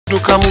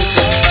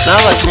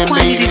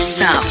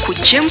Kwaniriza ku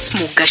James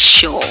Mugga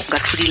Show nga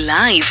tuli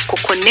live ku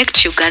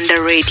Connect Uganda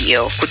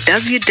Radio ku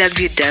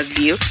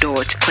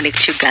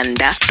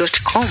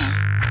www.connectuganda.com.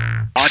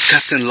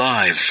 Broadcasting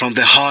live from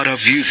the heart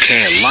of UK,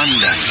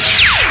 London.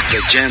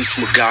 The James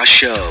Mugga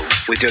Show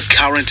with your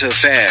current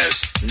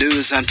affairs,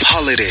 news and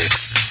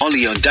politics.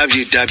 Only on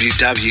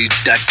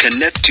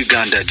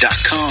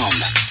www.connectuganda.com.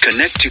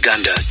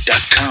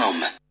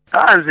 Connectuganda.com.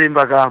 Anze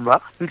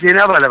mbagamba nti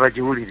era abala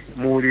bagiwulire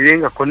muwulire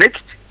nga Connect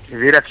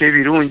ebeerako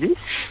ebirungi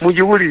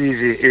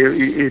mugiwulirize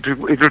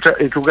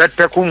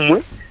etugatta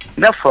kummwe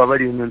naffe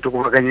abali eno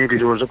ntukubaganya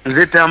ebirowoozo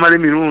nze Tamale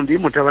Mirundi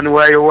mutabani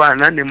wa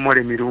Yowaana ne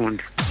Mmole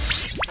Mirundi.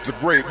 The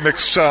great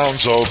mixed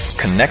sounds of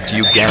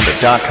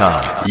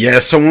connectuganda.com.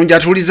 Yes, omunja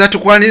tuliza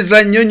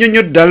tukwaniza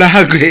nnyo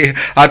ddala gwe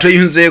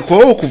atuyunzeeko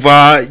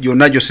okuva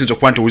yonna gyosinza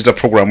okuba ntuwuliza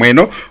programu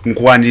eno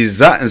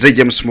nkwaniza nze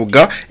James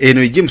Mugga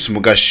eno James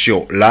Mugga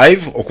Show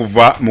live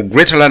okuva mu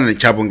Greater London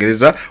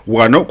ekyabungereza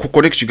wano ku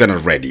Connect Uganda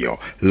Radio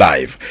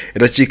live.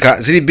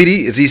 Eddakiika ziri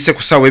bbiri ziyise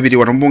ku ssaawa ebiri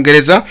wano mu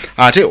Bungereza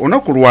ate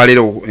olunaku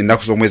lwaleero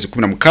ennaku z'omwezi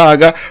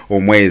 16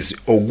 omwezi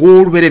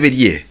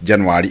ogw'olubereberye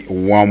January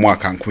wa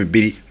mwaka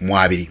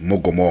 2020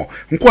 mugomo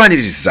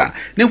nkwaniriza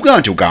nekugamba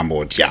nti ugamba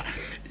otya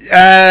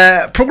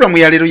programu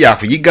ya leero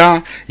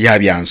yakuyiga ya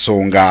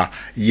byansonga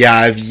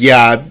ya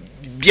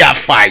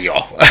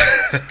byafaayo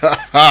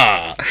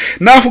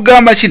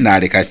nakugamba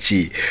kinaaleka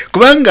ki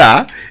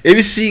kubanga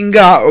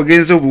ebisinga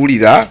ogenza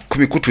obiwulira ku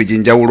mikutu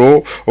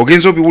egy'enjawulo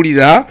ogenza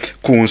obiwulira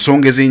ku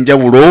nsonga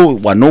ez'enjawulo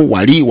wano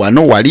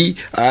wali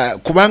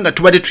kubanga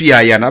tubadde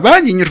tuyayana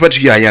bangi nnyo tubadde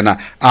tuyayana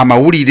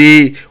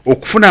amawulire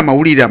okufuna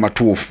amawulire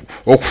amatuufu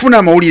okufuna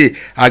amawulire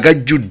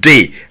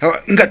agajjudde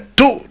nga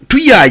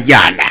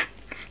tuyayana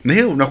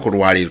naye olunaku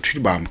lwaleero tuli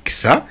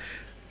bamukisa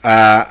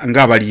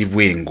ng'abali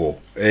bwengo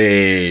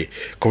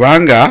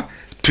kubanga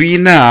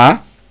tuyina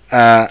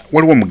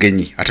waliwo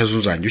omugenyi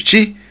atazuuza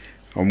njuki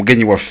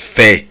omugenyi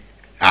waffe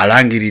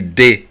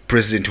alangiridde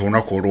president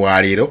olunaku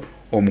olwaleero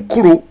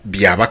omukulu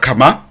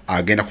Byabakama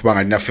agenda kubanga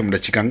alinaffe mu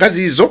dakiika nga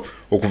ziizo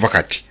okuva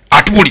kati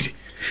atubulire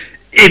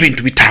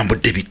ebintu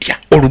bitambudde bitya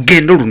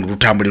olugendo luno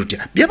lutambule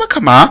lutya.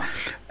 Byabakama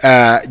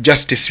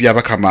Justice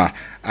Byabakama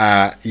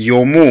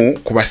y'omu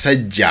ku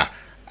basajja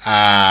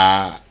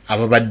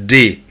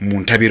ababadde mu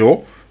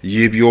ntabiro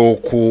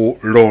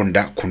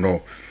y'ebyokulonda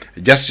kuno.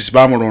 Justice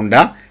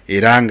bamulonda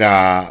era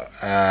nga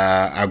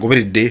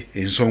agoberedde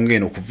ensonga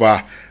eno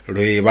okuva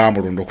lwe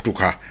bamulonda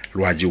okutuuka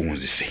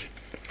lwagiwunzise.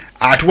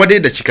 Atuwadde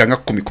eddakiika nga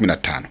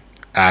 10-15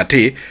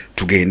 ate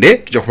tugende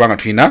tujja kubanga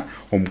tulina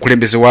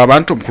omukulembeze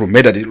w'abantu omukulu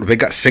Medard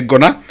Lubega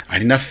Ssegona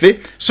alinaffe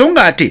so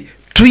nga ate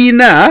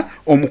tuyina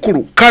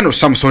omukulu Kano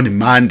Samson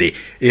Mande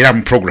era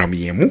mu programu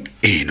yemu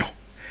eno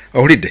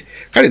owulidde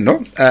kale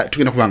no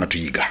tugenda kubanga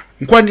tuyiga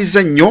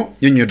nkwaniriza nnyo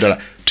ddala.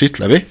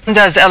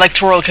 Uganda's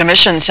Electoral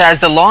Commission says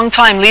the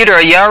longtime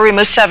leader Yoweri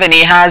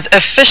Museveni has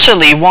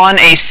officially won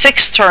a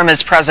 6th term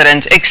as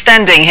president,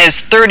 extending his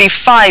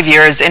 35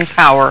 years in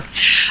power.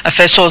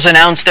 Officials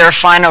announced their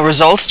final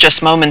results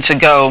just moments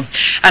ago.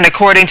 And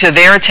according to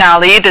their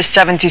tally, the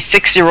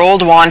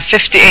 76-year-old won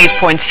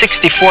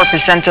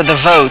 58.64% of the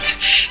vote.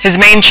 His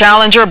main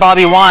challenger,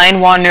 Bobi Wine,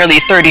 won nearly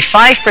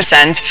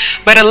 35%,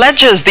 but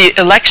alleges the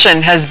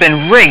election has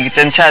been rigged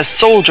and says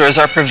soldiers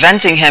are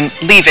preventing him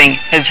leaving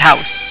his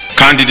house.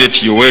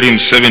 Candidate Yoweri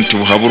Museveni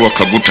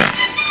Kaguta,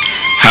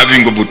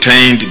 having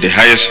obtained the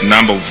highest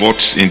number of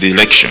votes in the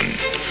election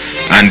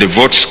and the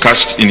votes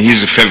cast in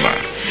his favor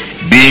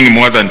being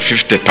more than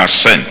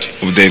 50%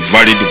 of the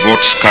valid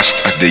votes cast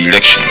at the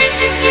election,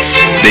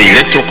 the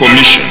Electoral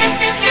Commission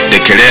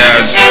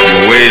declares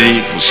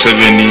Yoweri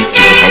Museveni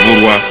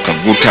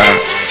Kaguta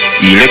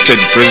elected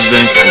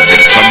President of the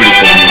Republic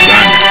of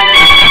Uganda.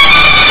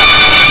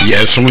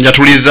 Yes, omunja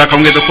tuliza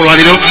kaongeza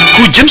kulwaliro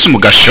ku James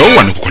Mugga Show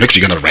wano ku Connect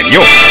Uganda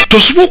Radio.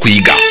 Tosubo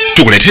kuyiga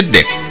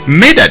tukuletedde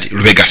Medard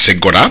Lubega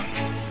Ssegona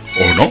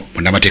ono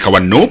munnamateeka wa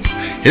NUP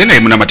era nga ye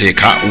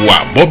munnamateeka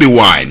wa Bobi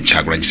Wine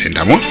Kyagulanyi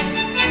Ssentamu.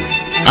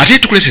 Ate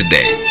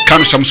tukuletedde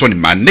Kano Samson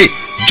Mande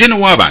jeno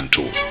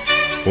w'abantu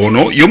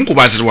ono y'omu ku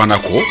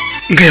baazirwanako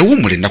nga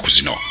yawummula ennaku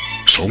zino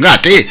so nga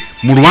ate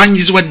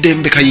mulwanyizi wa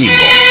ddembe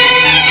Kayingo.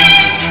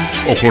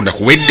 Okulonda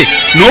kuwedde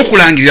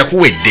n'okulangirira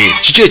kuwedde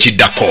kiki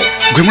ekiddako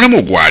gwe mulamu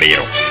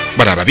ogwaleero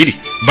bano ababiri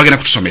bagenda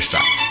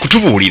kutusomesa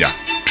kutubuulira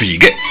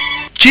tuyige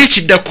ki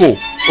ekiddako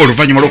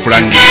oluvannyuma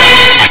lw'okulangirira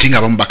ate nga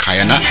abamu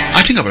bakaayana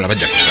ate nga balala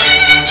bajja kusa.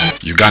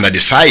 Uganda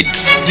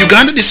decides.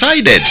 Uganda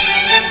decided.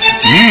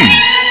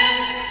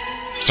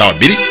 Saawa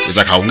bbiri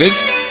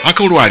ezakawungezi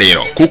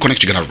akawulwaleero ku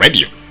Connect Uganda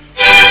Radio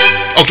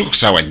okutuuka ku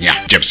ssaawa 4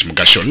 James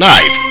Mugga Show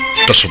live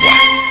tosobwa.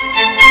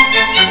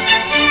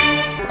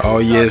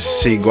 Oh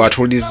yes,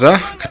 gwatuliza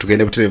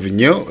katugende buterevu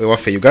nnyo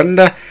ewaffe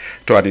Uganda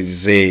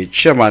twanirize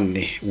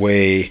chairman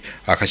we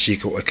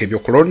akakiiko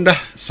ak'ebyokulonda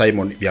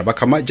Simon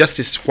Byabakama.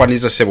 Justice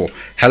Juaniza Sebo.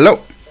 Hello.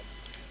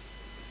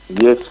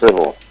 Yes,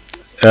 Sebo.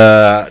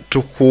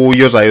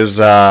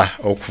 Tukuyozayoza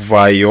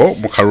okuvaayo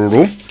mu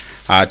kalulu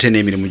ate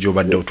n'emirimu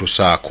gy'obadde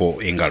otuusaako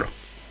engalo.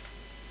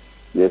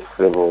 Yes,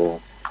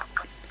 Sebo.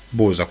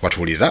 Buuza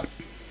kubatuuliza.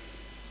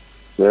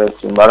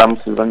 Yes,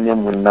 mbalamusiza nnyo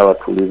mwenna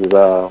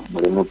batulirira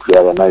mulimu tuli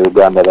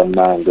Abannayuganda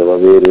bannange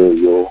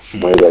babeereeyo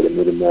mwebale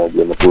emirimu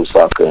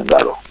gyemutuusaako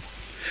engalo.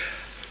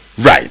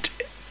 Right.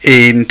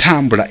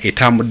 Entambula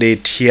etambudde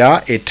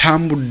etya?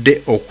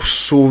 Etambudde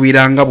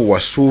okusuubira nga bwe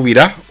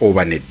wasuubira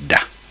oba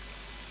nedda?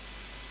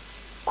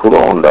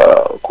 Kulonda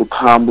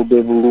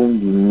kutambudde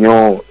bulungi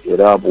nnyo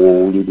era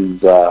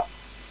bw'owuliriza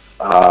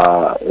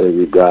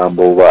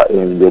ebigambo oba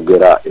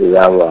enjogera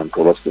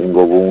ey'abantu abasinga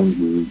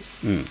obungi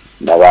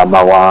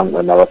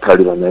n'abamawanga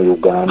n'abatali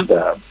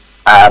Bannayuganda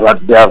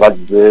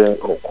abadde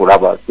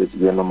okulaba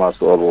ekigenda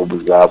maaso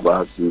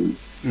w'obuzaabaasi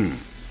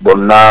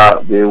bonna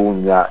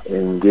beewunya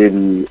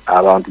engeri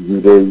abantu gye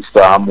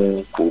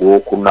beeyisaamu ku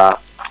Lwokuna,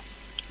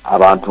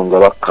 abantu nga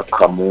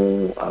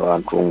bakkakkamu,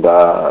 abantu nga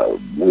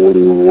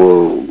buli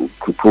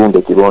kitundu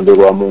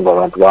ekironderwamu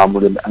ng'abantu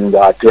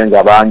ng'ate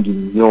nga bangi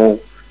nnyo,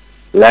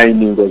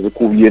 layini nga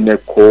zikubye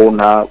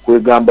n'ekkoona,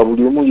 kwegamba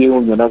buli omu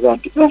yeewunya naga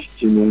nti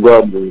kino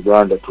nga mu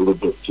Uganda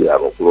tuludde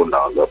okukyaba okulonda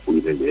nga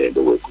kulina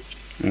emirembe bwe kuti.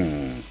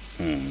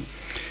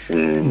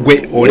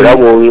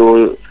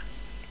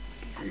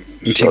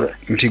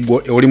 Nti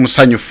oli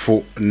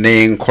musanyufu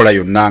n'enkola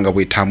yonna nga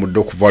bw'etambudde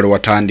okuva lwe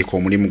watandika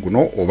omulimu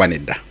guno oba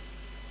nedda?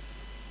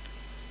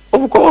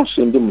 Of course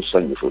ndi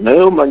musanyufu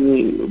naye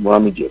omanyi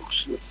mwami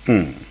James,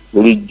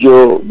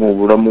 bulijjo mu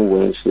bulamu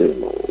bw'ensi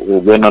eno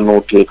ogenda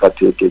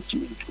n'oteekateeka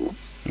ekintu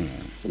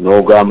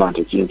n'ogamba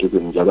nti ekintu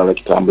kino njagala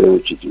kitambulewo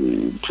kiti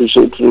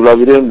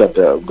tulabire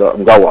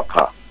nga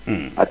waka.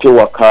 Ate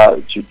waka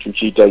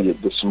tukiyita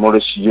the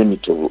smallest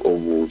unit of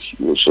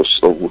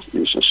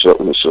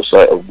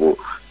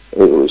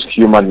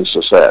human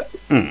society.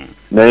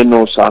 Naye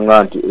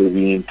n'osanga nti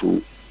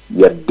ebintu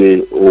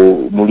yadde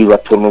muli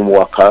batono mu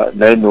waka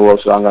naye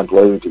n'osanga nti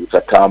waliwo nti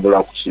bitatambula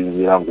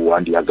okusinziira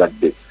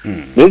ng'owandyagadde.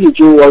 Naye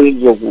ekyo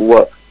wayinza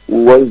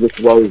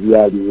kubaawo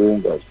ebyaliwo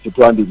nga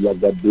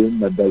kitwandibyagadde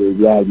naddala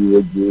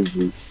ebyaliwo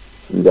gyezi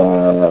nga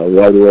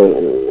waliwo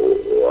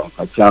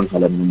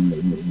akacyankala mu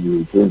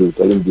bitundu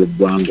bitali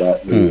by'eggwanga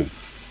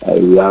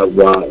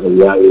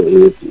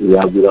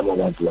eyagwiramu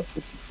abantu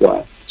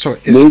bafutifwa. So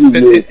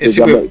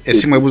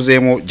esimu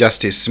ebuzeemu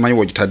Justice simanyi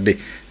wogitadde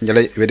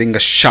njala ebeere nga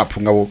sharp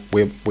nga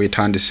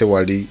bwetandise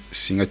wali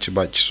singa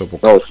kiba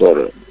kisoboka.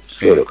 Sorry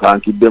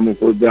kankiddemu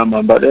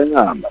kugamba mbadde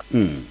ngamba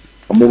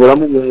mu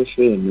bulamu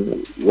bw'ensi eno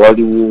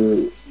waliwo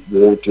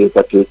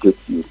bw'oteekateeka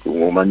ekintu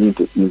ng'omanyi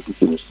nti ekintu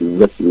kino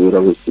singa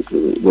kibeerawo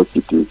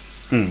bwekiti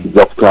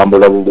kijja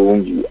kutambula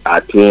bulungi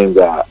ate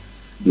nga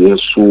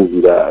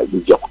byensuubira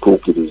bijja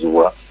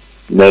kutuukirizibwa,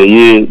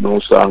 naye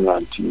n'osanga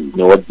nti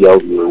newajjawo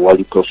bye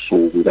wali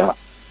tosuubira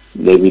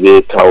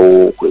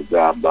nebireetawo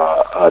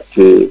kwegamba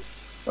ate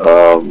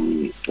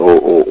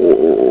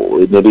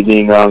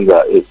nebiringa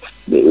nga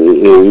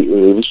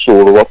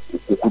ebisobola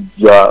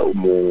okujja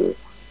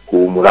ku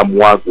mulamu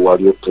waago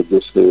wali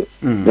otegese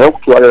naye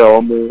okutwalira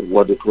wamu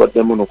wadde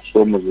tubaddemu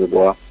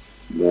n'okusoomozebwa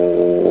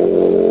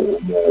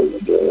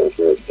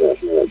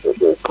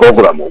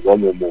programu oba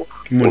mu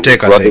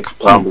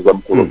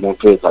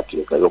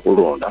nteekateeka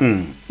y'okulonda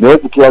naye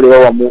okutwalira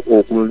wamu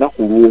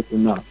olunaku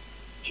Lwokuna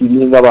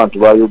kiringa abantu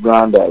ba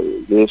Uganda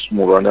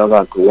beesumulwa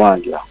naga nti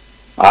wandya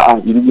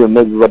biri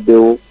byonna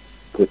bibaddewo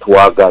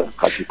tetwagala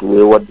kati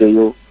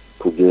tuweewaddeyo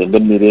tugende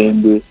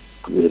mirembe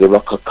tubeere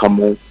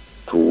bakakkamu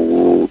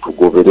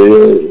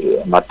tugobere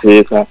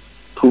amateeka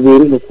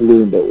tubeere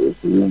n'okulonda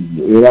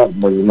okulungi era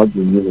mazima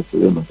gyonna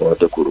okulonda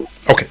kwabate kulungi.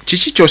 Okay,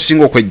 kiki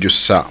ky'osinga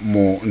okwejjusa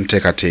mu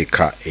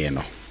nteekateeka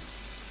eno?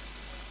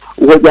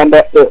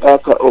 Wagamba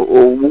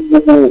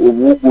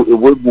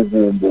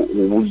obwegugumbo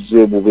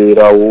obuzze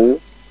bubeerawo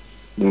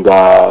nga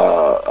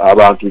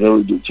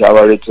abantu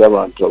kyabaleetera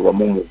abantu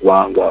abamu mu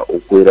ggwanga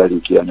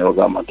okweraliikira ne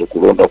bagamba nti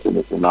okulonda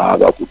kuno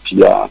kunaaba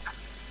kutya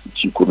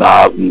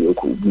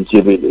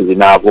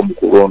ebinaava mu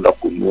kulonda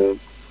kuno.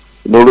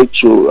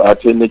 N'olwekyo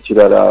ate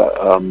n'ekirala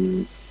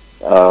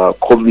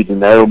COVID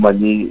nayo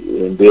omanyi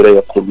embeera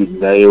ya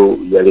COVID nayo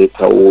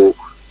yaleetawo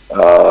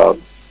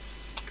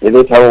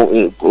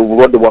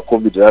obulwadde bwa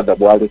COVID era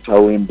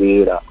bwaleetawo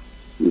embeera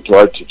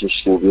twali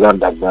tetusuubira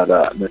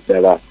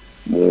naddala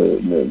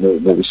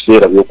mu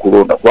biseera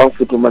by'okulonda kubanga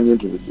ffe tumanyi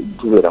nti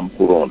tubeera mu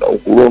kulonda.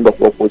 Okulonda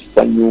kuba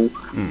kw'ekisanyu,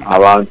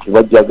 abantu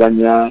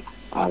bajjaganya,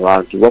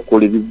 abantu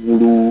bakola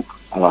ebivulu,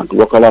 abantu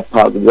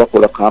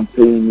bakola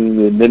campaign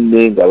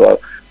ennene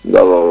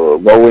nga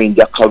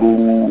bawenja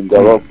kalulu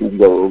nga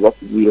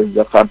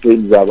bakubiriza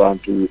campaign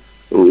z'abantu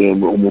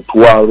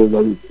omutwalo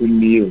bali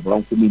 10 oba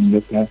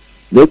 14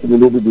 naye ku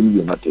bilogo bino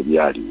byonna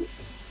tebyaliwo.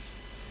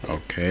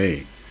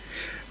 Okay.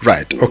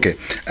 Right, okay.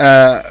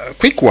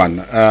 Quick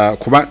one,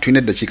 kuba tulina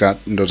eddakiika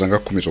ndowooza nga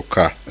 10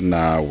 zokka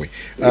naawe.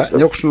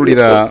 Nja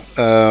kutunuulira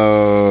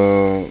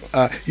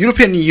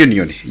European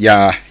Union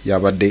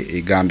yabadde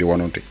egambye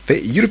wano nti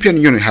the European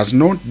Union has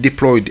not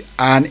deployed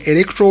an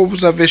electoral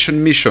observation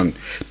mission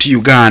to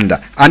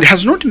Uganda and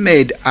has not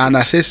made an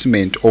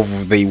assessment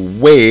of the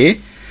way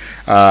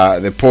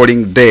the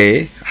polling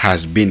day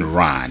has been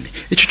run.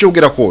 Ekyo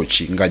kyogerako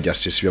ki nga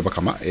Justice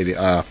Byabakama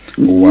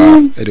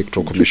wa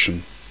Electoral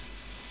Commission?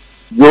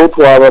 yo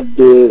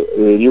twabadde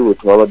eriwo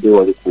twabadde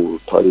wali ku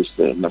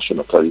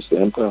National Tourist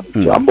Center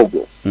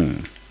Kyambogo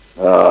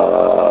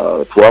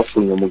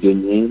twafunye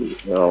omugenyi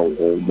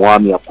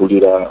omwami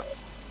akulira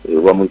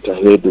bamuyita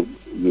head of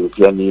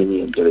European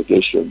Union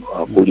delegation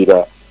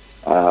akulira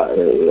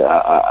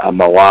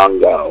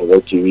amawanga oba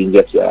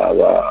ekibinja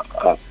kyaba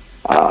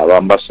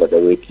abambasada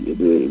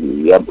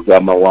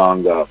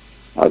b'amawanga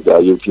aga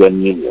European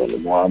Union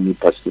mwami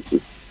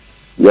Pacific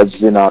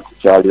yazze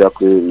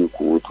n'atukyalirako eri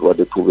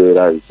tubadde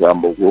tubeera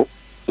Kyambogo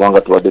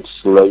kubanga tubadde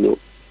tusulayo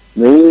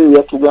naye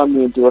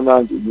yatugambye nti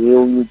banange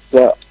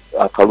yeewunyizza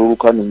akalulu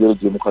kano engeri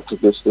gye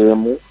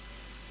mukategeseemu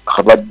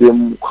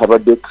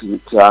kabadde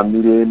ka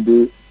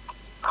mirembe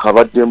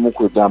kabaddemu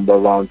kwegamba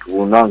abantu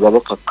bonna nga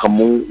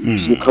bakakkamu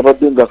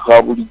kabadde nga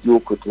ka bulijjo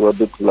kwe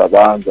tubadde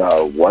tulaba nga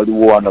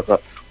waliwo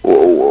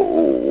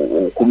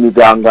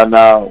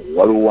okumigangana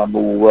waliwo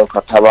wano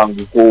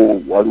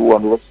wakatabanguko waliwo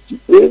wano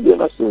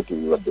byonna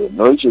tubadde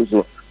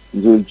noekyo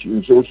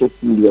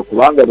nsobola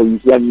kubanga the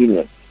European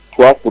Union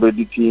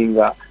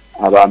twakureditinga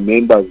aba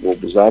members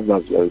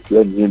observers of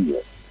European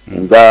Union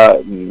nga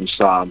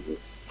 7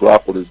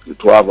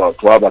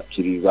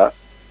 twabakkiriza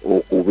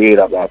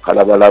okubeera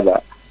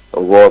bakalabalaba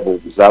obo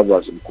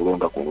observers mu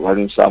kulonda kuno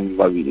bali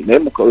 7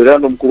 naye era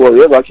n'omukulu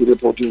wayo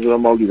bakireportinga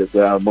n'amawulire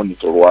ga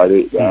monitor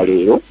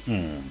leero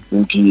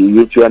nti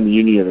European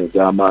Union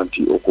egamba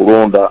nti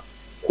okulonda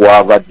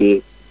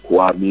kwabadde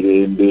kwa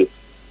mirembe.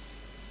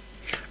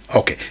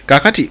 Okay,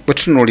 kakati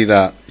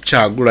bwetutunuulira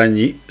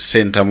Kyagulanyi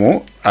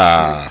Ssentamu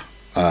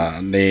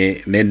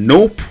ne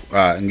Nope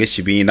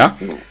ng'ekibiina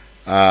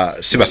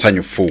si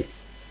basanyufu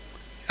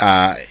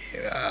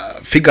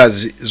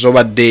figures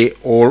zobadde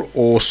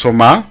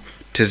osoma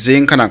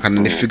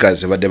tezenkanankana ne figures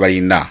zebadde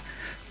balina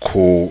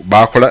ku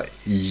bakola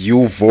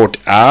you vote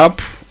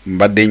up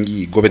mbadde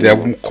ngoberera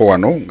bumuko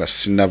wano nga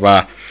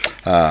sinaba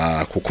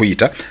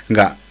kukuyita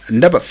nga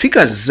ndaba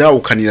figures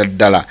zaawukanira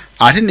ddala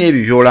ate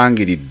n'ebyo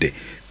byolangiridde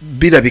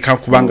birabika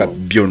kubanga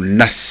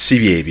byonna si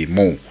bye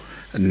bimu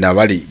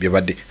nabali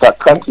byebadde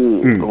kakati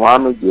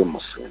mwami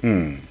James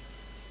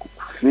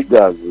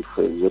figures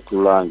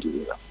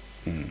zetulangirira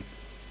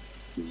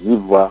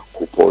ziva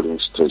ku polling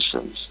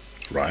stations,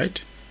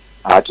 right?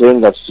 Ate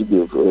nga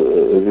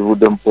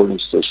ebivudde mu polling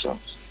stations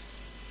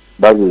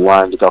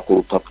babiwandika ku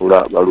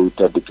lupapula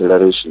baluyita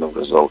declaration of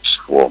results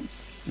form.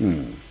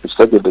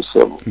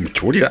 Ekitegeeresemu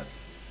mtuulira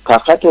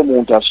kakati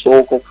omuntu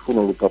asooka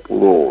okufuna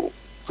olupapula olwo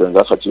ffe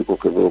nga akakiiko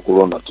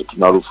k'ebyokulonda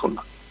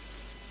tetunalufuna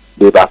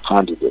beba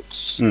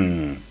candidates.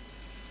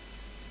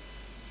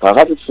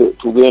 Kakati ffe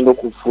tugenda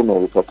okufuna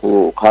olupapula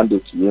olwo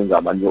candidate ye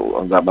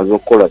ng'amaze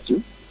okukola ki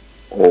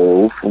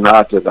ofuna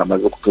ate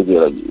ng'amaze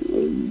okutegeera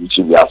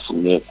biki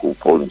byafunye ku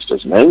polling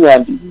station.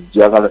 Naye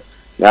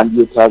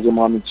yandyetaaze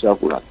mwami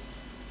Kyagulanyi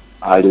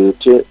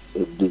aleete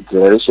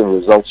declaration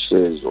results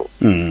ezo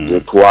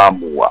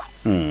zetwamuwa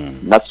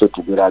naffe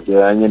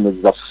tugeraageranye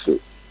nezaffe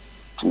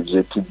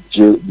tujje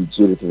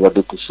biki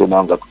ebitubadde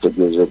tusoma nga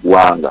tutegeeza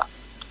eggwanga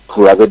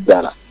tulabe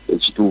ddala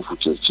ekituufu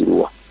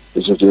kyekiriwa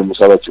ekyo kiri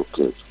musaba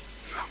kyokka ekyo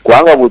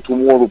kubanga bwe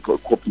tumuwa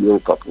kopi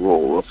y'olupapula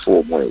olwa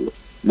foomu eyo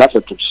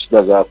naffe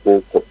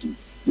tukisigazaako kopi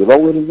gye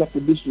baweereza ku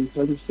district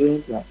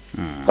center.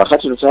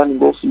 Kakati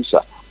returning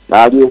officer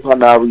n'alyoka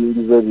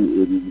n'abuyingiza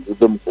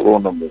ebivudde mu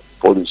kulonda mu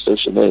polling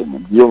station eyo mu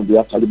byombi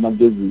bya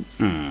kalimagezi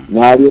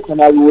n'alyoka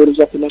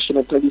n'abiweereza ku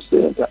national tally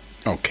center.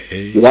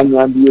 Era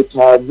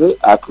nyambyetaaze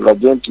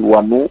atulage nti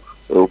wano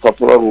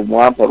olupapula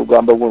lumwampa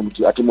lugamba bwe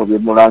muti ate mu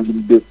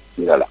byemulangiridde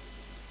birala.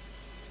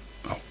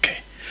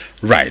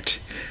 Right.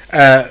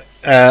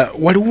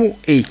 Waliwo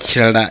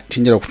ekirala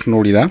kinjala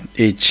okutunuulira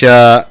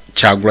ekya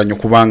Kyagulanyi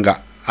kubanga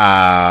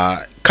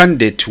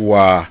candidate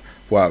wa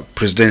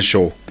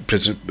presidential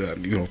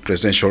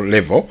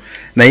level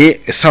naye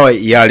esawa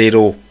ya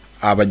leero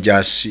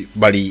abajasi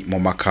bali mu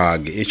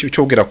makage ekyo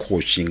kyogera ku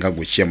kinga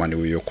gwe chairman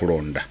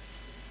w'ebyokulonda.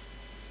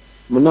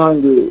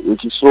 Munange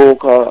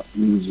ekisooka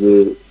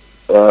nze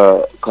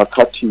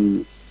kakati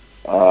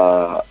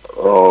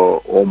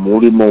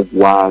omulimo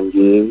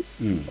gwange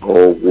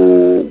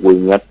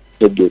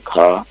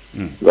ogwenyategeka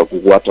nga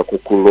kukwata ku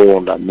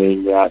kulonda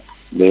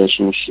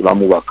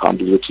nensunsulamu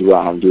bakandidati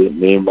bange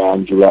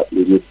nembanjula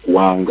eri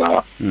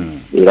eggwanga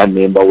era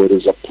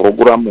nembaweereza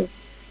puroguramu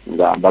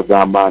nga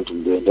mbagamba nti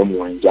ngende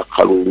muwenja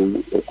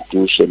kalulu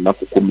okutuusa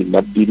ennaku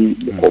 12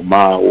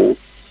 mukomaawo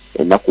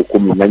ennaku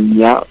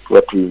 14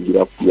 tuba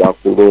tuyingira ku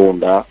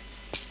byakulonda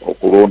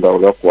okulonda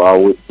oba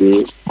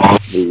kwawedde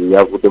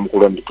yavudde mu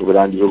kulonda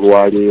tubirangira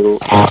olwaleero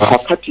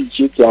kakati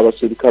kiki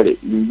abaserikale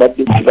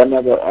mbadde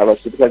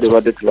abaserikale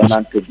badde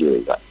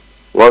tebanantegeeza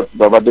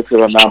babadde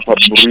tebanampa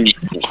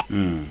buriifu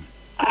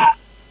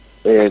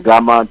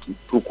gamba nti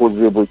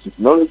tukoze bwe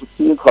kiti nolwekyo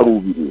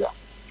kinkaluubirira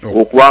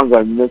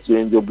okubanga nnyo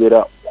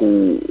kyenjogera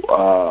ku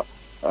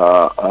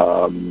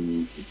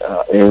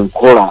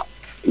enkola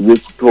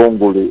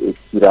ey'ekitongole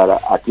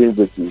ekirala ate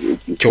nze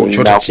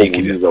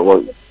kyotakiikirira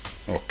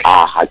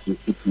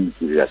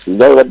hakisikiikirira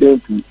singa babadde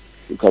nti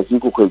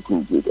kakiiko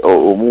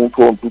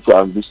omuntu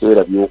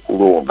tukyanbiseera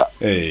byokulonda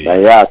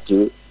naye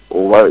ate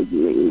oba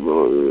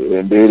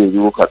embeera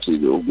eriwo kati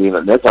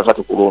ogenda naye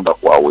kakati kulonda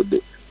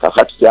kwawedde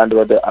kakati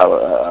kyandibadde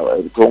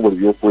ebitongole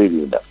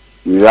byokwerinda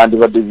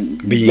byandibadde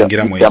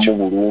biyingiramu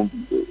bulungi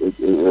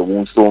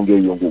mu nsonga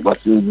eyo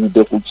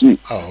basinzidde kuki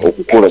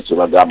okukola kye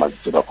bagamba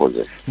kye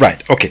bakoze.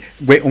 Right, okay.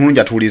 Gwe omulungi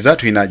atuwuliza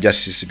tulina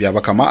Justice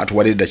Byabakama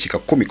atuwadde eddakiika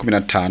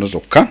 10-15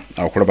 zokka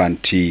okulaba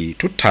nti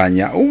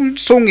tutanya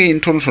nsonga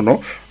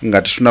entonotono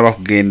nga tetunaba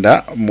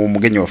kugenda mu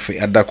mugenyi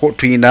waffe addako.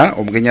 Tulina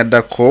omugenyi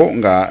addako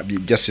nga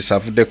Justice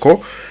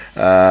avuddeko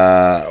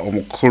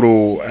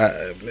omukulu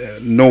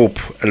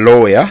Nope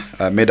lawyer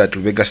Medard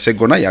Lubega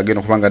Ssegona yagenda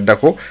okubanga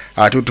addako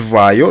ate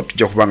tuvaayo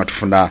tujja kubanga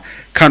tufuna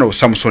Kano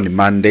Samson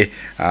Mande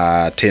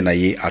tena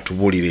ye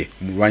atubulire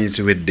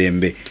mulwanyizi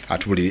w'eddembe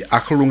atubulire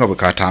akalunga bwe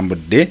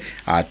katambudde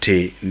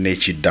ate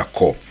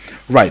nekiddako.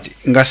 Right,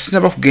 nga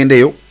sinaba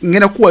kugendeyo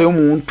ngena kuwayo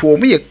omuntu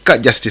omu yekka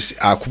Justice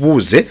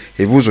akubuuze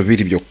ebibuuzo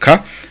bibiri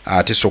byokka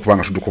ate so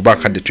kubanga tudukuba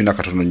kadde tulina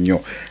katono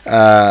nnyo.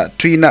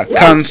 Tulina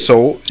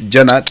Council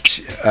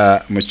Janet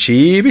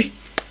Mukiibi.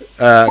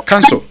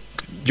 Council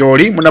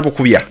Joli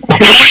munabukubya.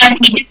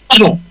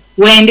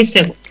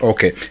 Wendisebo.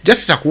 Okay.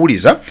 Justice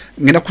akuwuliza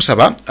ngena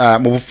kusaba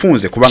mu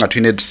bufunze kubanga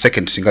tulina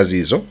second singazi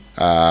izo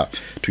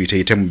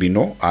tuyiteeyite mu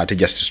bino ate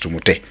Justice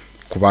tumute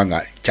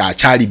kubanga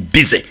kyali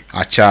busy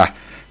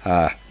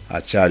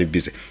achali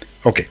busy.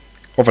 Okay,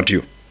 over to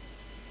you.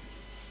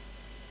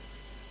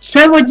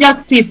 Sebo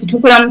Justice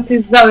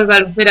tukulamusizza we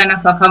baluvera na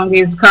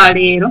kakangezi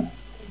kaleero.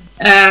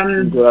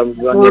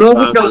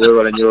 Olw'obudde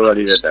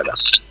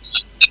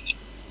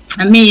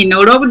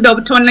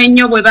obutono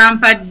ennyo bwe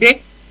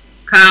bampadde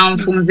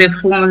kanfunze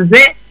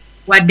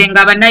wadde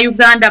nga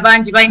bannayuganda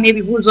bangi balina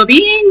ebibuuzo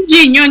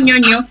bingi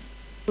nnyo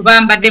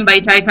bambadde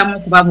mbayitaayitamu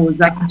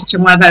okubabuuza kye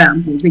mwagala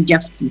mbuuze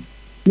Justice.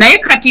 Naye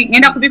kati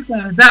ngenda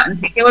kubifunza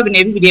ntekewo bino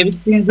ebibiri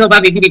ebisinzo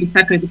oba bibiri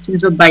bisatu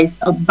ebisinzo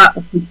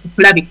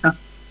okulabika.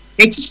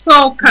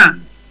 Ekisooka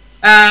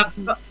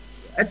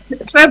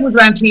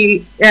twebuuza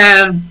nti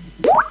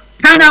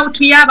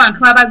turnout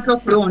y'abantu abazze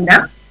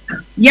okulonda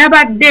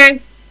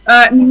yabadde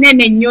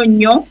nnene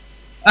nnyo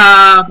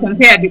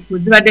compared ku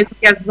zibadde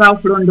zijjazibwa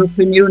okulonda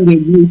okw'emirundi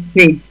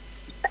egiyise.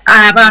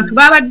 Abantu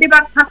babadde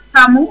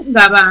bakakkamu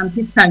nga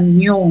bampisa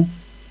nnyo.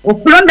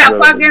 Okulonda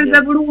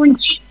kwagenze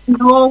bulungi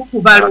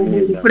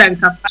n'okubalungi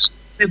kulabika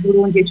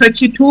bulungi. Ekyo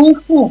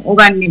kituufu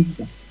oba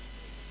nedda?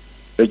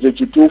 Ekyo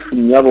kituufu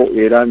nnyabo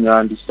era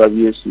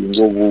nyandisabye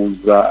singa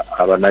obuuza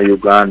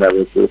abannayuganda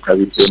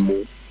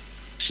bekwetabiddemu,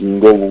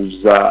 singa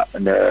obuuza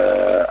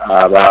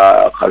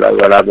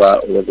abakalabalaba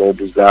oba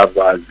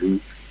obuzavaazi,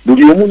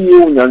 buli omu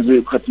yeewunya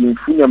nze kati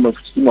nfunye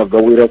amafutima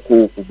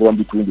gawerako okuva mu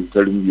bitundu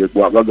bitali mu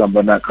byegwa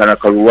bagamba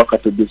nakanakalwa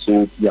kategese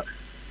otya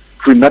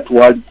ffenna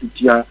twali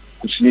tutya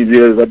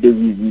kusinziira bibadde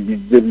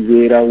bizze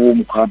bibeerawo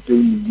mu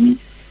kampeyini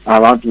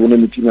abantu bona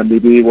emitima ne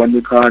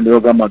beewanika ne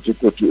bagamba nti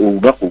koti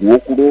olunaku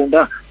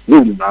lw'okulonda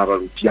lwolunaaba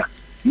lutya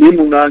naye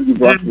munangi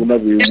bantu bona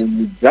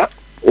beewunyizza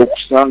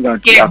okusanga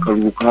nti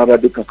akalulu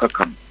kabadde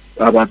kakakamu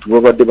abantu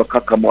babadde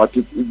bakakamu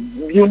ate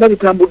byonna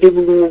bitambudde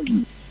bulungi.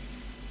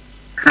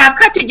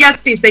 Kakati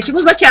Justice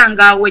ekibuzo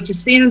kyange awo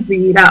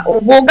kisinziira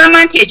oba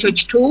ogamba nti ekyo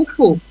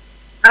kituufu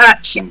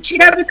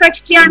kirabika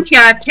kitya nti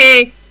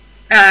ate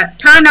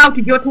turnout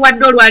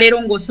gy'otuwadde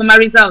olwaleero ng'osoma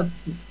results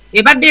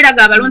ebadde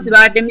eraga abalonzi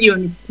babadde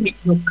miliyoni 10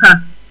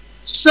 zokka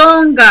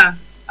so nga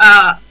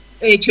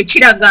ekyo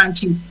kiraga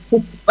nti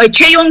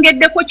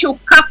ekyeyongeddeko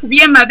kyokka ku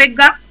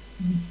by'emabega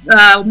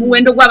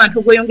omuwendo gw'abantu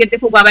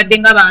ogweyongeddeko gwabadde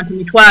ng'abantu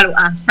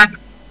 3,000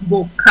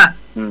 bokka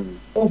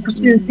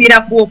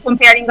okusinziira ku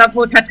comparinga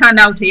voter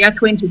turnout eya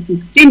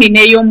 2016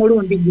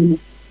 n'ey'omulundi guno.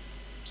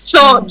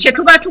 So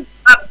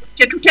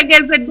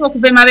kyetutegeezeddwa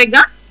okuva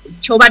emabega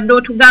kyobadde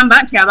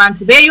otugamba nti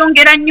abantu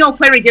beeyongera nnyo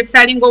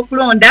okweregistaringa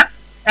okulonda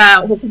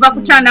okuva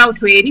ku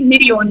turnout eri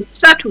miliyoni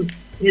 3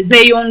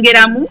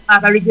 ezeeyongeramu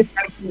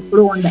abaregistaringa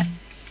okulonda.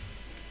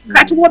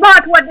 Kati bw'oba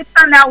watuwadde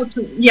turnout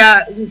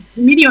ya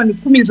miliyoni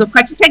 10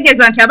 zokka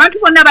kitegeeza nti abantu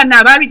bonna bano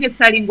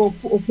abaregistaringa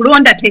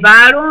okulonda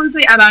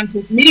tebaalonze,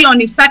 abantu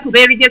miliyoni 3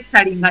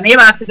 beeregistaringa naye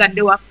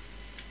baasigadde waka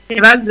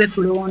tebazze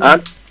kulonda.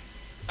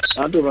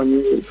 Ante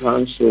omanyi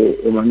kanso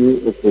omanyi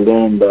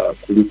okulonda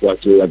kuli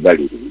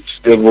kwakyeyagalira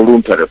a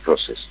voluntary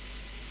process.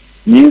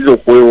 Yinza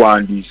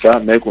okwewandiisa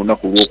naye ku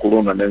lunaku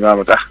lw'okulonda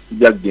negamba nti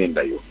tujja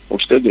kugendayo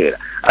okitegeera.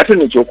 Ate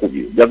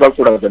nekyokubiri njagala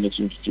kulaga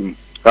n'ekintu kimu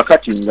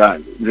kakati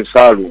ngange nze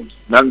salons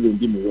nange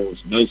ndi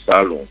mulonzi naye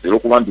salons era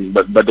okuba nti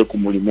mbadde ku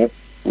mulimu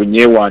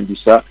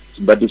wenyewandiisa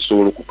mbadde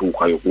sobola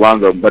okutuukayo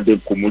kubanga mbadde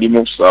ku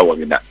mulimu saawa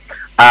bina.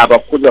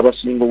 Abakozi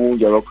abasinga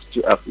obungi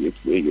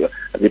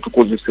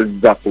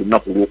betukozesezza ku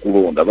lunaku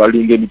lw'okulonda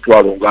balinga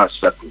emitwalo nga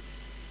 3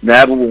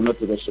 naye abo bonna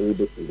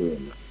tebasobodde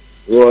kulonda.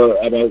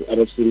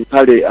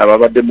 Abasirikale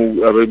ababadde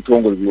mu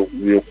ab'ebitongole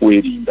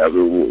byokwerinda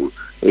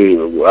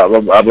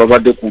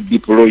ababadde ku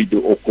deployed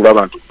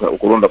okulaba nti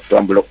okulonda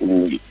kutambula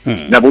kulungi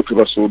nabo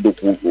tebasobodde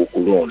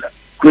okulonda.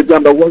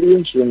 Kwegamba waliwo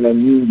ensonga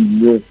nnyingi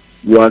nnyo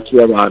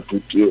lwaki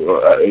abantu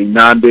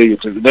enamba eyo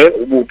naye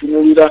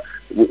bw'otunuulira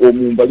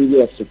omumbalire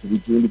yaffe ku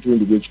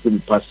bitundutundu by'ekikumi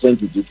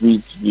percentage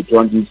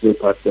twandiyise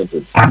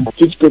percentage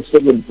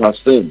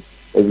 57%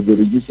 of the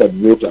registered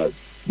voters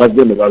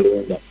bazze ne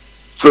balonda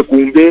ffe ku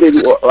mbeera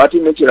ate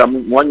nekira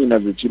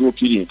mwanyinaze kiriwo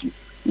kiri nti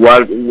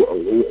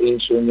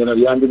ensonga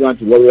nalyandiba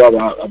nti waliwo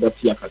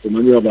abatya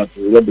katomanyi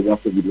abantu obadde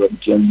bakubirwa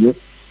bitya nnyo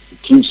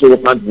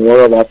kisoboka nti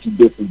newaliwo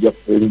abatidde okujja ku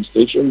polling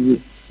stations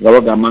nga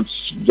bagamba nti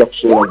kijja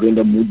kusobola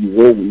genda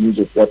mugiwo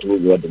oyinza okukwatibwa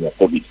obulwadde bwa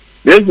covid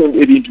naye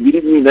ebintu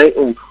biri bini naye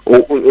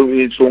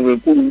ensonga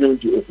enkulu nnyo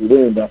nti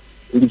okulonda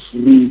kuli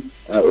free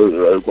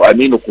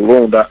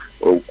okulonda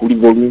kuli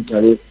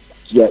voluntary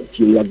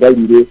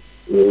kyeyagalire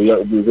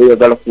bw'oba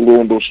oyagala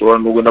kulonda osobola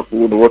n'ogenda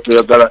kulonda oba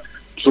toyagala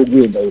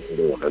togendayo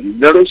kulonda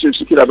nalwekyo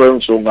sikirabayo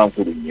nsonga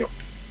nkulu nnyo.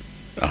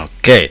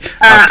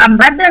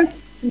 Mbadde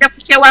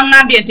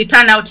ndakushewaŋŋambye nti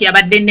turnout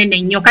yabadde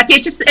nnene nnyo kati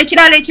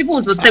ekirala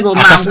ekibuuzo ssebo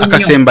mangu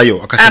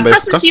nnyo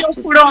prosesi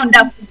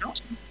y'okulonda kuno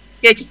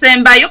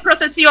ekisembayo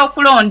prosesi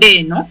y'okulonda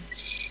eno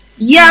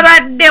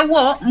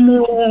yabaddewo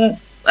mu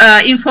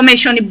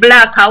information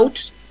blackout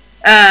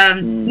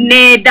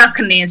ne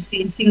darkness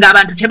nti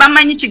ng'abantu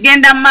tebamanyi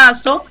kigenda mu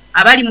maaso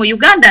abali mu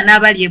Uganda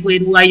n'abali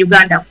ebweru wa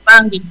Uganda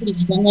kubanga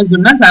empuliziganyo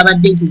zonna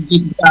zaabadde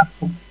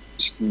ziggiddwako.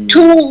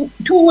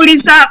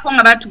 Tuwulizaako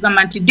nga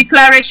batugamba nti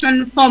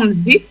declaration forms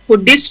ku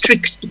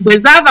district bwe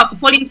zaava ku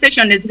polling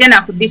station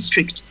ezigenda ku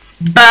district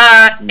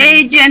ba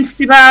agents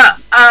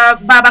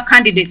baba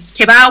candidates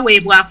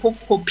tebaweebwako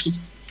kopi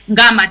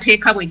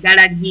ng'amateeka bwe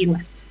galagirwa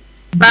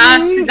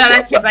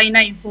basigala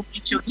tebalina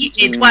information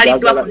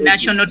etwaliddwa ku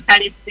National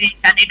Talent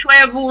Center ne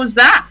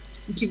twebuuza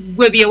nti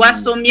gwe bye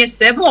wasomye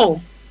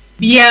ssebo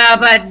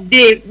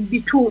byabadde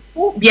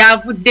bituufu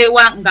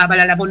byavuddewa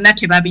ng'abalala bonna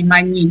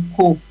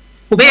tebabimanyiiko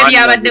kuba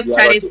ebyabadde ku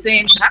Talent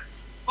Center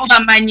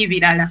obamanyi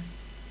birala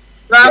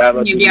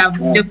bafunye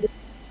byavudde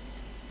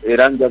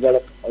era njagala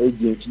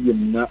agent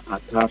yenna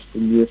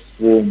ataafunye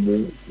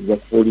foomu za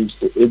polling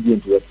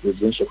agent wa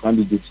presidential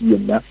candidate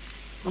yenna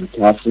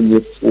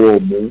ataafunye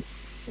foomu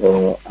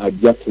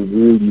ajja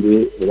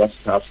tubuulire oba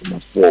sitaafuna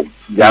foomu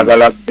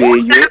njagala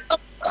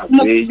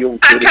abeeyo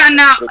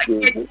katana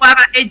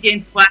waba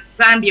agent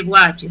bwagambye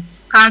bw'atyo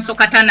kanso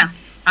katana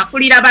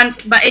akulira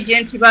ba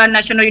agent ba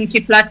National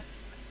Unity Platform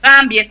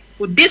gambye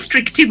ku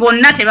district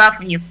bonna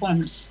tebaafunye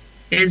forms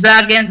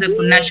ezaagenze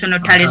ku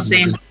National Talent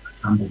Center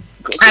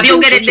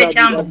abyogeredde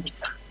kyambu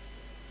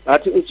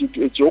ate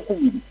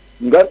ekyokubiri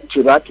nga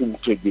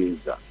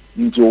tebaatutegeeza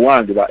nti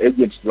owange ba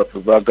agents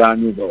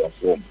batuvaaganyiza wa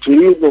fomu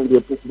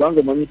tiriizo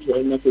kubanga manyi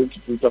twalinako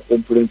ekituuta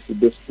comprehensive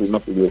based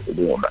lunaku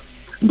lw'okulonda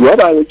ndi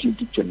wabaayo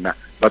ekintu kyonna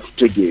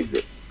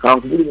batutegeeze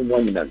kankubuli mu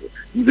mwanyi nazo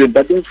nze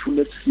mbadde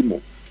nfuna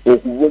essimu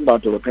okuva mu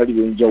bantu abatali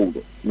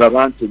b'enjawulo nga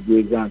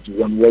bantegeeza nti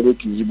wano waliwo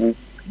ekizibu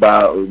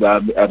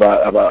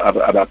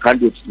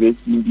abacandidates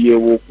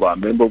beesimbyewo kwa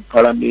member of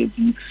parliament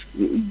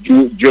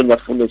jo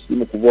nafuna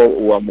essimu kuba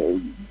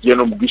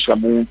General Mugisha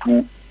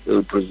muntu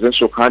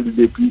presidential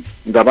candidate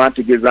nga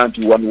bantegeeza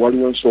nti wano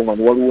waliwo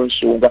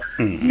ensonga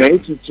naye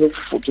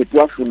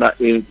tetwafuna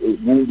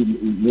gundi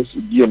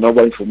message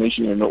nova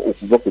information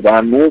okuva ku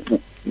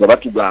banuupu nga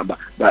batugamba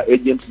ba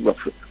agents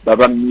baffe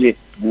babamye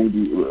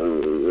gundi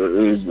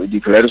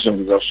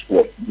declaration za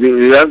support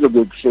ziranze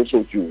gutusoose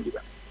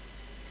okiwulira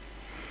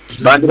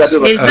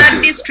eza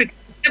district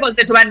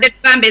ze tubadde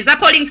tugamba eza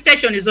polling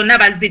station zonna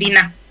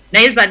bazirina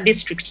naye za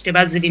district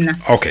tebazirina.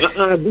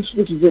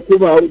 District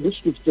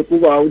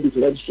tekubaawo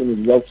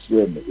declaration za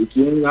form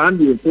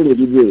ekingambye enkola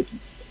eribeeti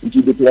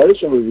nti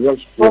declaration za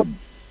form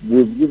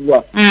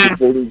bweziva ku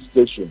polling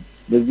station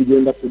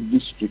nezigenda ku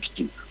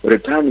district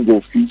returning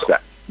officer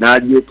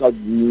n'alyoka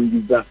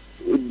ziyingiza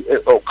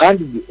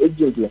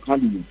agent ya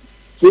candidate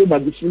form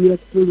agifunira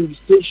ku polling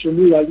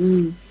station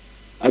yali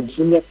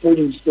agifunira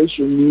polling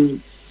station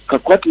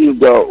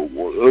kakwatiga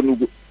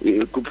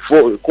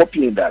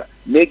copy endala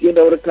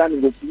negenda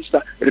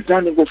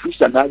returning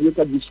officer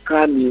n'alyoka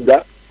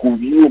discanninga ku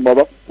byuma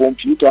ba ku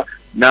computer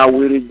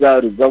n'aweereza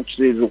results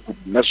ezo ku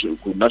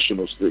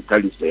National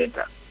Talent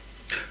Center.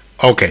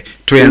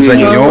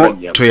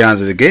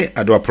 Tweyanzirege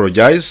I do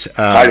apologize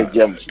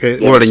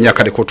wole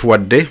nyakade ko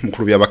tuwadde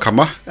mukulu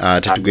Byabakama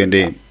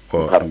tetugende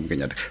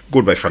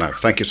goodbye for now.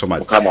 Thank you so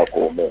much.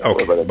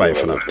 Bye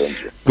for now.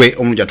 Gwe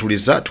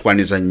omujatuliza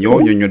tukwaniza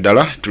nnyo nyonyo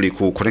ddala tuli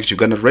ku Connect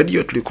Uganda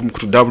Radio tuli ku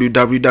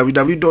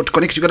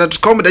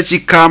www.connectuganda.com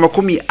dakika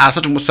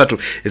 33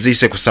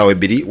 eziyise ku ssaawa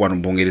 2 wano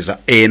mbungereza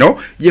eno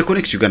ye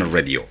Connect Uganda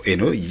Radio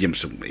eno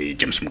James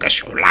Mugga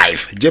Show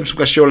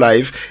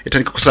live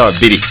etandika ku ssaawa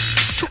 2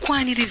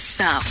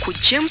 tukwaniriza ku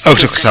James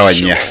Mugga Show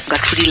nga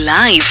tuli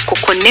live ku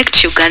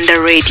Connect Uganda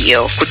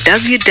Radio ku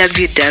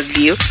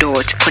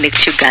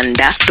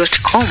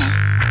www.connectuganda.com.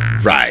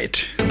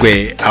 Right.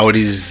 Gwe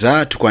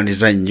awuliriza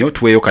tukwaniriza nnyo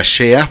tuweeyo ka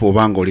share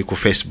bw'obanga oli ku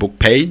Facebook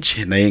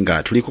page naye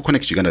nga tuli ku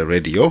Connect Uganda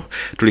Radio,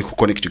 tuli ku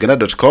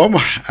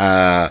connectuganda.com.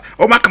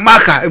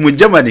 Maka mu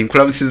Germany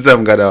nkulamusizza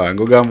muganda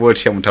wange ogamba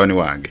otya mutawani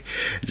wange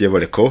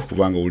jeboleko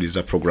kubanga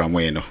owuliriza programu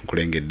eno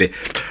nkulengedde.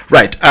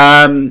 Right.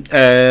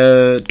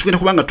 Tugenda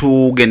kubanga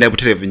tugenda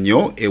buterevu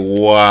nnyo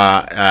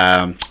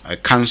ewa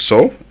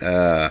council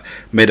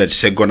Medard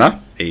Ssegona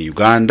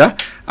Uganda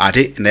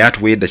ate naye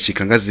atuweedde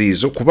dakiika nga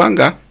ziizo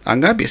kubanga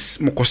angambye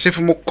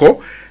mukosefu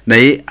mukko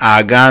naye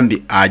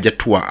agambye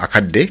ajatuwa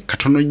akadde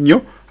katono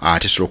nnyo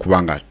ate sobola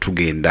kubanga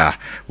tugenda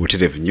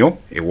buterevu nnyo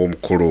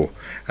ew'omukulu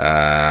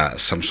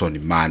Samson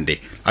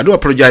Mande. I do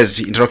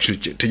apologize, introduction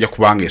tejja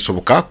kubanga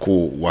esoboka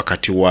ku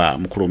wakati wa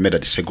mukulu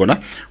Medard Ssegona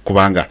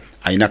kubanga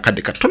ayina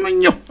akadde katono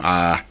nnyo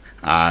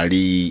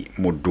ali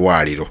mu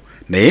ddwaliro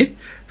naye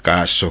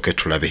kasooke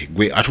tulabe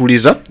gwe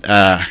atuliza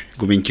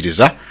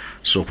guminkiriza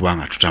so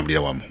kubanga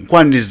tutambulira wamu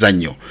nkwaniriza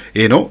nnyo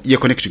eno ye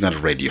Connect Uganda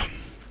Radio.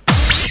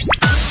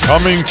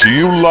 Coming to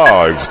you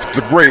live,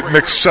 the great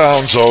mixed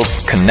sounds of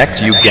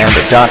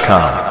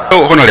ConnectUganda.com.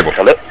 Oh, Honorable.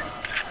 Hello.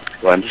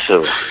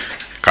 Wonderful.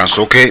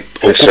 Kansoke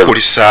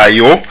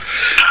okukulisaayo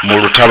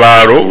mu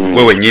lutabaalo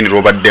gwe wennyini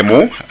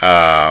lw'obaddemu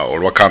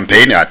olwa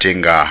campaign ate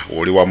nga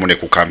oli wamu ne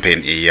ku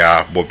campaign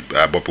eya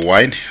Bobi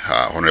Wine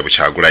Honorable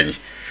Kyagulanyi.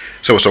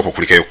 So osooka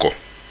okulikayoko.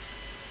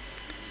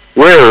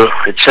 Well,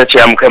 ekisa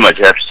kya Mukama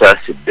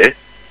kyatusaasidde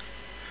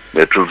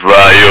ne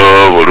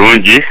tuvaayo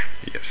bulungi.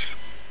 Yes.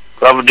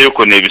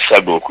 Twavuddeyoko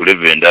n'ebisago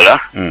okuleva endala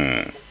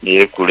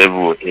naye ku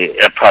level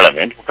ya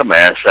parliament Mukama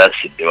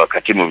yansaasidde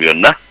wakati mu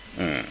byonna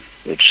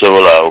ne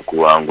tusobola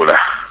okuwangula.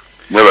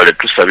 Mwebale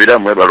tusabira,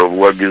 mwebale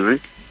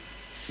obuwagizi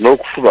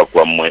n'okufuba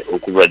kwammwe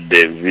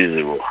okubadde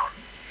visible.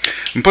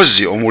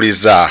 Mpozi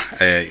omuliza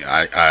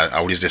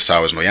awulize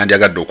essaawa zino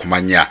yandyagadde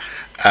okumanya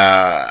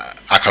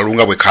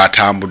akalunga bwe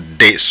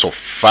katambudde so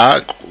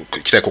far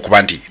kitako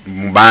kuba nti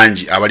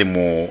mbanji abali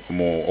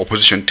mu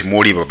opposition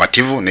timuli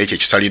babativu naye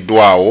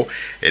ekisaliddwawo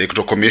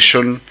electoral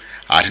commission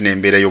ate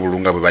n'embeera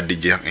y'obulunga bwe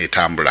badde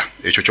etambula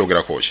ekyo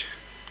kyogerako ki?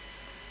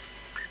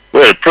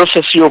 Well,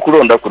 process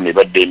y'okulonda kuno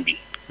ebadde mbi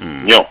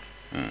nnyo.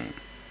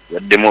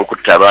 Baddemu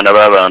okutta abaana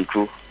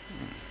b'abantu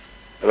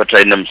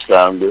abatalina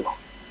musango,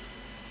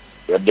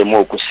 baddemu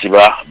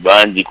okusiba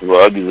bangi ku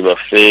bawagizi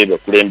baffe,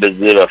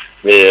 bakulembeze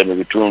baffe mu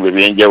bitundu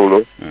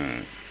ebyenjawulo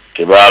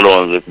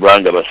tebalonze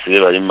kubanga basibe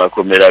bali mu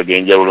makomera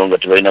ag'enjawulo nga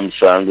tebalina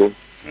musango.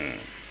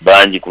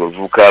 Bangi ku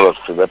bavubuka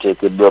baffe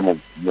bateekeddwa mu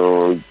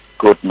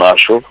court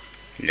martial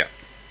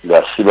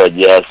nga si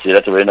bajaasi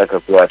era tebalina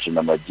kakwati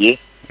na magye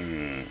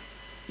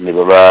ne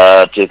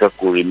babateeka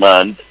ku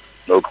remand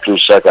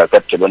n'okutuusa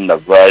kaakati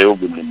tebannavaayo.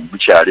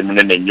 Gukyali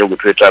munene nnyo gwe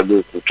twetaaga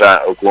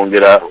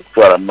okwongera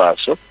okutwala mu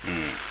maaso.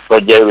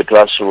 Twajjayo bwe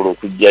twasobola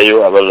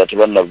okujjayo abalala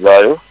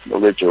tebannavaayo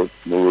n'olwekyo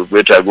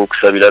beetaaga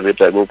okusabira,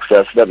 beetaaga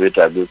okusaasira,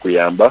 beetaaga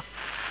okuyamba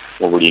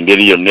mu buli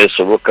ngeri yonna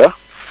esoboka.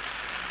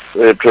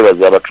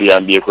 Twebaza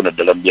abatuyambyeko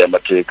naddala mu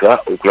by'amateeka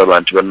okulaba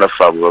nti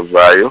bannaffe abo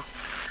bavaayo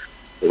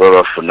oba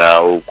bafuna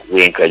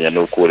okwenkanya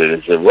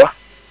n'okwolerezebwa.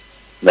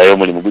 Naye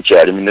omulimu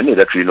gukyali munene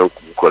era tulina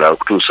okugukola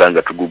okutuusa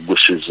nga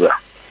tuguggusizza.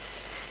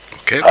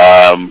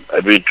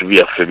 Ebintu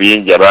byaffe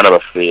bingi, abaana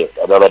baffe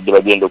ababadde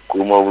bagenda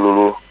okukuuma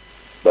obululu,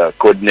 ba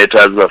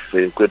coordinators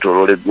baffe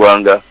kwetoloola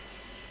eggwanga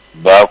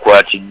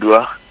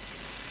bakwatiddwa.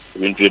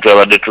 Ebintu bye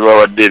twabadde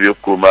tubawadde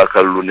ebyokukuuma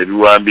akalulu ne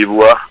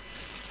biwambibwa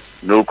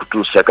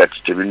n'okutuusa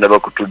kati tebinnaba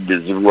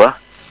kutuddizibwa.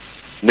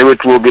 Ne bwe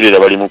twogerera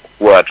bali mu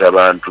kukwata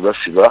abantu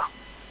basiba.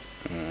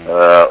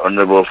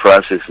 Honorable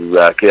Francis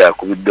Zaake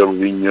akubiddwa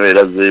bubi nnyo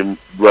era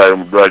zeddwayo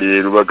mu ddwaliro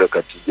e Lubaga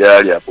kati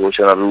gyali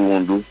apoosha na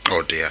Luwundu.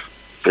 Oh dear.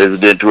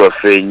 President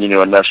waffe yennyini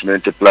wa National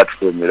Unity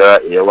Platform era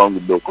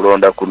eyawangudde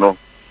okulonda kuno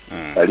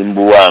ali mu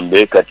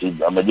buwambe kati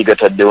amagye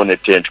gataddewo ne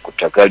tent ku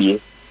ttaka lye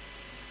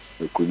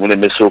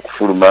kumulemesa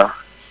okufuluma.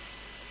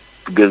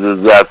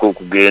 Tugezezzaako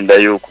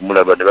okugendayo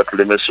okumulaba ne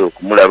batulemesa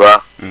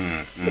okumulaba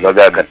ne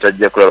bagaa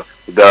katajja kulaba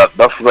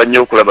bafuba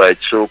nnyo okulaba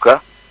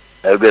ekisooka.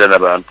 Ayogera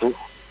n'abantu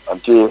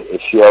until a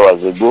few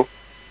hours ago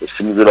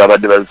essimu ze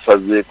babadde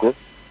bazifazeeko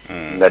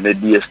nga ne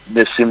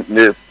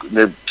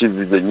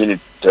TV zennyini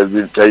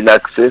talina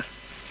access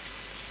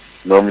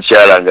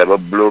n'omukyala nga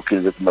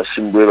bablokinze ku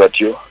masimu bwe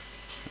batyo.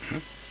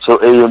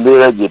 So eyo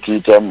mbeera gye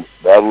tuyitamu.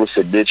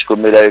 Babuusedde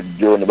ekikomera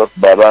jjo ne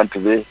bakuba abantu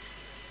be.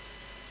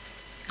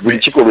 Buli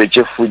kikolwa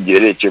ekyeffujjo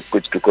era ekyekko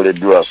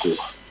kitukoleddwako.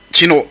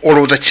 Kino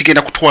olowooza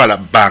kigenda kutwala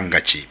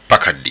bbanga ki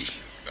paka ddi?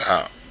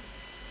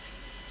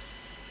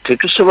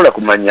 Tetusobola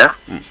kumanya.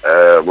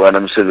 Bwana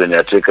Museveni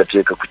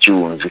ateekateeka ku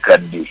kiwunzika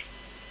ddi.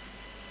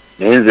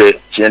 Naye nze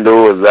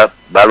kyendowooza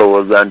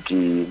balowooza nti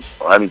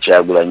Mwami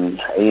Kyagulanyi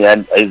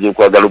ayinza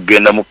okwagala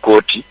okugenda mu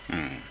kkooti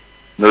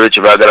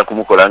n'olwekyo baagala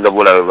kumukola nga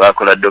bwolaba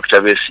baakola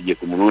Dr. Besigye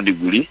ku mulundi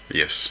guli.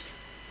 Yes.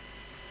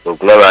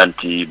 Okulaba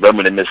nti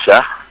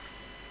bamulemesa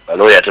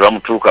balooya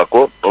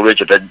tebamutuukako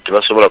olwekyo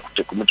tebasobola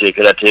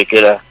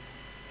kumuteekerateekera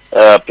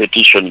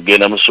petition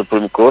genda mu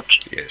Supreme Court.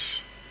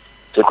 Yes.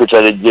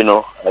 Secretary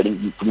General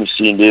ali ku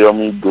misinde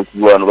y'omuyiggo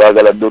okuva wano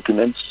baagala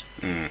documents.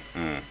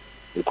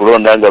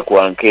 okulonda nga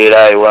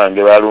kwankeera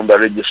ewange balumba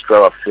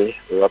registrar waffe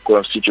ewa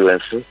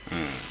constituency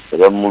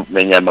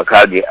bamumenya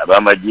amakage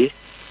abamagye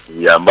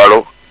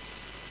byambalo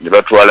ne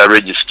batwala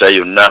register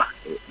yonna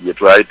gye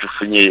twali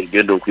tufunye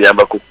genda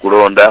okuyambako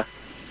kulonda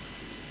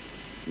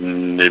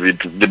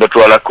ne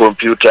batwala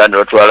computer ne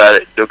batwala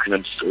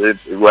documents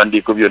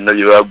ebiwandiiko byonna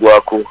bye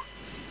bagwako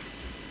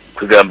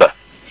kugamba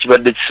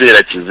kibadde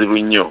kiseera kizibu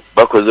nnyo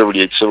bakoze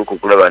buli ekisoboka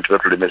okulaba nti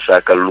batulemesa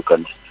akalulu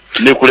kano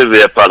ne ku level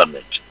ya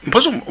parliament.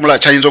 Mpozi omulala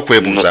kyayinza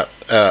okwebuuza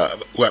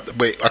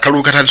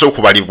akalulu katandise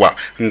okubalibwa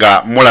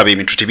nga mulaba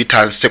ebintu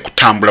tebitanse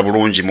kutambula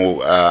bulungi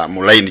mu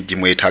line gye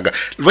mwetaaga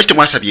lwaki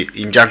temwasabye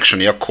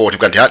injunction ya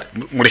court nti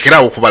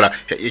mulekerawo okubala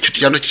ekyo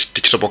kyano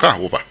tekisoboka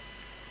oba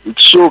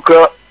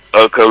ekisooka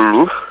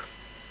akalulu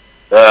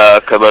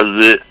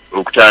kabaze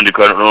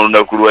okutandika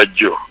n'olunaku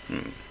lwajjo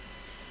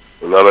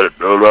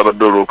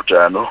olwabadde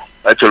olwokutaano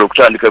ate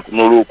olwokutandika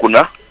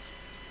n'olwokuna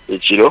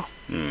ekiro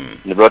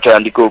ne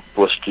batandika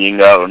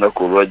okupostinga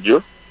olunaku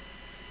olwajjo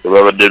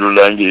olwabadde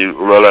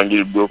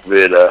olwalangiriddwa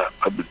okubeera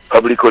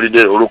public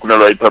holiday olwokuna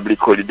lwali public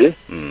holiday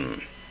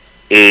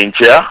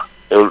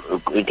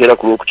enkeera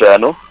ku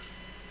lwokutaano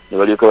ne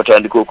balyoka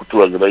batandika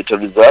okutuwa ze bayita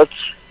results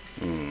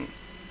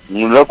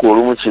mu lunaku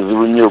olumu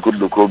kizibu nnyo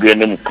okudduka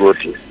ogende mu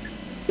kooti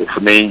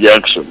ofune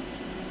injunction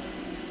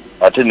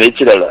ate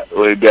n'ekirala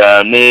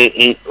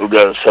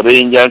ogasabe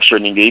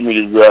injunction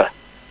ng'eyimiriza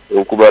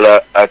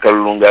okubala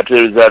akalulu ng'ate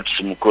results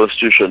mu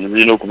constitution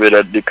zirina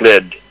okubeera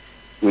declared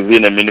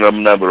within a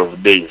minimum number of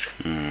days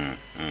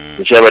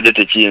ekyabadde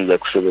tekiyinza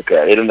kusobeka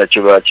era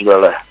nakyo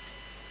bakibala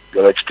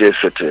nga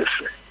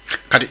bakiteeseteese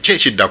kati ki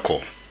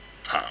ekiddako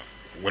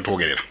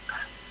wetwogerera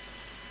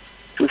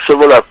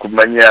tusobola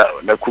kumanya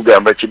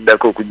nakugamba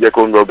kiddako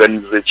okujjako nga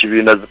organize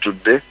ekibiina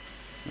zitudde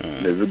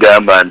ne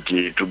zigamba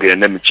nti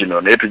tugende mu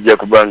kino naye tujja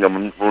kubanga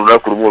mu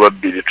lunaku lumu oba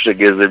bbiri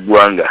tutegeeza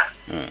eggwanga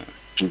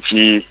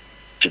kiki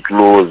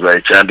kitulowooza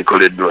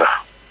ekyandikoleddwa.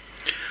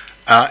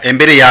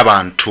 Embere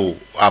y'abantu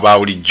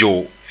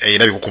abawulijjo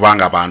erabika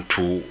okubanga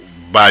abantu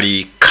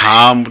bali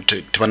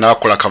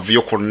tebanabakola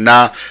kavuyo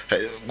konna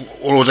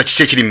olowooza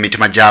kiki ekiri mu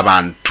mitima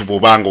gy'abantu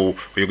bw'obanga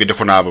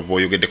oyogeddeko n'abo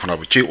bw'oyogeddeko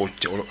nabo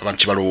abantu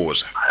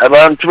kibalowooza?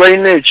 Abantu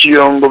balina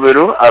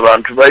ekiyongobero,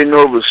 abantu balina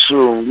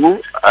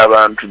obusungu,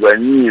 abantu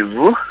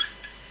banyiivu,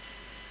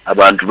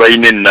 abantu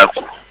balina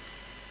ennaku.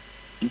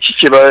 Kiki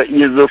kye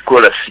bayinza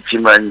okukola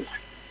sikimanyi.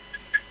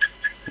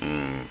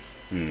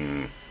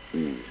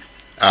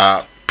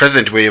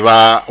 President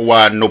weba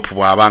wa NOP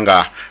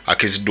bw'abanga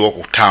akiziddwa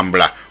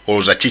okutambula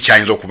olowooza ki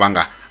kyayinza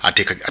okubanga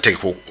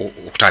ateekeko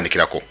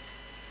okutandikirako?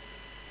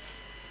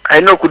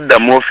 Alina okudda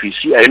mu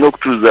ofiisi, alina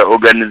okutuuza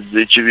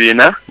organize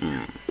ekibiina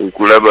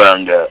okulaba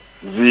nga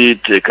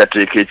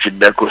ziteekateeka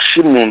ekiddako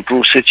si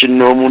muntu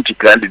sekinnoomu nti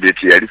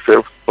candidate yali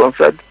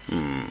self-sponsored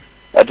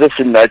ate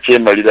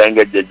sinnakyemalira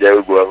nga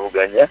jjajjaawe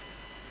gwavuganya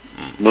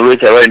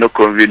n'olwekyo aba alina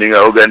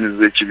okuconveninga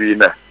organize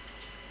ekibiina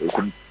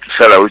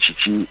okusalawo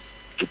kiki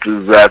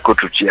kituzaako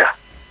tutya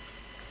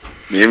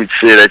naye mu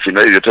kiseera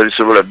kino ebyo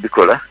tabisobola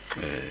bikola.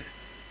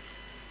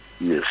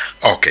 Yes.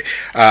 Okay.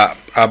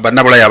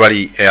 Bannabulayi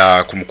abali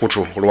ku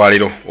mukutu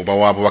olwaliro oba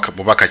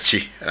wabubaka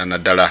ki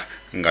naddala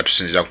nga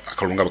tusinzira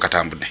akalunga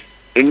bukatambudde?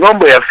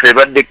 Engombo yaffe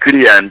ebadde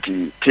clear nti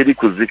teri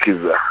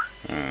kuzikiza.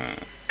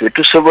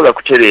 Tetusobola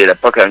kutereera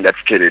paka nga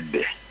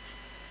tuteredde.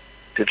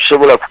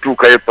 Tetusobola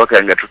kutuukayo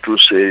paka nga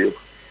tutuuseeyo.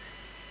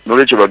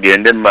 N'olwekyo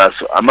bagende mu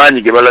maaso.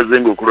 Amaanyi ge balaze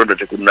ng'okulonda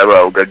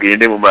tekunnabaawo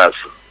gagende mu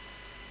maaso.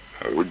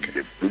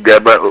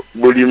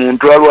 Buli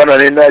muntu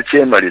alwana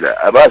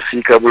n'akyemalira aba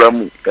asiika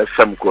bulamu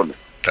tassa mukono.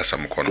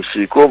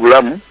 Tusiika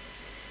obulamu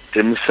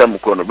temussa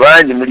mukono.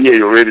 Bangi muli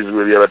eyo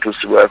olw'ebizibu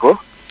ebyabatuusibwako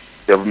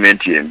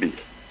gavumenti embi.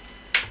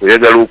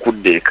 Oyagala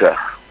okudda eka,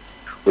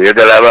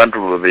 oyagala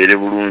abantu babeere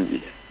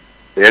bulungi,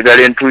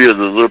 oyagala entuuyo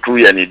zo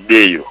z'otuuyanidde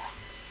eyo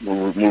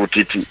mu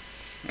butiti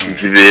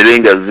zibeere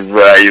nga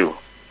zivaayo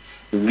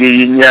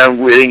ngeri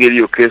nyangu era engeri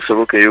yokka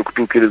esoboka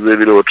ey'okutuukiriza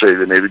ebirooto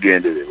ebyo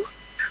n'ebigendererwa.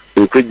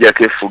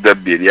 Okwejjako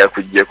effugabbi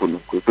eryakujja kuno,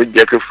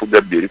 okwejjako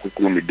effugabbi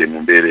erikukuumidde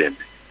mu mbeera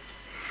embi.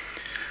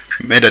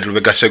 Medard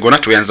Lubega Ssegona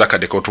tuyanza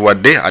akadeko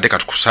otuwadde ate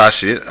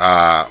katukusaasire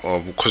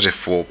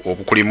obukozefu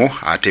obukulimu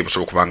ate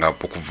busobola okubanga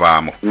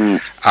bukuvaamu.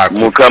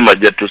 Mukama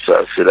ajja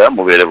tusaasira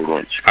mubeere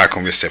bulungi.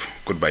 Akongresebo.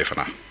 Goodbye for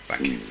now.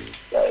 Thank you.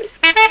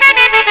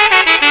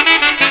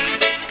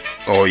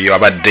 Oyo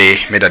abadde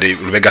Medard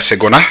Lubega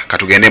Ssegona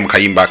katugende mu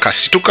kayimba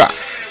kasituka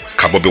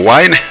ka Bobi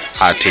Wine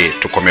ate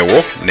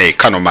tukomewo ne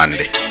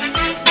Mande.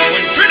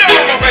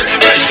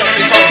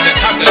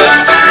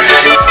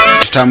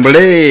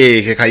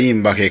 Tutambule ke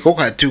kayimba keko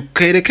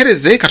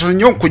katukerekereze katono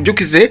nnyo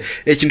nkujjukize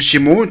ekintu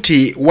kimu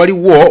nti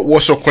waliwo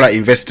wosokola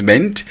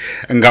investment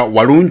nga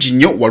walungi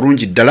nnyo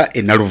walungi ddala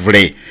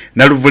enaluvule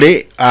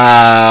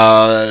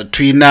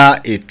tuyina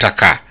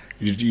ettaka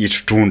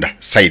yetutunda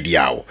side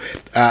yawo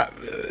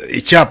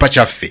ekyapa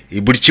kyaffe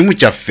buli kimu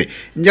kyaffe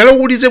njala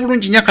owulize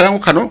bulungi nnyo akalango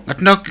kano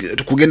nga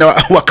tukugenda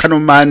wa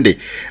Mande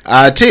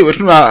ate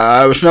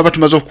tunaba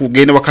tumaze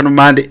okugenda wa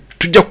Mande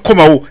tujja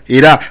kukomawo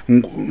era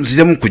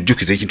nziremu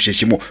kujjukiza ekintu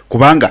kyekimu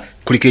kubanga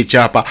kuliko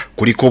ekyapa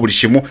kuliko buli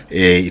kimu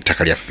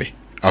ettaka lyaffe.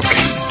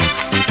 Okay.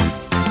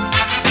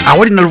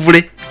 Awali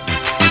naluvule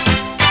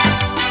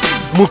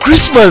mu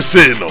Christmas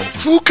eno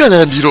fuuka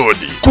Land Road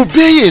ku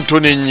bbeeyi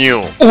entono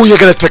ennyo.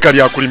 Oyagala ttaka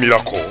lya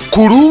kulimirako,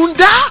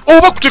 kulunda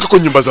oba kuteekako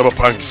nnyumba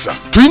z'abapangisa?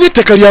 Tulina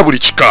ettaka lya buli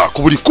kika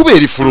ku buli kkubo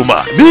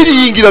erifuluma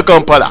n'eriyingira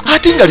Kampala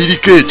ate nga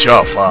liriko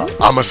ekyapa,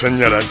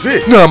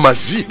 amasannyalaze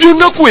n'amazzi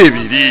byonna ku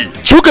ebiri.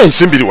 Kyuga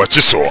Nsimbiri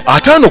Wakiso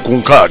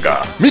 5/6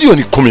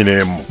 miliyoni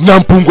 11.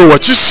 Nampungwe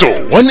Wakiso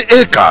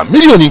 1 acre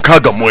miliyoni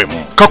 61.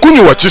 Kakunyi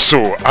Wakiso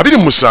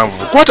 27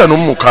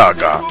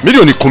 5/6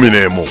 miliyoni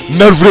 11.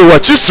 Naluvule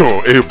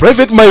Wakiso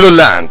private mile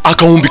land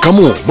akawumbi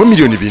kamu mu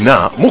miliyoni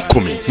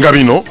 410. Nga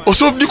bino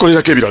osobola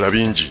okukolerako ebirala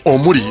bingi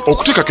omuli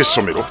okuteekako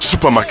essomero,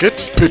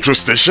 supermarket, petrol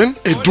station,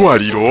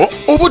 eddwaliro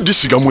oba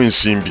oddisigamu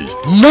ensimbi.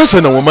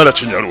 Nansana Wamala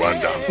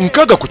Kinyarwanda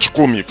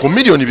 6/10 ku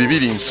miliyoni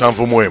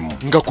 270.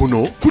 Nga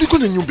kuno kuliko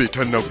n'ennyumba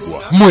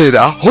etannaggwa.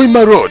 Mwera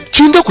Hoima Road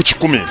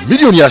 9/10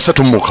 miliyoni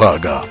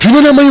 36.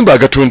 Tulina n'amayumba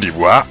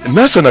agatundibwa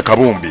Nansana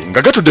Kabumbi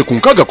nga gatudde ku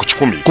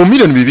 6/10 ku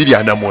miliyoni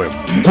 240.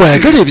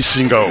 Gwayagala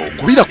ebisingawo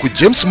kubira ku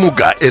James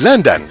Mugga e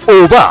London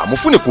oba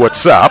mufune ku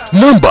WhatsApp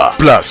number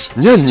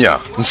 +nyanya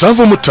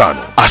 75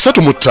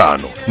 35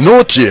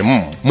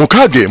 notiem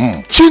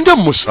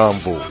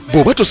 6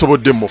 bw'oba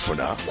tosobodde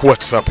mufuna ku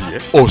WhatsApp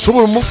ye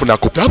osobola mufuna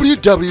ku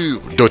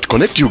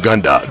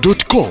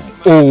www.connectuganda.com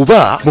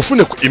oba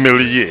mufune ku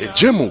email ye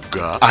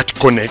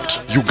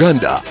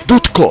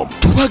jmugga@connectuganda.com.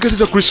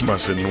 Tubaagaliza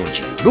Christmas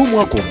ennungi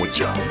n'omwaka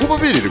omujja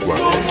gubabeerere gwa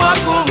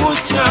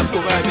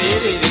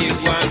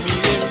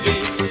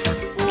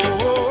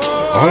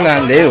Hola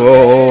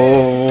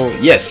leo.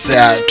 Yes,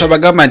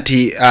 twabagamba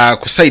nti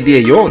ku side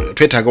eyo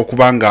twetaaga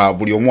okubanga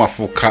buli omu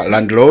afuuka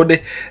landlord.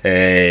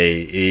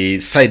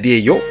 Side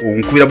eyo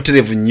nkubira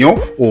buterevu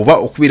nnyo oba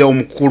okubira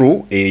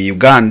omukulu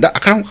Uganda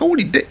akalamu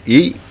kawulidde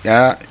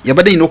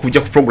yabadde ino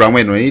okujja ku program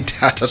eno naye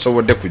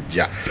atasobodde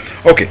kujja.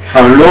 Okay.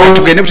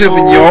 Tugende buterevu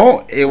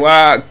nnyo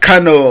ewa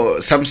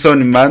Kano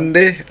Samson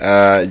Mande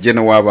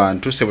jeno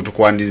w'abantu sebo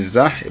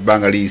tukwandiza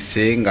ebbanga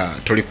liyise nga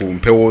toli ku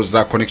mpewo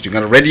za Connect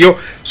Uganda Radio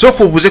so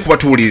kubuze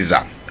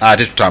kubatuuliza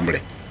ate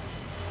tutambule.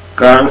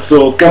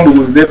 Kanso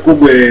kambuze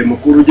kubwe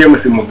mukuru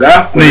James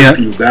Mugga ku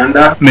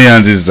Uganda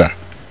neyanziza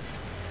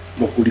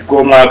mukuliko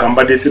omwaka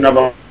mbadde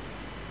sinaba.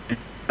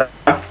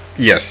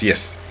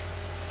 Yes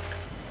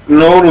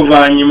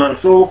n'oluvannyuma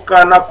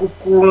nsooka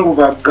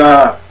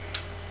nakukungubaga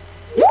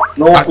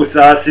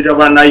n'okusaasira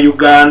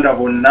Bannayuganda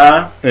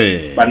bonna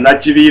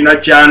bannakibiina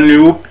kya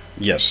NUP.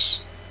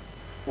 Yes.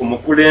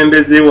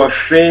 Omukulembeze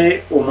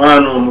waffe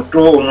omwana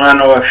omuto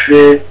omwana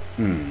waffe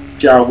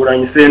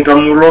Kyagulanyi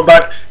Ssentamu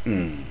Robert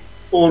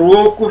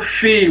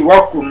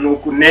olw'okufiirwa kuno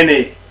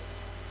kunene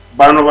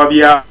bano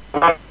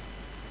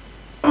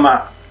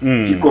Byabakama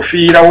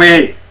kikofiira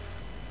we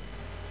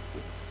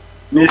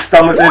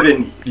Mr.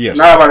 Museveni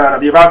n'abalala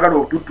bye baagala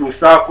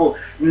okututuusaako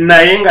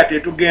naye nga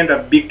tetugenda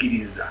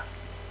bbikiriza.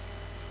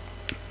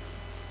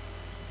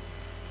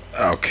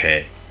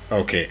 Okay.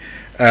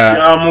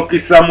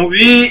 Mukisa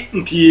mubi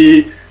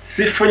nti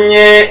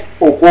sifunye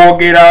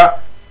okwogera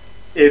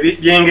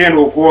ebyengenda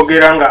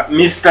okwogera nga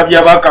Mr.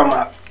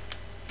 Byabakama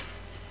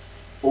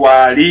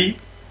wali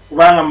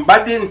kubanga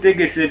mbadde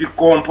ntegese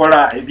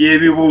ebikompola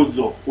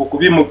ebyebibuuzo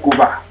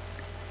okubimukuba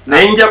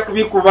naye nja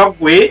kubikuba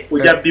gwe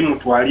ojja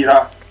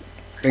bimutwalira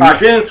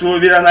ate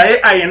nsuubira naye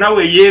ayina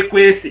we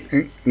yeekwese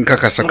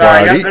nkakasa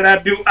kwali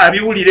ng'ayagala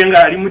abiwulire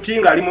ng'ali muti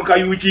ng'ali mu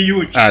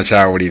kayuukiyuuki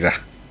akyawulira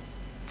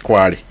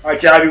kwali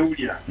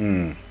akyabiwulira.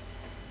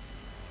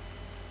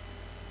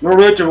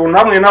 N'olwekyo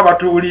bonna mwena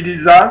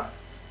batuwuliriza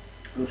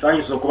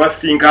nsanyusa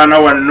okubasinkana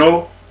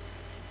wanno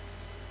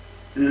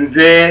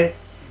nze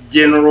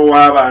genero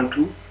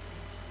w'abantu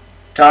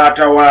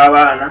taata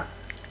w'abaana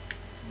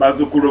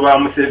bazzukulu ba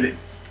Museveni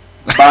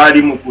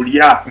baali mu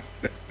kulya.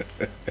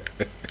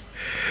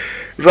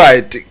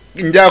 Right,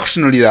 nja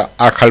kutunulira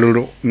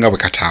akalulu nga bwe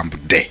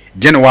katambudde.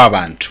 Genero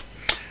w'abantu.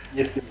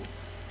 Yes.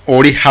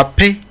 Oli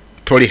happy?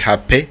 Toli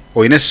happy?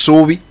 Oyina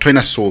essuubi?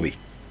 Tolina ssuubi?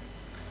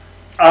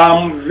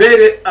 I'm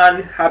very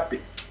unhappy.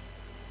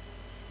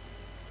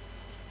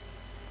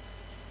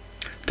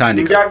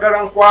 Tandika.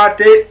 Njagala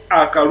nkwate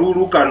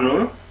akalulu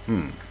kano.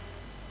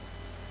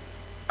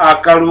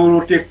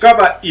 Akalulu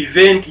tekaba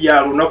event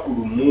ya lunaku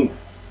lumu.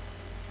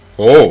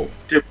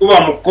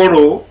 Tekuba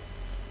mukolo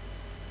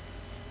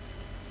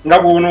nga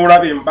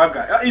bw'onoolaba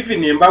embaga.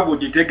 Even embaga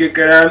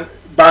ogitegekera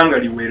bbanga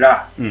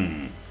liwera.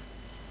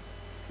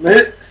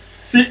 Naye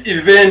si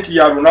event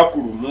ya lunaku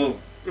lumu.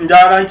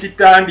 Njagala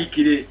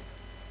nkitandikire.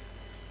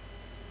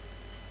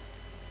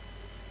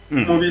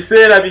 Mu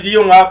biseera biri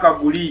omwaka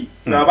guli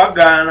nga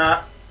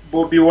bagaana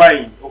Bobi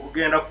Wine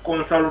okugenda ku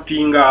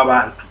consultinga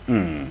abantu.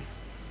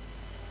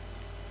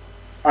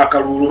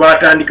 Akalulu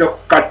batandika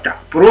kukatta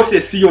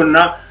process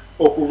yonna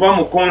okuva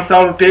mu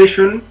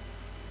consultation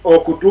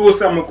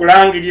okutuusa mu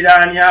kulangirira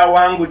ani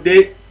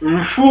awangudde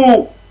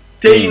nfu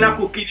teyina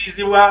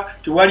kukirizibwa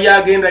tewali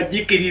agenda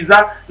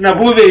jikiriza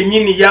nabo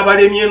bennyini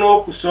yabalemye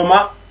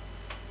n'okusoma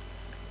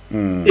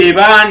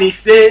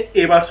ebaanise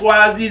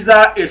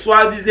ebaswaziza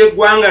eswaziza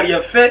eggwanga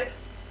lyaffe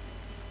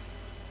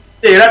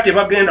era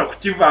tebagenda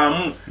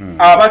kukivaamu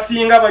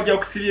abasinga bajja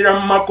kusibira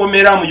mu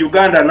makomera mu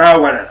Uganda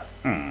n'awalala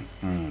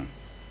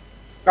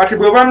kati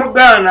bwe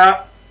bamugaana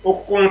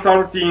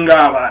okukonsultinga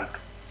abantu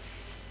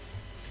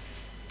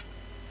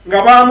nga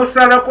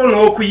bamusalako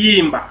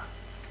n'okuyimba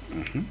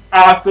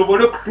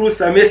asobole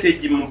kutuusa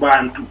message mu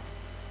bantu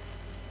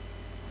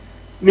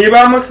ne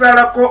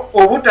bamusalako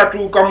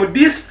obutatuuka mu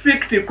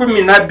district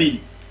 12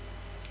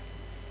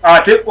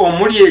 ate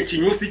omuli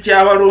ekinyusi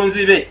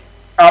ky'abalonzi be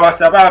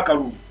abasaba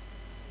akalulu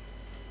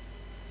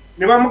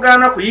ne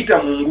bamugaana kuyita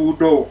mu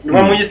nguudo ne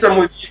bamuyisa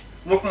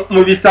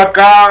mu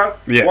bisaka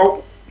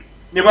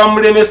ne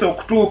bamulemesa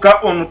okutuuka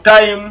on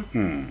time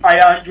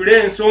ayanjule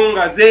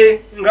ensonga ze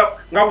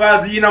nga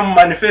bw'aziina mu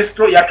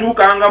manifesto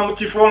yatuukanga mu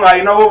kifo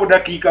ng'alinawo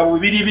obudakiika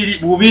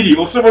bubiri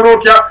osobola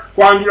otya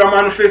kwanjula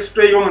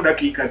manifesto ey'omu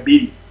dakiika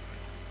 2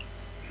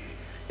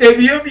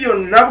 ebyo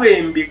byonna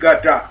bwe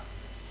mbigata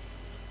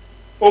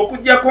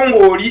okujjako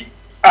ng'oli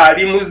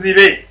ali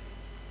muzibe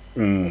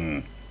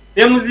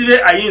ne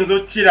muzibe ayinza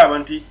okukiraba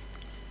nti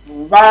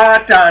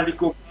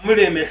baatandika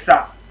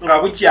okumulemesa nga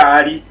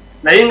bukyali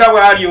naye nga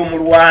bw'ali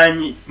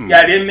omulwanyi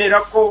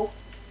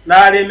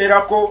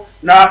yalemerako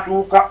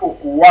n'atuuka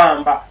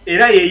okuwamba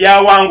era ye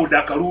yawangudde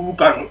akalulu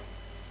kano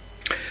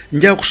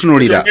nja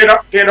kusunulira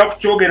genda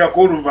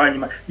kukyogerako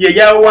oluvannyuma ye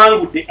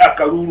yawangudde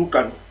akalulu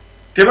kano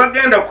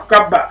tebagenda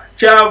kukaba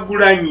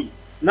Kyagulanyi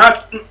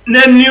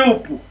ne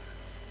Nuupu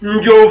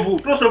njovu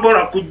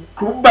tosobola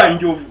kubba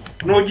njovu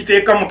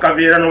n'ogiteeka mu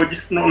kaveera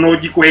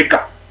n'ogikweka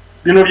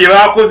bino bye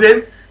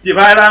baakoze bye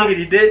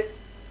balangiridde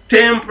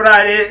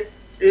temporary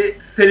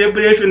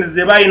celebrations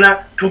ze balina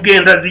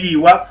tugenda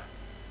ziyiwa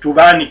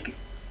tubaanike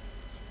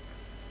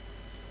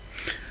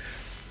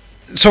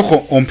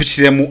soko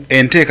ompitiremu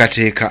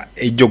enteekateeka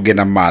ejja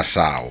okugenda mu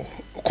maaso awo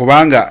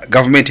kubanga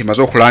gavumenti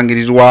emaze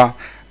okulangirirwa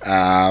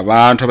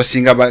abantu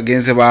abasinga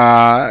bagenze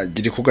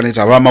bagiri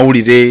kuganiza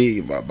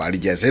abamawulire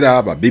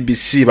balijazera ba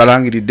BBC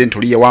balangiridde nti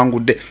oli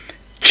yawangudde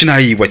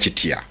kinaayibwa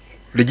kitya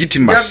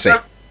legitimacy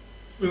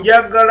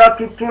njagala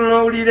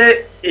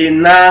tutunuulire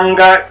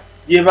enanga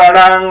gye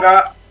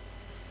balanga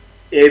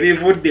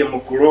ebivudde mu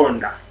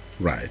kulonda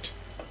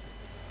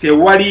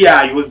tewali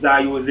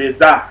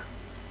yayozaayozeza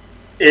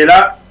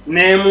era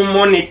ne mu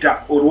monitor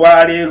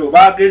olwaleero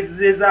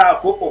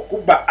bagezezaako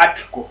okubba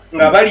article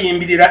nga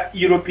baliyimbirira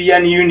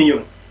European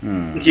Union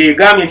nti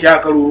egambye nti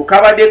akalulu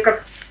kabadde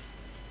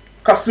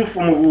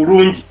kasufu mu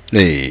bulungi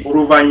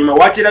oluvannyuma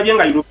wakirabye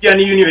nga European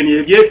Union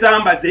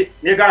ebyesambaze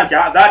negamba nti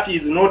that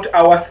is not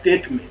our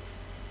statement.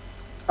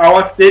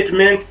 Our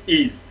statement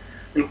is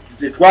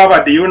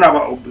tetwabaddeyo naba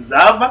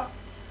observer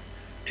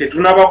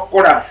tetunaba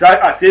kukola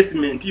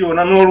assessment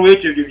yona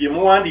n'olwekyo ebyo bye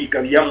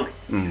muwandiika byammwe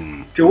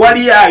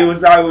tewali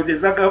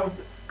yayozaayozeza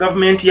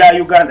gavumenti ya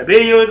Uganda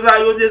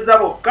beeyozaayozeza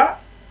bokka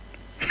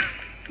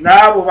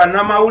n'abo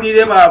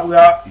bannamawulire baabwe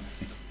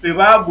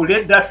bebaagula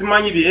edda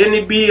simanyi bi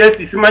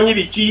NBS simanyi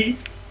biki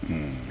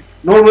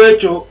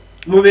n'olwekyo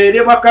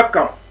mubeere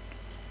bakakkamu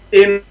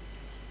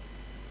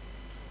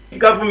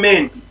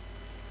gavumenti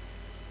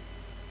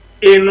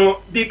eno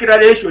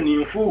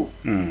declaration nfu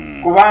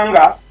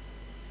kubanga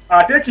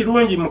ate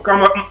kirungi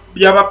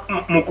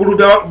mukulu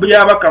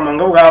Byabakama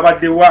nga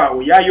bw'abadde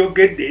waawo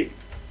yayogedde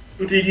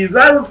nti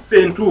results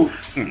entuufu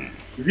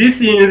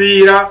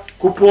zisinziira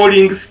ku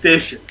polling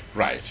station.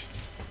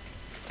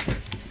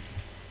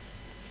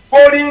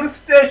 Polling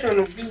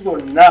station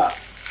zonna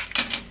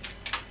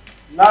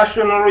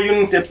National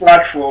Unity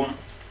Platform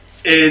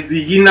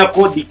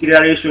eziyinako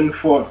declaration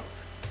form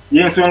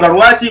yensonga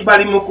lwaki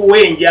bali mu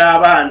kuwenja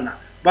abaana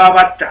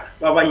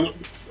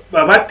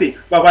babatte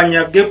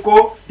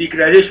babanyageko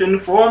declaration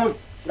form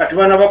nga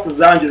tebana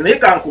bakuzanjira naye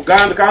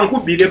kankugambe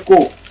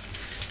kankubireko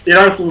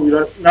era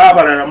nsuubira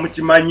n'abalala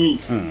mukimanyi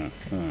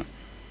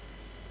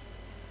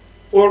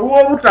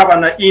olw'obutaba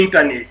na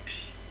internet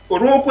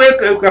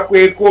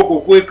olw'okwekweka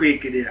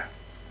okwekwekerera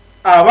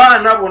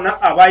abaana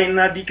bona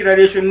abalina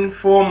declaration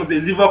forms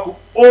eziva ku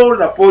all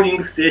the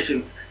polling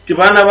stations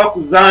tebana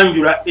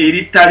bakuzanjula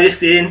eri tale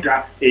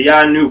center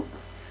eya Nuupu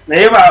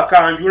naye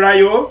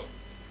bakanjulayo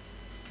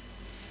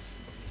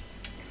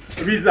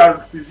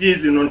results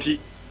zino nti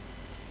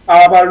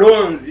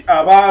abalonzi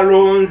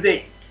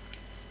abalonze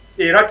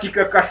era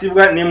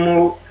kikakasibwa ne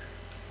mu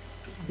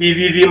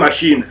DVV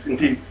machines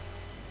nti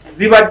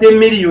zibadde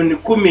miliyoni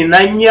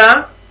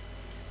 14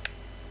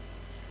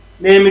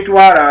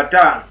 n'emitwalo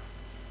 5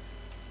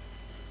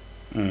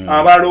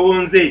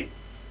 abalonze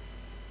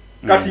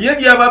kati ye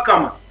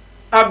Byabakama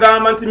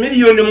agamba nti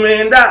miliyoni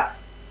 9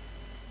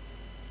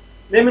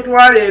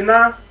 n'emitwalo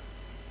 4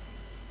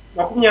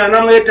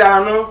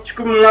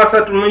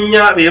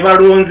 145 be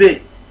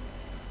balonze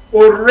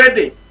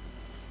already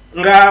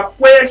nga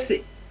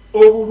kwese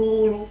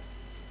obululu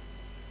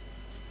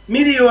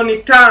miliyoni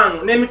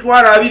 5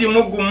 n'emitwalo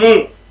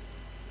 21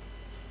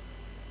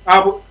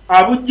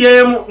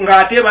 abujjeemu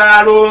ng'ate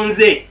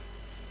balonze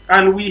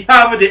and we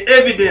have the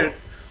evidence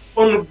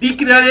on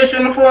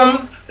declaration forms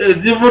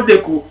zivudde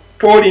ku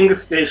polling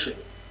station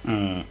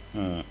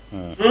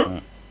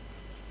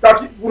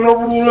kati buno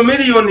bululu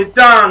miliyoni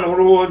 5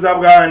 olowooza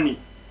bwani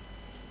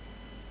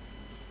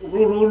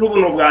obululu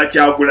buno bwa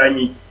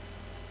Kyagulanyi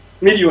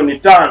miliyoni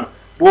 5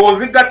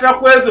 bw'ozigatta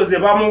ku ezo ze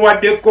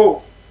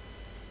bamuwaddeko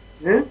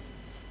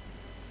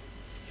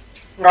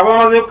nga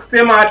bamaze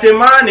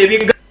kusematema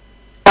n'ebigatu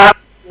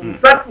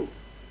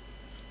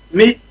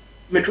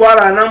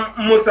mitwalo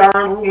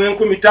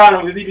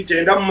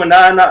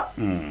 47,298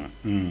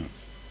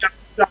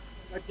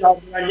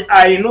 Kyagulanyi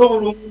ayina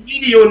obululu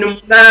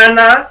miliyoni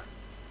 8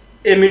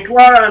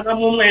 emitwalo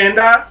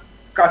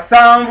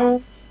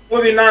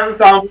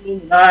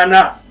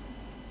 49,778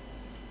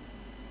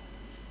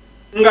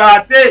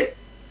 ng'ate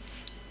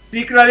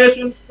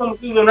declaration form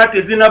zonna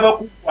tezinaba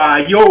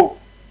kuvaayo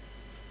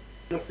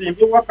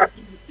musimbe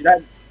wakati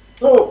kirali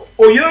so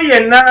oyo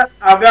yenna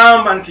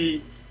agamba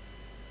nti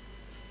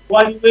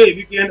waliwo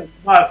ebigenda mu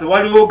maaso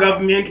waliwo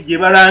gavumenti gye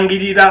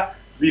balangirira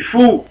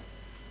bifu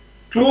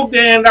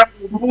tugenda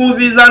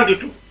kubuuziza nti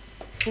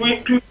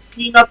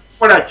tulina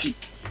kukola ki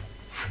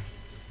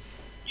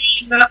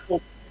tulina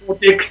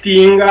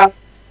okuprotectinga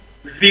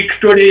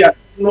Victoria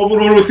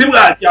n'obululu si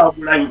bwa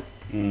Kyagulanyi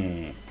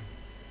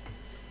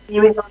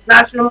olwa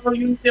National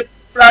Unity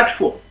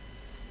Platform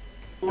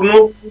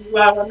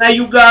olwa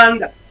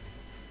Uganda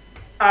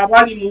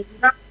abali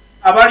munda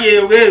abali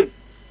eweeru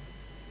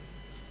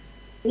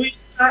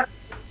tulina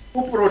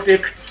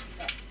kuprotect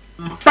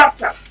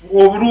mpaka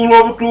ng'obululu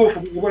obutuufu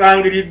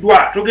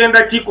bulangiriddwa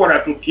tugenda kikola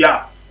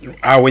tutya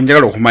awe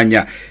njagala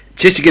okumanya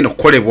kyekigenda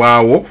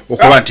okukolebwawo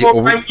okuba nti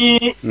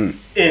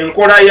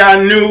enkola ya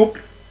NUP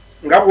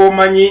nga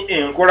bw'omanyi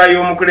enkola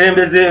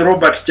y'omukulembeze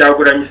Robert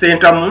Kyagulanyi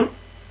Ssentamu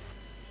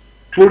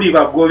tuli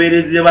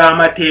bagoberezi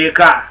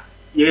b'amateeka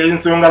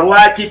y'ensonga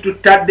lwaki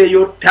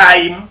tutaddeyo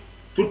time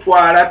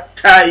tutwala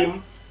time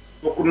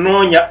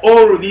okunoonya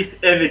all this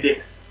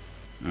evidence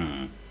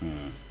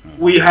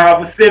we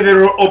have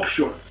several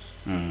options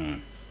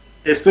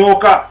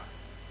esooka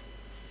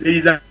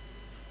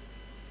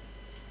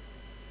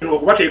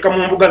okubateeka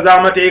mu mbuga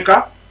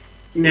z'amateeka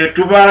ne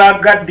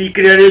tubalaga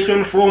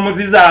declaration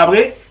forms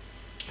zaabwe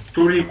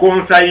tuli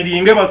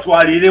konsayiringe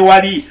baswalire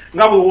wali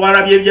nga bwe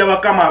walabye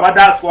Byabakama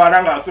abadde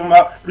aswala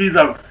ng'asoma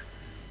results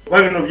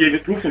oba bino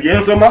byebituufu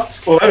byensoma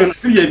oba bino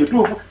si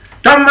byebituufu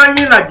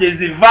tamanyi na gye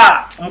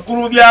ziva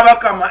mukulu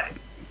Byabakama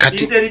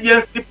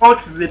intelligence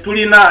reports ze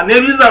tulina ne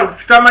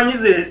results tamanyi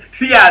ze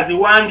si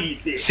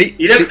yaziwandiise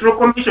electoral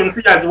commission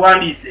si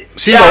yaziwandiise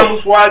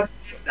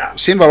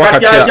simba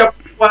wakatya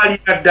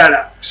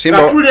ddala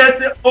nga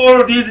tuleese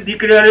all these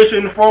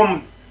declaration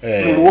forms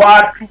mu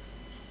lwatu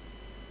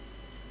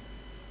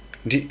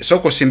ndi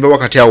soko simbe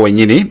wakati awo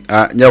wenyini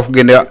njala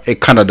kugenda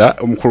Canada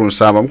omukulu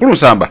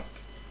Nsamba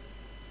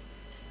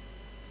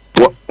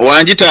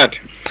wanjitata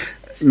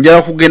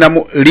njala kugenda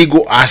mu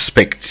legal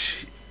aspect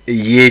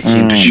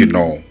y'ekintu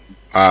kino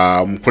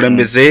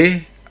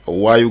omukulembeze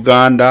wa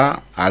Uganda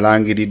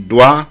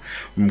alangiriddwa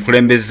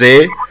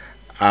omukulembeze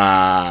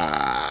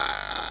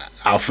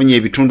afunye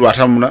ebitundu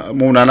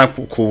 58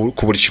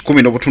 ku buli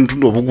 10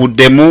 n'obutundu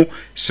obuguddemu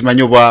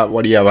simanyi oba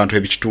wali abantu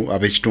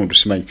ab'ekitundu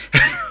simanyi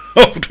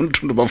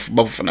obutundu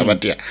bafuna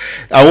batya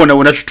awona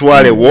wona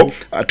tutwalewo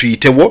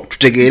tuyitewo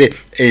tutegeere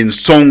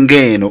ensonga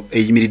eno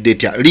eyimiridde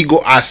etya legal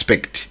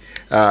aspect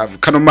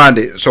kano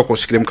Mande soko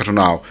sikiremu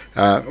katono awo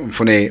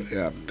mfune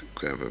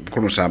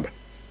mukulu Nsamba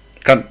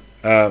kan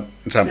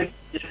Nsamba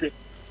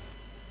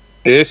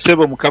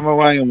sebo mukama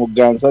wanyu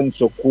muganza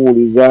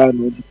nsokuuliza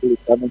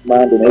n'ogikulikamu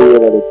Mande naye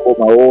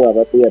balekomawo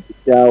abadde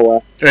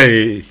yapikyawa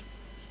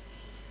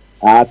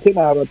ate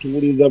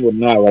n'abatubuliza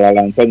bonna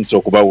abalala nsanyusa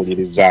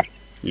okubawuliriza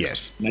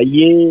yes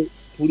naye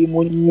tuli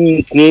mu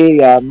nnyiike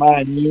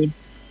y'amaanyi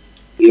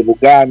e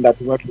Buganda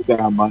tuba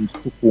tugamba nti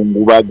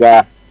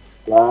tukungubaga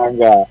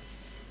kubanga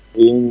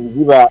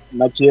enziba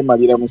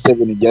nakyemalira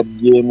Museveni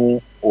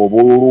gyaggyemu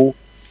obululu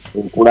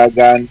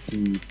okulaga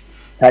nti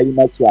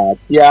talina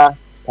kyatya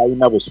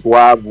talina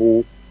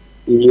buswavu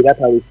era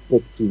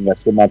tarespektinga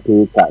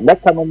ssemateeka nga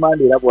kano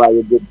Mande era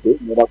bw'ayogedde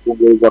nera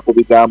kwongereza ku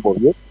bigambo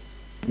bye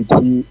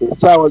nti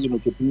essaawa zino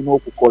kye tulina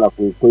okukola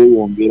kwe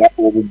kweyongera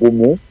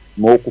obugumu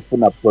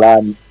n'okufuna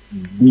plan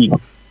B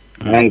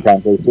nange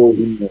kanteese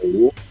olunnya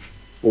olwo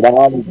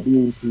plan B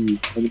nti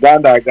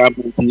Uganda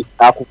agamba nti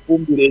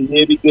akufumbira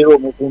ey'ebigero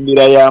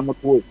omufumbira ya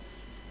mutwe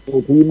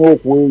tulina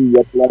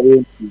okuweeyiya tulabe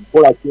nti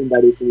nkola ki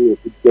endala etuwe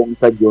okujja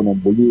omusajja ono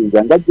mu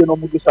buyinza nga jje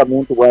n'omugisa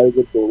muntu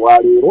bw'ayogedde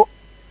olwaleero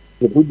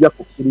tetujja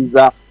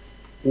kukkiriza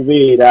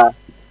kubeera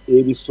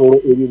ebisolo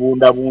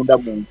ebibundabunda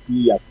mu nsi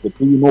yaffe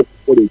tulina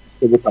okukola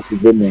ekisoboka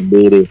tuve mu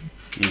mbeera eno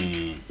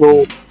so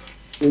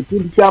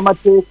ekintu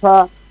ky'amateeka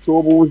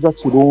ky'obuuza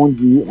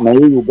kirungi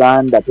naye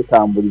Uganda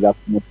tetambulira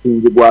ku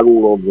musingi gwa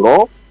rule of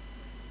law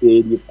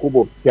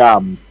ekkubo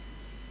kyamu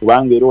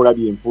kubanga era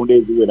olabye enfunda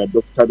eziwera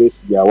Dr.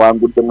 Besigye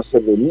awangudde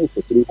Museveni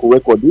ffe tuli ku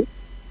rekodi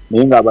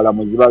naye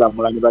ng'abalamuzi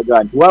balamula ne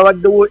bagaa nti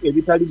wabaddewo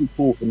ebitali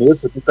bituufu naye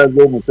ffe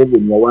tusazeewo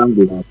Museveni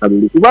yawangula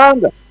akalulu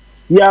kubanga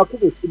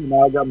yakuba essimu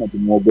n'agamba nti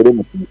mwogere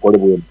muti mukole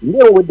bwenti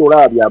ngaewo wedde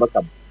olaba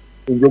Byabakama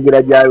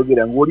enjogera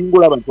gy'ayogera ng'olinga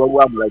olaba nti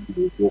waliwo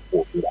amulagira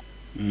ekyokwogera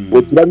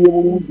wekirabye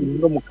bulungi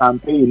nnyo mu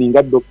campaign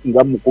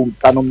nga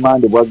mukano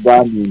Mande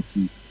bwagambye nti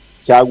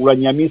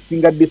Kyagulanyi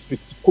amisinga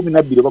district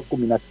 12 oba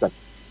 13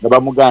 nga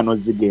bamugaano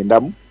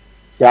zigendamu.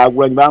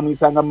 Kyagulanyi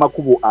bamuyisanga mu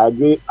makubo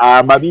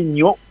amabi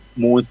nnyo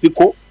mu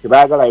nsiko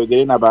tebaagala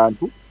ayogere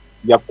n'abantu.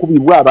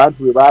 Yakubibwa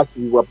abantu bwe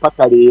baasibibwa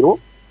paka leero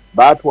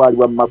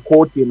baatwalibwa mu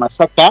makooti e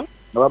Masaka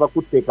nga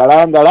babakutte e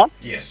Kalangala.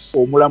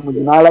 Omulamuzi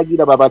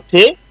n'alagira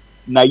babate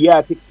naye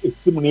ate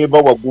essimu n'eva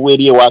waggulu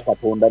eri ewa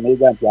Katonda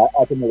neega nti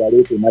ate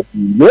mubaleete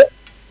Makindye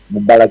mu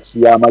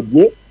balakisi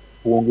y'amagye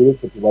twongere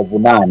ffe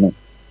tubavunaane.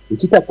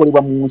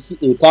 Ekitakolebwa mu nsi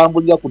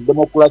etambulira ku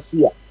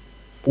demokulasiya,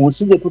 ku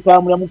nsi gye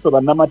tutambuliramu ffe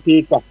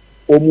bannamateeka,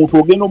 omuntu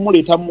ogenda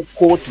omuleeta mu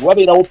kkooti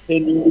wabeerawo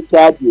pending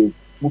charges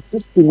mu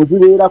system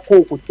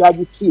zibeerako ku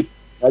charge sheet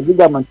nga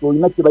zigamba nti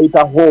olina kye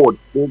bayita hold.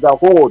 There's a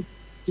hold.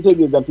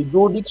 Kitegeeza nti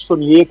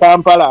jurisdiction y'e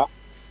Kampala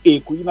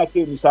ekuyinako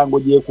emisango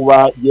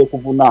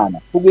gyekuvunaana.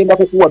 Tugenda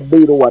kukuwa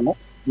bail wano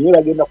naye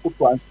bagenda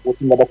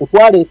kutransport nga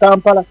bakutwala e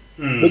Kampala.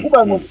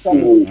 Bwekuba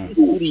ng'omusango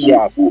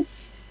serious,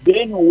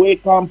 then owe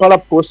Kampala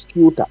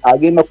prosecutor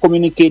agenda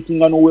communicating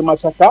n'owe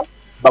Masaka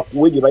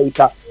bakuwe gye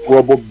bayita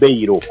global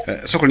bail.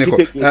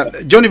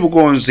 John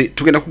Bugonzi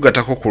tugenda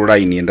kugatako ku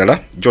line endala.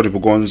 John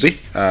Bugonzi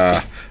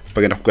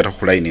bagenda kugatako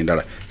ku line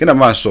endala. Genda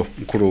maaso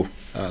mkulu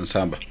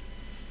Nsamba.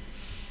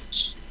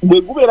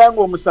 Bwe gubeera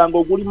ng'omusango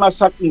oguli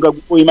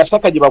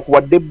Masaka gye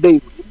bakuwadde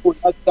bail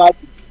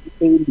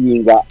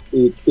nga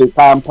e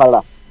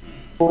Kampala.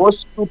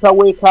 Prosecutor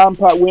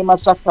w'e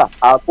Masaka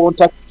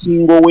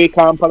akontaktinga ow'e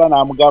Kampala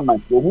n'amugamba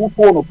nti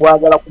omuntu ono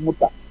twagala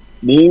kumuta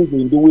naye nze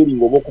ndi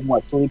willing oba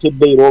okumuwa solete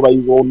bail oba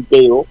his own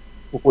bail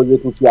tukoze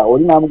tutya.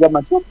 Oli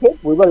n'amugamba nti okay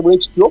bwe bwe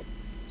kityo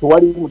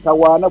tewali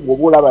mutawaana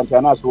bw'oba olaba nti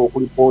anaasobola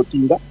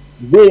okulipootinga.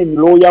 Then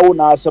lawyer wo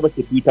n'asaba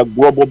kye tuyita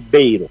global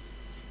bail.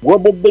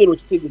 Global bail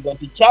kitegeeza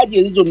nti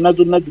charges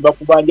zonna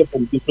zibakubanja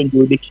from different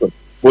jurisdiction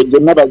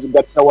zonna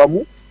bazigatta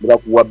wamu ne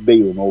bakuwa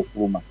bail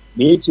n'ofuluma.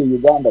 Naye ekyo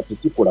Uganda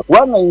tekikola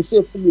kubanga ensi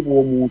efugibwa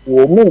omuntu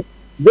omu.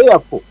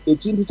 Therefore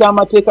ekintu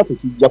ky'amateeka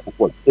tekijja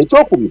kukola.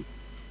 Ekyokubiri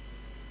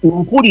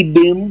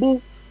mpulidde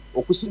embu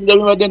okusinga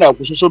byabadde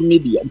ku social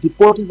media nti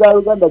kooti za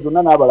Uganda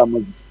zonna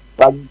n'abalamuzi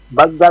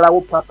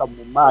baggalawo paka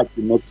mu March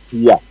next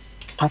year.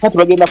 Kakati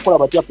bagenda kukola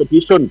batya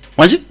petition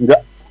nga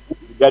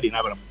gali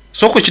n'abalamuzi.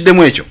 Soko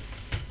kiddemu ekyo.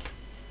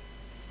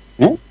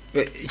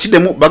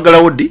 Kiddemu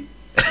baggalawo ddi?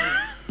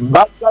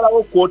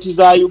 Baggalawo kooti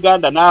za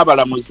Uganda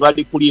n'abalamuzi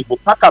bali ku liivu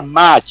paka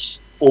March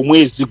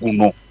omwezi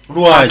guno.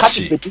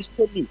 Lwaki?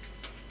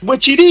 Bwe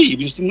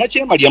kiri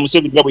sinakyemalya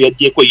Museveni nga bwe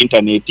yaggyeko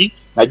intaneti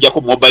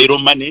n'ajjako mobile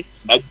money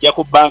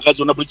n'ajjako banka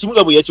zonna buli kimu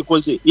nga bwe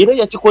yakikoze era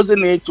yakikoze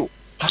n'ekyo.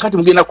 Kakati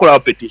mugenda kukolawo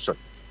petition.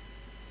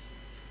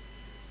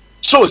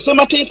 So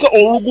ssemateeka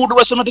oluguudo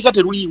lwa ssemateeka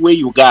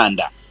teruliiwe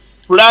Uganda.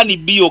 Plan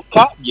B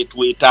yokka gye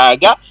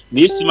twetaaga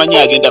naye simanyi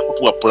agenda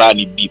kutuwa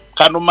plan B.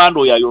 Kano Mande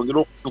oyo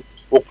ayongera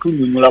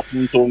okutunyonnyola ku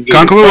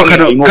nsonga.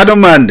 Kano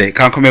Mande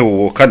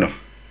kankomewo kano.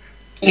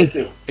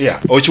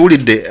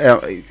 Okiwulidde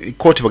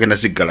kooti bagenda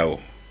ziggalawo.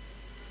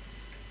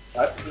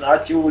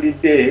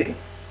 Nakiwulidde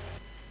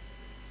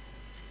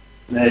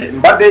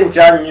mbadde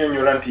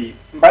nkyanyonnyola nti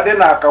mbadde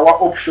naakawa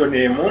option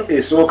emu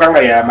esooka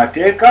nga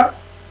y'amateeka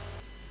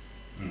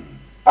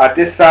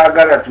ate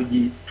saagala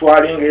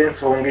tugitwale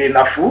ng'ensonga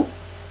enafu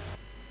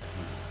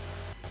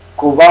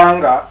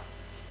kubanga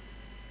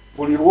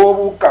buli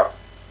lw'obuuka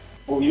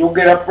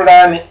oyogera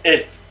plan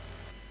A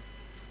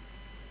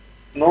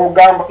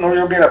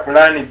n'oyogera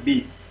plan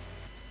B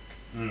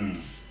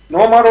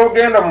n'omala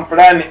ogenda mu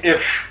plan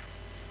F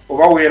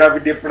oba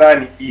weerabidde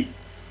plan E.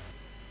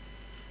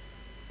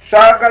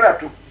 Saagala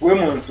tugwe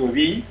mu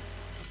nsobi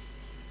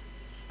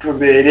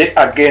tubeere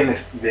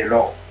against the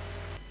law.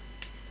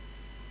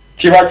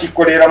 Kiba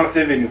kikolera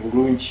Museveni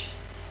bulungi.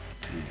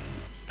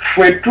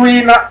 Fwe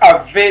tuyina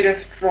a very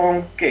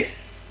strong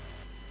case.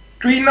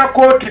 Tuyina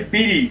kooti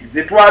bbiri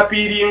ze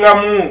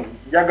twapiiringamu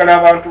njagala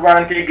abantu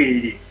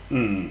bantegeere.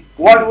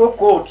 Waliwo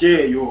kooti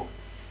eyo,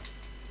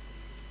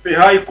 the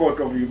High Court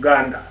of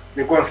Uganda,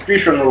 the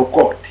Constitutional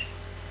Court.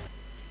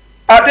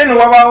 Ate ne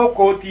wabaawo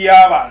kooti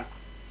y'abantu.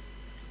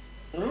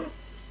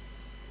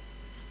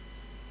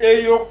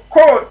 Eyo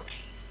kooti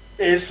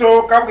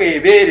esooka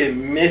bw'ebeera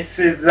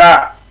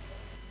emmeseza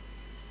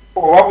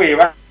oba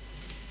bw'eba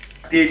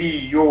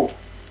teriiyo.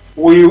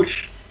 We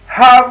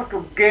have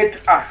to get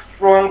a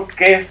strong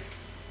case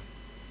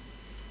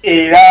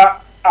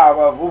era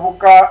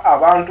abavubuka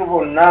abantu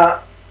bonna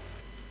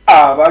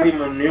abali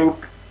mu new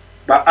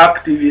ba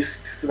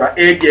activists ba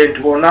agent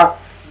bonna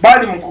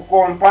bali mu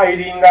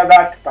kucompilinga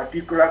that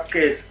particular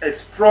case, a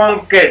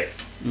strong case.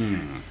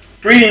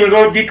 Tuyinza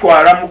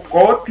ogitwala mu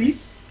kooti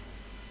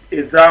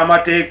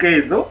ez'amateeka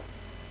ezo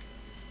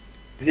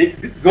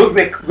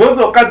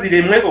zozokka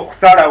ziremwe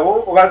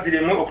okusalawo oba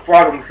ziremwe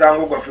okutwala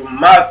omusango gwaffe mu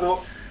maaso.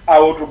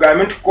 Awo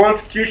tugambe nti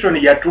constitution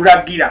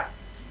yatulagira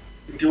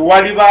nti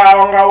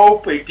walibangawo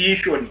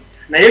petition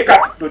naye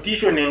kati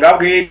petition nga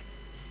bwe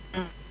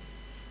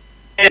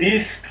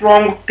this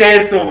strong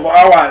case of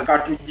ours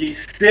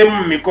katugisse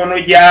mu mikono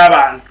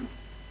gy'abantu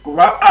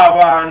kuba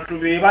abantu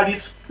be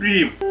bali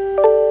supreme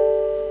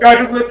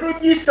kati bwe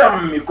tugisa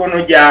mu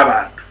mikono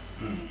gy'abantu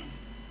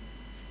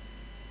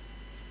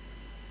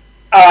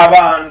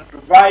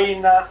abantu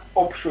balina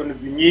options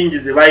nyingi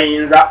ze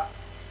bayinza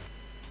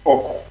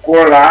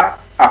okukola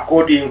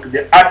according to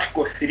the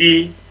Article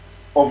 3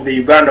 of the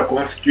Uganda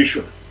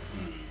Constitution.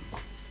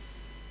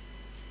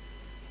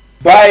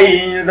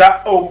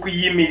 Bayinza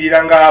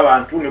okuyimirira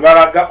ng'abantu ne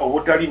balaga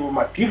obutali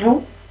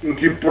bumativu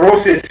nti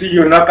process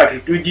yonna kati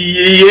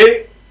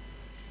tugiyiye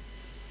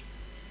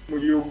mu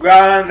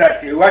Uganda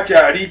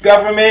tewakyali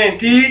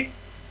gavumenti,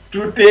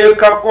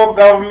 tuteekako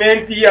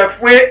gavumenti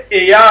yaffe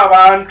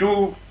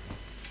ey'abantu.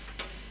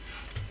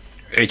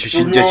 Ekyo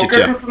kijja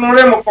kitya?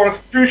 Tutunule mu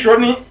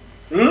constitution.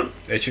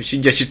 Ekyo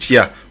kijja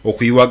kitya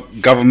okuyiwa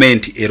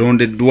gavumenti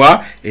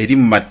erondeddwa eri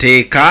mu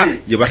mateeka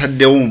gye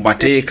bataddewo mu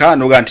mateeka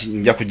noga nti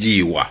nja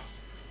kugiyiwa?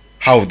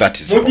 How that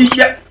is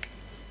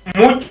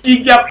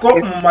mukijjako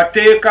mu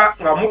mateeka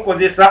nga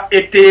mukozesa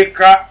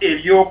etteeka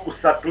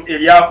eryokusatu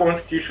erya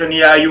constitution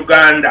ya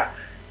Uganda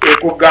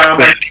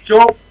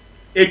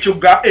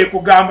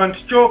ekugamba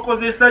nti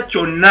kyokozesa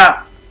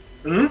kyonna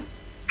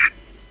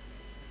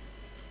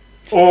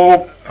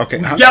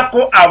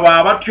Jako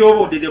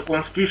ababatyobo the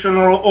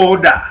constitutional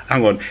order.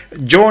 Hang on.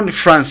 John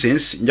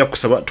Francis, nja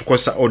kusaba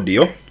tukosa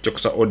audio,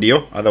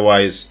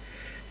 otherwise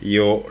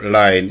your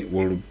line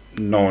will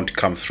not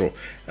come through.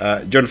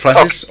 John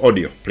Francis, okay.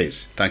 Audio,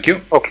 please. Thank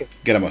you. Okay.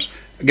 Get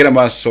a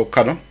mass so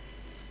Kano.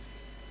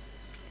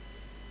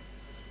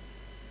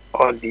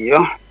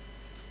 Audio.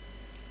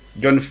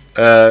 John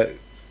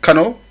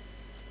Kano.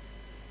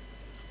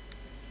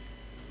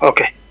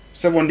 Okay.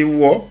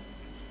 71.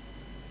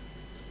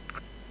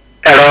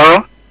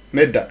 Hello.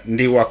 Meda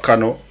ndiwa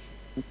Kano.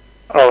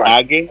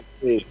 Again.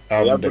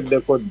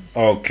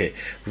 Okay.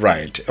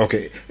 Right.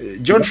 Okay.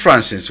 John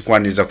Francis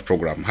kwaniza ku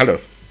program. Hello.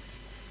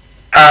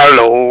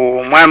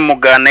 Hello.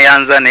 Mugga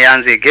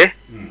neyanzige.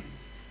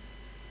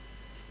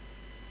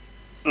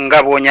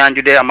 Ngabo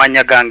nyanjude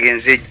amanya gange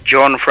nze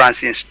John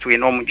Francis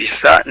twino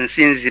omugisa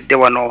nsinzidde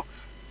wano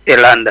e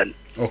London.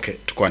 Okay.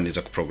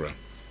 Tukwaniza ku program.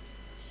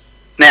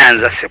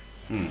 Neyanza se.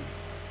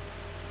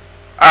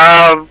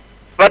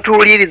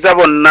 Batuuliriza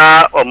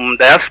bonna mu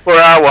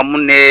diaspora wamu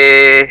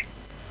ne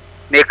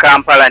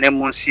Kampala ne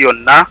munsi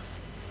yonna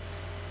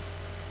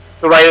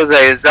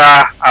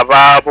tubayozayoza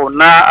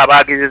ababona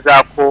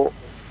abagezezaako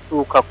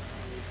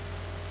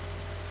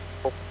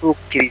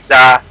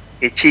okutuukiriza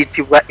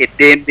ekiyitibwa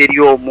eddembe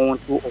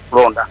ly'omuntu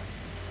okulonda.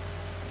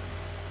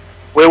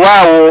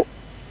 Weewaawo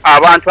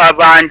abantu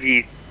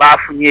abangi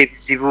bafunye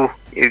ebizibu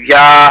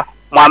ebya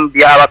Mwami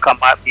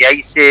Byabakama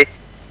byayise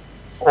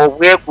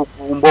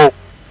obwegugumbo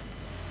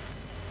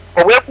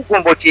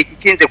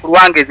kyekikinze ku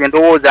lwangeze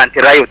ndowooza nti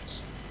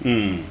riots.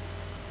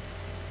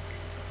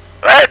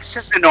 Riots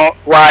zino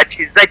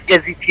lwakizajja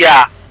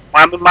zitya?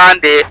 Mwami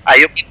Mande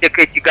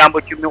ayogeddeko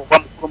ekigambo kimu oba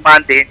mukulu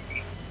Mande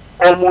nti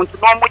omuntu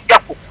n'omujja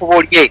ku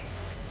kkubo lye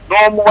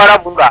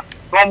n'omuwalabula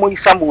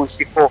n'omuyisa mu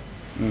nsiko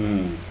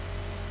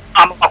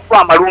amakulu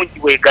amalungi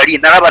weegali.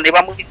 Nalaba ne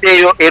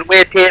bamuyiseeyo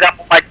erweteera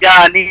mu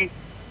majaani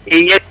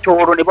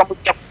ey'ettoolo ne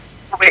bamujja ku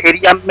kkubo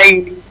erya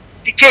maini.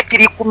 Kiki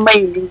ekiri ku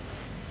maini?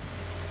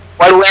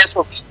 Waliwo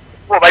ensobi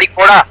kubo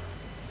balikola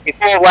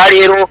ekkubo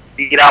olwaleero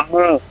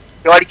liramu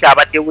tewali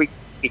kyabaddewo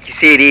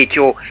ekiseera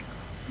ekyo.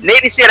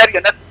 N'ebiseera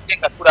byonna tujje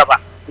nga tulaba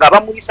nga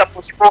bamuyisa mu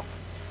nsiko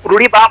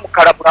luli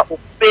baamukalabula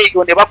okuva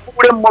eyo ne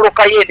bakubula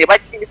emmoloka ye ne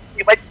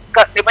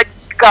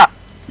bagisika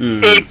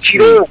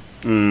ekiro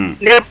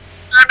ne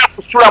baana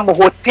kusula mu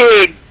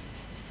hoteeri.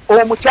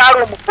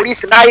 Omukyalo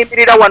omupoliisi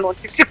n'ayimirira wano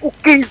nti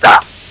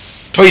sikukkiriza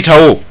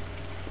toyitawo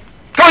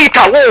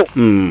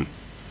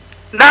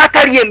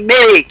n'atali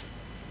emmere.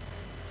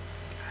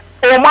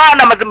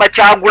 Omwana mazima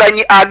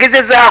Kyagulanyi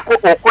agezezaako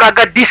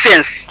okulaga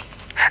decency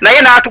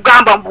naye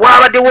n'atugamba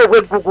bwabaddewo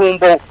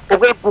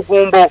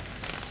obwegugumbo.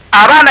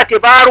 Abaana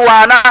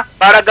tebalwana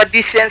balaga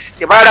decency,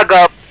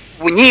 tebalaga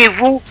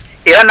bunyiivu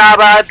era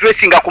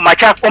n'abadressinga ku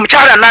makya.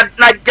 Omukyala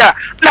najja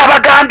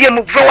n'abagambye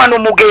muve wano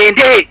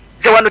mugende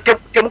ze wano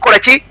temukola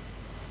ki.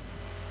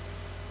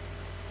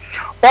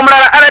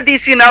 Omulala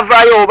RDC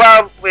n'avaayo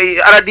oba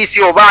RDC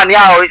oba ani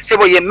awo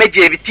sebo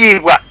yemmeje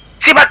ebitiibwa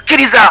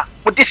sibakkiriza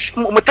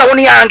mu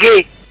tawuni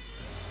yange.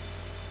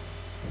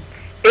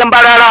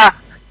 Embalala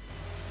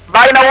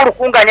balinawo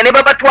olukunganya ne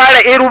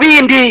babatwala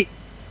erubindi.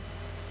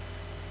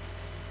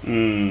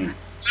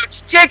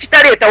 Kiki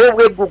ekitaleetawo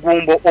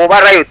obwegugumbo oba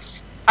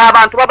riots?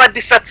 Abantu baba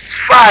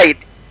dissatisfied,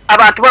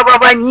 abantu baba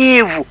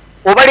banyiivu,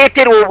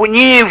 obaleetera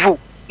obunyiivu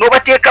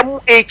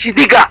n'obateekamu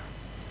ekiniga.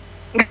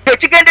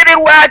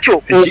 Ekigendererwa kyo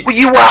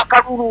okuyiwa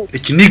akalulu.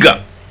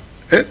 Ekiniga?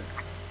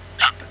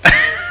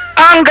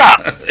 Anga.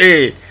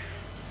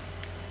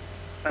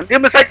 Ndi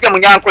musajja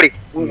Munyankole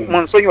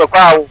mu nsonyiwe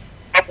kwaawo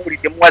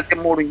babuulidde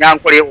muwazzemu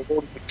Olunyankole oba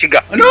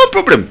Olukiga. No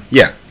problem.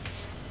 Yeah.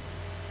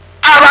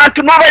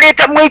 Abantu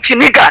n'obaleetamu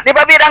ekiniga ne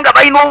babeera nga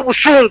balina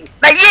obusungu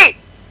naye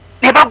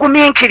ne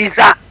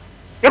bagumiikiriza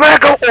ne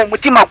balaga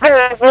omutima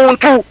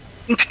gw'obuntu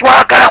nti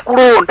twagala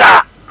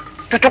kulonda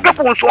tutuke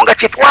ku nsonga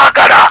kye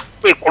twagala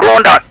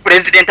kulonda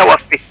pulezidenta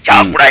waffe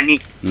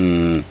Kyagulanyi.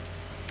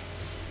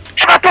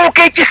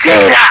 batuuka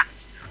ekiseera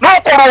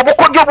n'okola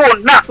obukodyo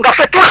bwonna nga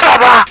ffe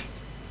tulaba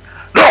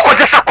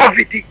n'okozesa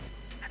covid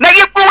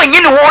naye gwe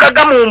wennyini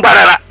woolaga mu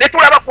mbalala ne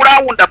tulaba ku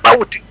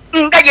roundabout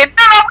nga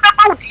yenna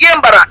roundabout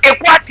y'embala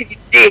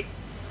ekwatiridde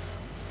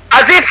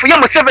as if ye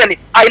Museveni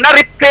ayina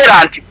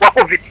reparent wa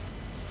covid.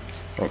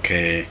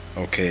 Okay.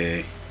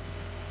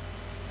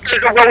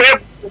 Ezo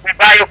bwe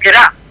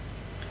bayogera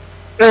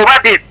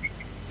obadde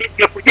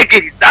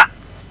kujigiriza.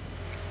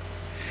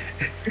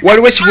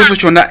 Waliwo ekibuuzo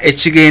kyonna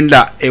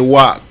ekigenda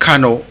ewa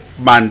Kano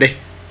Mande?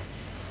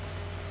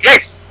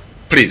 Yes.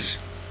 Please.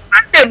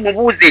 Ate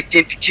mubuuze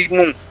ekintu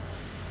kimu.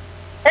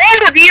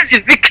 All of these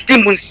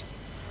victims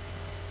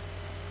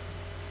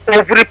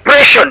of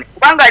repression,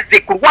 kubanga ze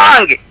ku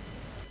lwange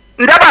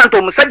ndaba nti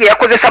omusajja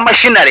yakozesa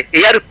machinery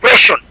eya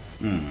repression.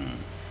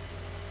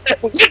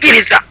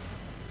 Okujigiriza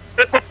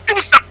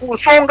okutuusa ku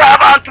nsonga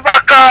abantu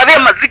bakaabe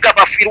maziga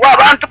bafiirwa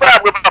abantu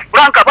baabwe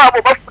bafulanka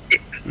baabo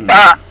bafudde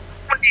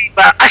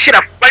ba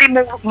Ashraf bali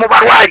mu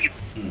balwaliro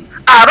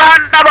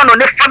abaana bano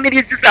ne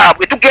families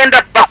zaabwe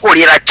tugenda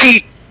bakolera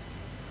ki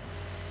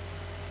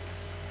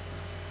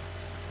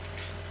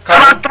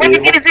abantu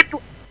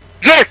banyigirizitu.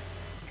 Yes,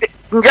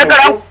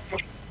 njagala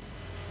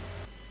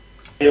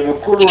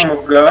mukulu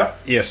Mugga.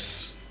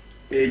 Yes.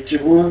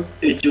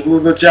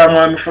 Ekibuuzo kya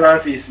Mwami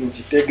Francis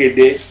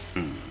nkitegedde.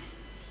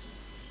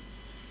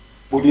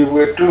 Buli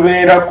bwe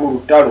tubeera ku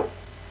lutalo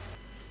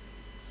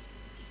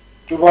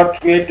tuba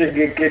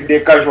twetegekedde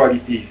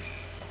casualties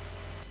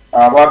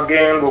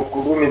abagenda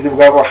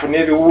okulumizibwa bafune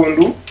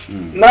ebiwundu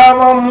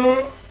n'abamu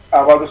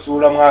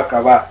abalusuulamu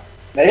akaba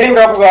naye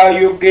nga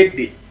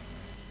bwayogedde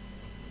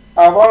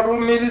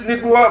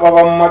abalumiriziddwa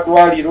baba mu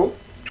madwaliro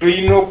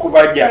tulina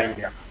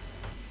okubajanja.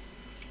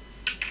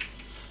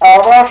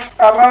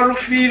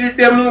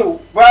 Abalufiiriddemu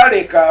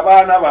baleka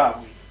abaana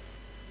baabwe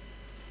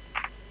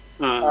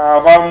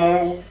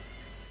abamu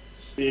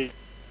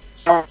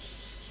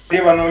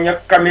banoonya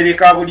kamere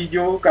ka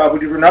bulijjo ka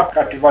buli lunaku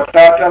kati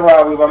bataata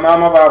baabwe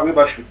bamaama baabwe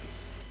bafudde.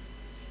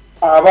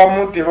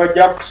 Abamu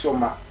tebajja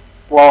kusoma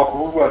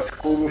wakubulwa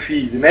school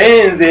fees.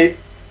 Naye nze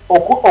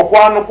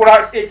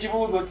okwanukula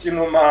ekibuuzo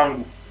kino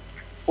mangu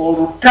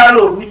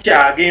olutalo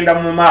lukyagenda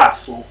mu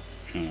maaso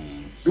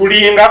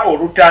lulinga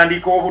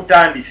olutandika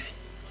obutandisi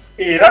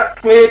era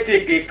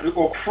twetegeke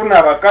okufuna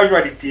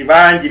abakasuality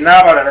bangi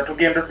n'abalala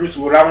tugenda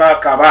tusuulamu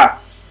akaba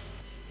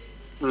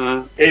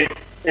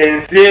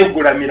ensi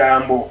egula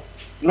mirambo.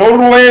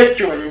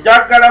 N'olwekyo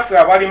njagala ffe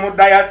abali mu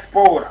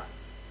diaspora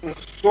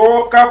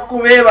nsooka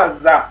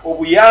kubeebaza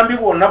obuyambi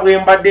bwonna bwe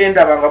mbadde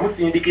ndaba nga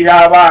musindikira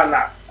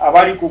abaana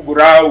abali ku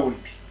ground.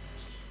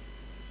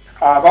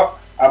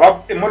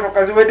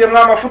 Emmotoka ziweddemu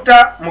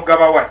amafuta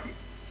mugabawadde,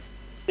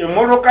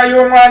 emmotoka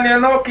y'omwana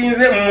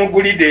enookinze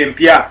mumugulidde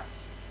empya,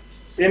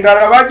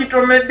 endala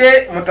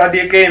bagitomedde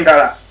mutaddeko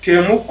endala.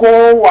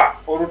 Temukoowa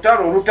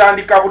olutalo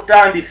olutandika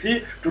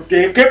butandisi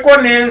tuteekeko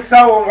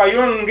n'ensawo nga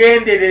yo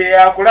ngenderere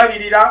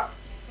yakulabirira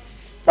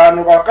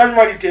bano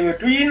bakasuality be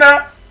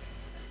tuyina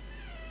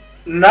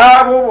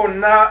n'abo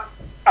bonna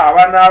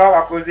abanaaba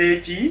bakoze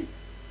eki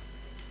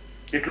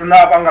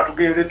tetunaaba nga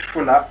tugenze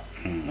tufuna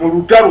mu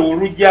lutalo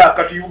olujja.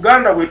 Kati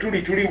Uganda bwe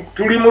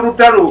tuli mu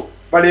lutalo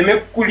baleme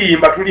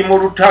kulimba tuli mu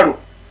lutalo.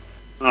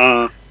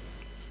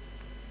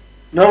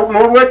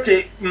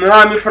 N'olwekyo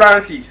Mwami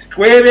Francis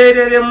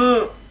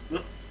twebeereremu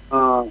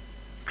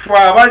ffe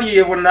abali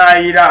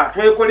ebunaayira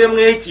twekolemu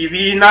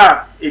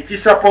ekibiina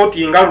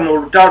ekisapootinga luno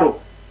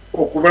olutalo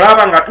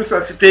okulaba nga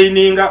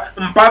tusasiteininga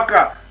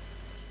mpaka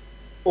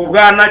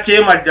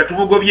obwanakyemalira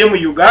tubugobye mu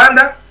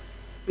Uganda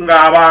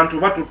ng'abantu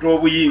batuta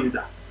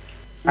obuyinza.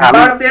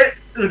 Mbadde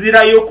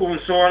nzirayo ku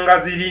nsonga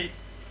ziri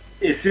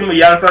esimu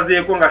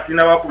yansazeeko nga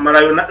sinaba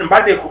kumalayo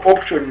mbadde ku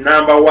option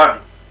number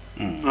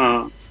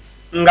 1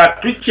 nga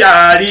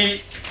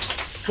tukyali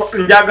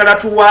njagala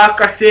tuwa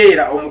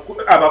akaseera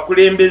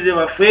abakulembeze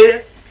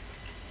baffe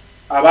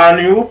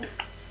abantu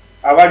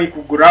abali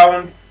ku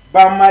ground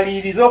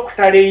bamaliriza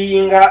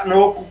okutaleyinga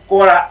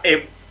n'okukola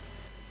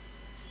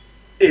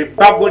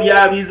ebbago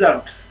lya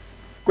results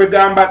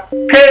kwegamba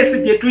keesi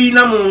gye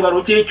tulina mu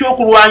ngalo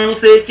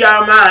kyekyokulwanyisa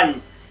ekyamaanyi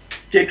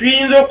kye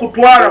tuyinza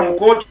okutwala mu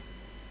kooti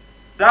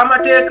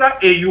z'amateeka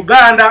e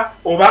Uganda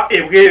oba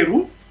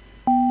ebweru.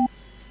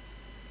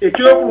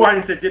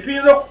 Ekyokulwanyisa kye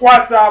tuyinza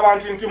okukwasa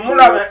abantu nti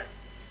mulaba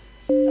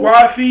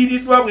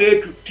twafiiriddwa bwe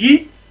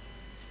tuti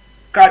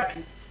kati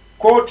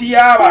kooti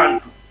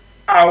y'abantu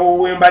awo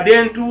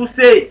wembadde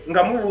ntuuse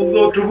nga mubuuza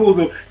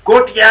otubuuzo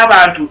kooti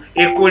y'abantu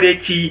ekole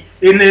ki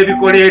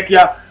eneebikola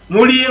etya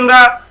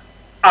mulinga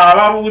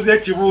ababuuza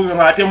ekibuuzo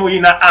ng'ate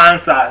mulina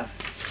answers.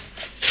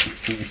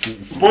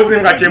 Mpozi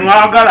nga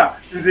kyemwagala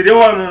nzire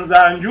wano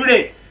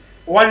nzanjule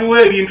waliwo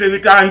ebintu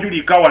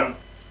ebitanjulika wano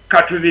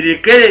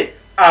katubirekere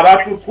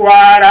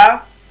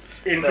abatutwala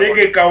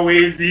entegeka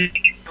weezi.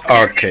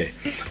 Okay.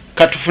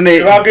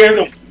 Katufune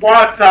bagenda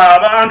okukwasa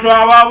abantu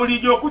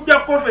ababulijjo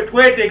okujjako ffe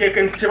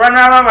twetegeke nti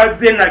kyebanaaba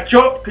bazze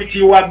nakyo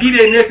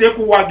tukiwagire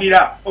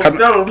nesekuwagira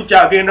olutalo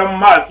lukyagenda mu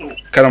maaso.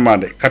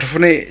 Kanomande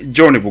katufune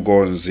John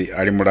Bugonzi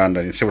ali mu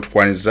London nsebo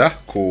tukwaniza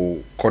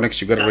ku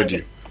Connect Uganda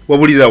Radio.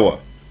 wabulirawa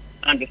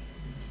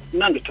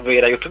nange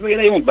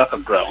tubeerayo mu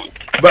background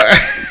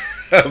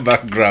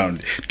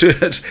background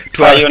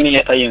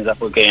tayinza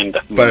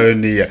kugenda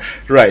pioneer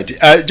right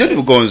John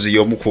Bugonzi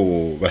y'omu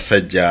ku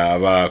basajja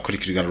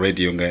abakulikirana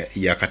radio nga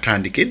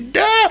yakatandika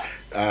edda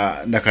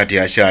nakati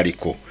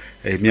akyaliko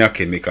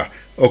emyaka emeka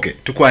okay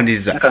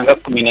tukwandiza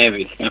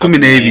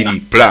 12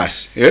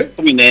 plus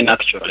 14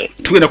 actually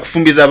tugenda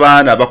kufumbiza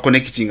abaana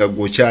abaconnectinga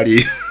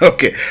gwokyali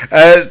okay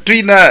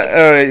tuyina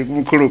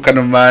mukulu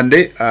kano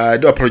Mande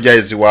do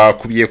apologize wa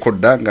kubyeko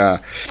dda nga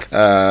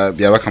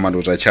Byabakama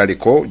ndoza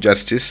akyaliko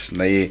justice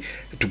naye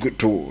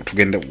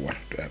tugenda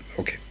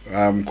okay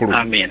mukulu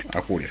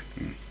akulira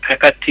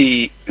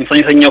kakati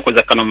nsanyisa nnyo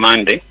okuza kano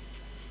Mande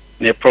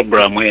ne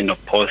program eno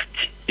post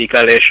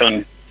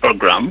declaration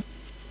program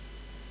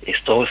is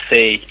to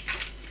say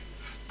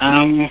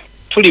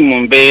tuli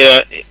mu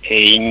mbeera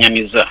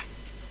enyamiza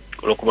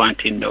olwokuba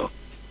nti nno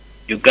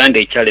Uganda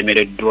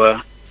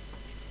ekyalemereddwa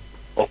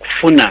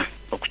okufuna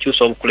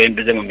okukyusa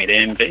obukulembeze mu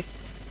mirembe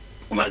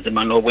mu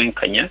mazima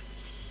n'obwenkanya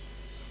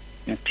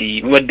nti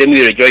mubaddemu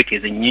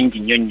irregularities nnyingi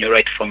nnyo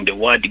right from the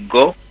word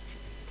go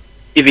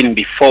even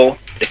before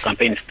the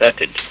campaign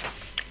started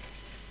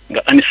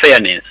nga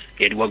unfairness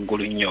eri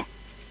waggulu nnyo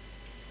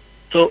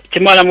so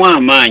kimalamu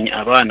amaanyi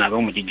abaana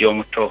ab'omugigi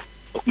omuto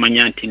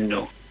okumanya nti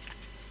nno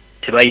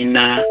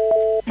tebalina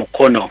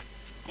mukono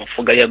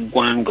mufuga ya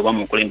ggwanga oba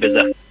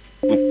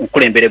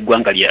mukulembera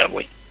eggwanga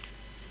lyabwe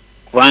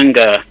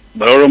kubanga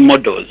baloro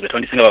models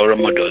betondisinga baloro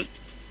models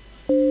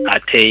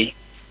ate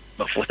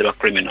bafuuse ba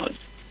criminals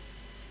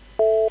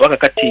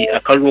wakakati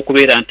akalulu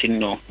okubeera nti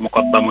nno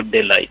mukwabba mu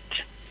daylight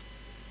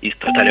is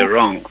totally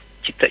wrong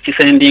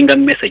kisendinga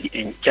message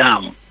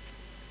enkyamu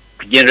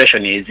ku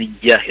generation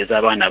ezijja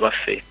ez'abaana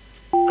baffe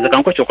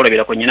azakanko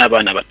kyokulabirako nyina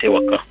abaana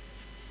batewaka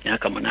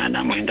myaka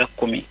 8 9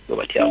 10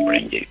 bwebatya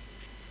omulenje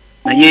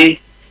naye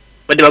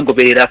badde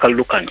bagoberera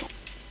akalulu kano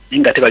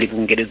naye nga tebali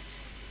bungereza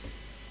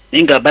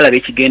naye nga balaba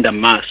ekigenda mu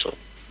maaso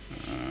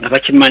nga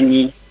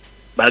bakimanyi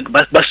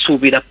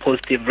basuubira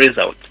positive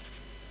result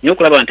naye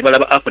okulaba nti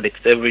balaba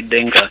updates every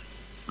day nga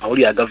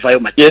awuli agavaayo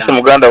yes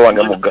muganda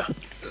wange Mugga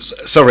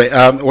sorry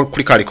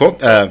kulikaliko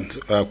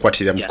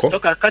kwatirira muko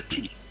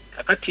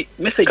kakati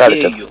message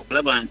eyo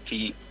okulaba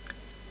nti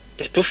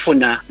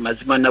tetufuna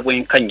mazima na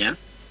bwenkanya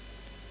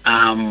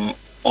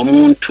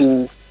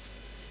omuntu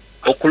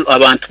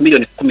abantu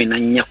milioni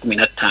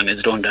 14-15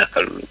 ezironda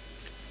akalulu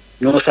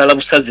n'osala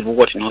busazi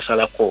bwoti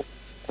n'osalako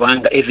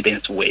kubanga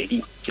evidence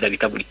weeri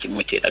kirabika buli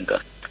kimu kyeraga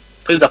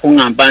toyinza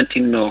kuŋŋamba nti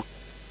nno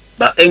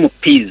ba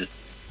MPs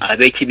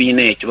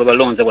ab'ekibiina ekyo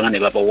babalonze bona ne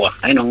babawa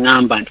aye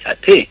noŋŋamba nti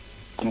ate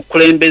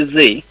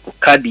omukulembeze ku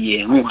kaadi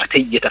y'emu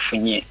ate ye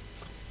tafunye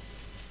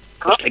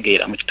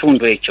kutegeera mu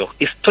kitundu ekyo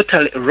is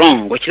totally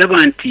wrong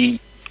okiraba nti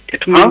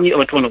tetumanyi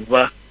abantu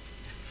bano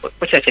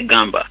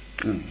okyakigamba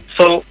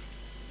so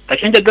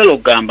kakyenjagala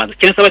okugamba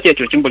kyensaba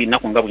kyekyo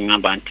kimbulinaku nga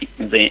bweŋŋamba nti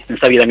nze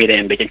nsabira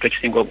mirembe kintu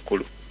ekisinga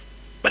obukulu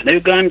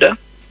bannayuganda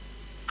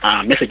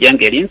message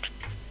yange eri nti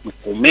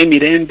mukuume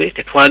emirembe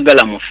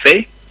tetwagala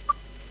mufe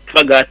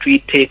tubaga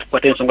tuyite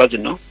tukwate ensonga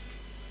zino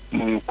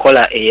mu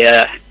nkola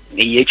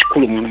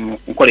ey'ekikulu mu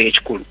nkola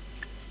ey'ekikulu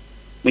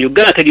mu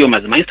Uganda teriyo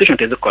mazima institution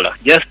tezikola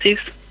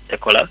justice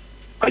tekola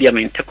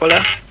parliament tekola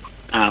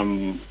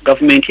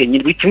government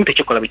yenyini buli kimu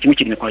tekikola buli kimu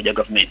kiri mikono gya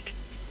government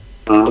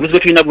obuzibu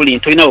tulina buli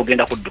ntolina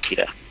ogenda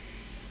kuddukira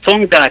so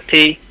nga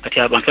ate kati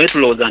abantu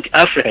betulowooza nti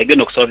Africa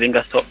egenda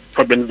okusolvinga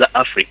problems za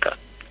Africa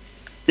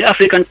ne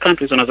African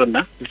countries zonna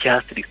zonna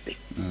zikyasirise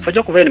fajja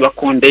okuvayo ne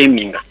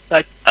bakondeming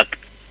such act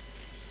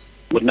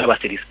bonna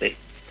basirise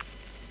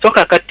so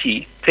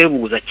kakati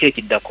twebuuza ki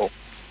ekiddako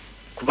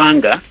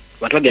kubanga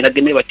abantu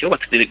bagendagende batyo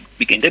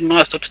bigende mu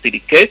maaso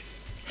tusirike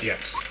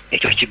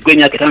ekyo kiggwe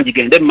emyaka 5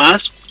 gigende mu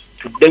maaso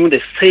tuddemu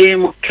the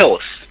same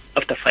chaos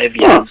after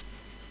 5 years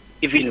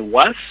even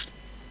worse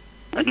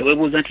and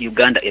webuuza nti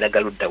Uganda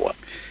eragaluddawa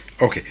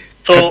okay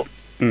so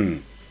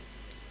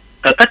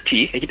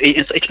kakati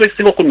ekiro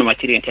ekisinga okunnuma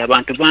kiri nti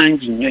abantu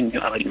bangi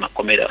nnyo abali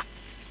makomera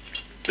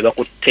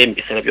bebakutte mu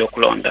biseera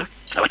by'okulonda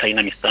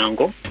abatalina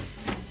misango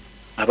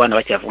abaana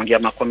bakyavundya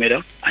amakomera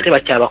ate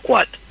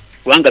bakyabakwata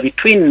kubanga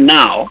between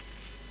now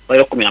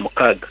bayo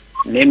 16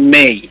 ne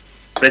May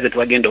president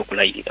wagenda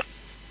okulayirira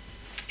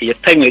iyo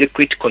time eri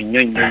critical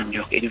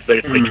nnyo eri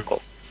very critical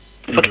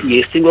in fact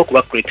yesinga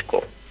okuba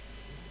critical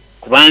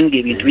kubanga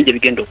ebintu bingi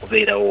bigenda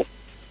okubeerawo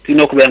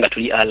tulina okubeera nga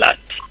tuli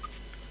alert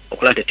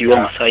okulaba nti tuli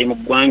omusaayi mu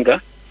ggwanga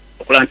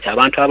okulaba nti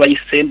abantu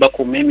abayise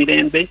bakuuma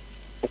emirembe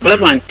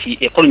okulaba nti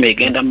economy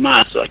egenda mu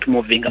maaso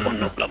atumovinga on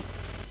n'obulamu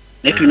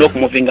naye tulina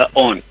okumuvinga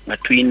on nga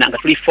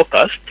tuli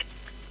focused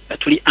nga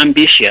tuli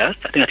ambitious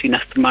ate nga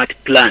tulina smart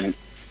plan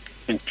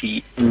nti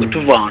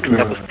bwetuva wantu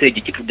ku stage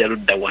kitudde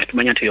luddawa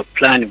tumanya nti eyo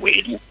plan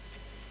bweri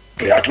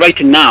right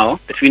now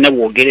tetulina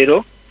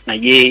bwogerero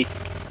naye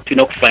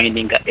tulina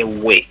okufindinga a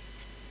way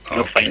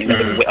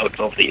out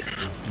of this.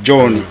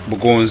 John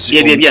Bugonzi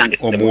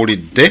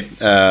omuwulidde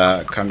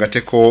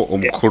kangateko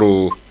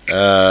omukulu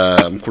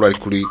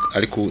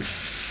ali ku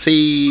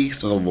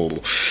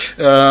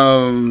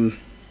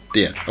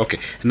dear. Okay.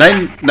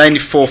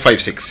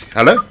 99456.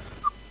 Hello?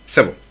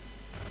 Sebo.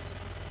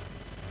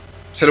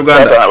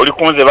 Ssegona. Uli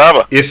kunze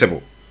baba? Yes,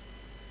 Sebo.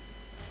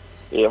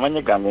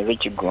 Manye gameze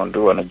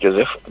Kigondo wana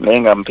Joseph.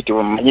 Nenga mpiti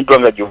manyidwa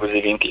nga Jobs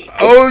Link.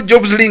 Oh,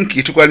 Jobs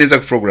Link tukwaniriza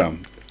ku program.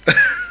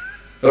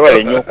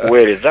 Wale nyo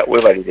kuweereza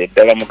webalire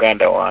ddala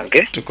muganda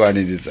wange.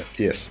 Tukwaniriza.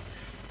 Yes.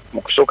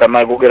 Mukusooka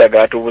magogera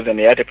gatubuze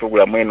ne yate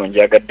program eno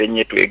njagadde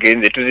nnyo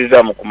twegenze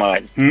tuzizaamu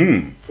kumaanyi.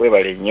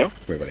 Webale nnyo.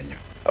 Webale nnyo.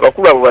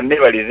 Abakulu abo banne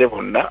balize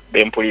bonna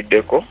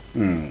bempuliddeko.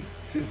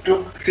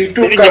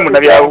 Situ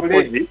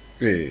byabufuzi.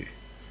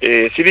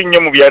 Siri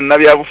nnyo mu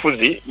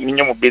byanabyabufuzi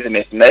nnyo mu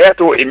business naye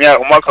ate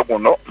omwaka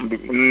guno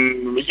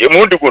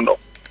emundi guno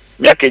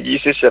myaka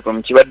egiyisesatu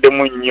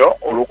mukibaddemu nnyo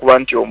olw'okuba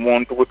nti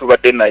omuntu gwe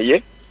tubadde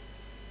naye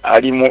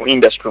ali mu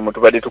industry mwe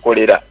tubadde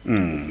tukolera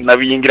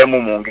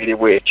nabiyingiramu mu ngeri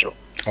bwetyo.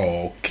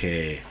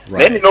 Okay,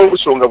 naye nina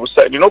obusonga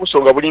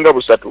bulinga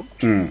busatu.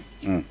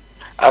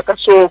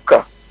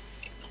 Akasooka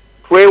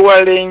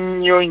twewale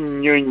nnyo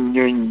nnyo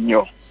nnyo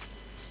nnyo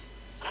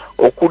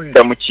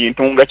okudda mu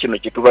kintu nga kino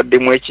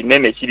kitubaddemu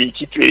ekinene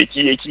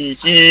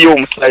kiriyo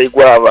omusaayi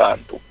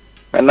gw'abantu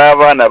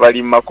n'abaana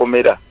bali mu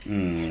makomera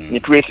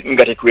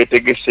nga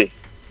tetwetegese.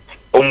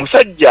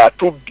 Omusajja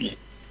atubbi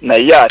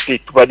naye ate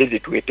tubadde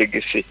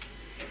tetwetegese.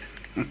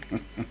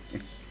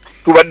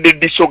 Tubadde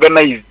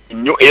disorganized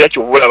nnyo era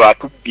kyobulaba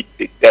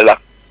atubbidde ddala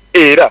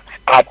era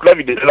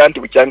atulabidde ddala nti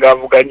bukyanga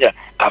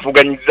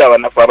avuganyizza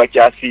abanafu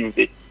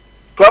abakyasinze.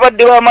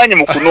 Twabadde b'amaanyi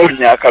mu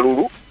kunoonya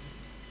akalulu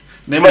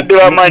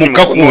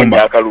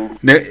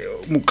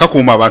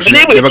mukakuuma abantu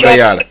ne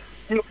bagayala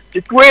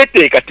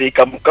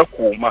tetweteekateeka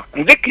mukakuuma.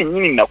 Nze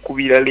kennyini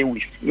nakubira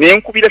Lewis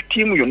nenkubira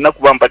ttiimu yonna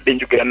kuba mbadde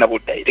njogera nabo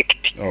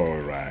direct.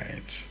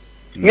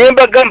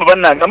 Nembagamba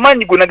bannange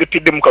amaanyi gonna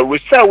getudde mu kalulu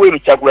essaawa eno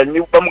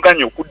Kyagulanyi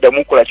bamuganye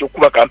okuddamu okola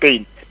ky'okuba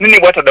campaign nini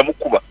bw'ataddamu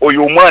kuba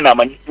oyo omwana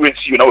amanyiddwa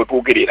ensi yonna we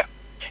twogerera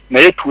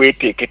naye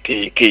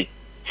tweteeketeeke.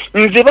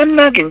 Nze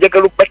bannange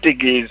njagala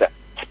okubategeeza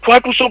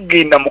twatuuse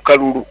okugenda mu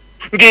kalulu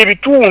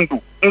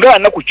ng'ebitundu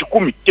ng'ana ku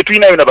 10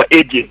 tetulinayo n'aba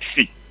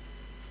agency.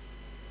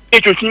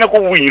 Ekyo kirinako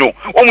obubwino.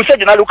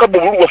 Omusajja n'aluka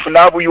bw'obulwafu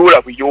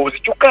n'abuyoola buyoozi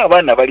kyokka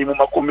abaana bali mu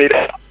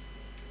makomera.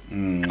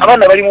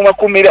 Abaana bali mu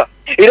makomera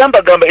era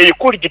mbagamba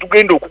ekoli gye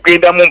tugenda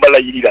okugendamu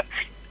mbalayirira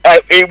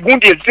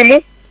gundi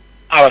ezimu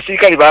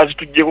abasirikale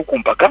baazitugyeko ku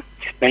mpaka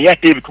naye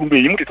ate ebitundu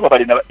ebimu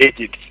tetwabale n'aba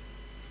agents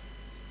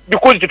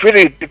because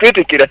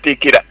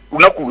tetweteekerateekera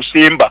lunaku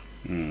lusemba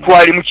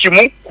twali mu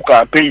kimu ku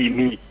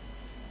kampeyini.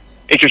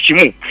 Ekyo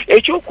kimu.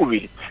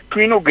 Ekyokubiri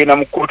tulina okugenda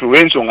mu kkooti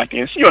olw'ensonga nti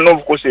ensi yonna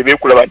obukosi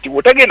ebeekulaba nti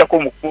bw'otagendako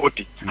mu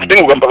kkooti ate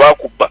ng'ogamba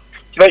baakubba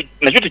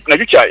nakyo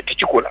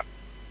tekikola.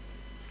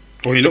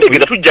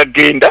 Tutegeeza tujja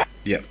kgenda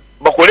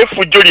bakole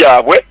effujjo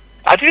lyabwe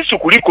ate lisu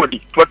ku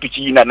likodi tuba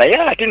tukiyina naye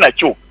ate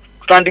nakyo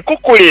tutandika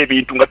okukola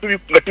ebintu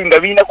nga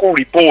birinako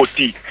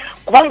ripooti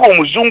kubanga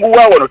omuzungu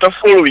wa wano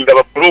tafollowinga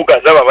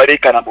babloggers abo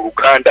abaleekana mu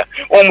Luganda.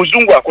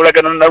 Omuzungu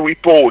akolagana na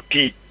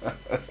ripooti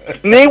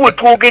naye we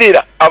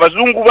twogerera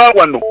abazungu ba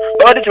wano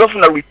babadde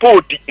tebafuna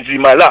ripooti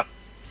zimala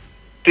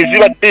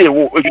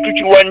tezibaddeewo. Ekyo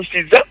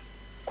tukirwanyisiza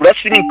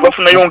kulasini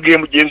twafunayo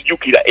ng'emu gye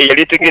nzijukira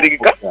eyali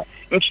etegerekeka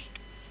nti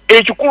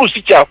ekikulu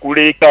si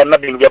kyakuleekaana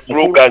bino bya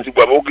bloggers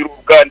bwe aboogera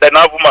Uganda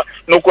n'avuma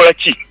n'okola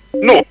ki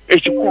no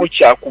ekikulu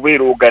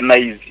kyakubeera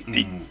organized.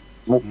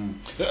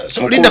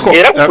 So Lindako,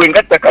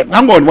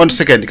 hang on 1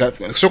 second.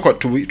 So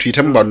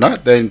tuyitemu bonna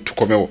then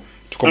tukomewo.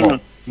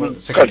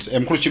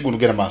 Second. Mkulu Kigulu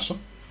gera maaso.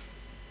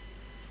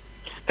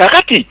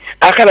 Kakati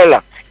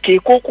akalala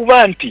keeko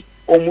okuba nti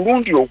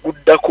omulundi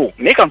oguddako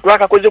naye kantu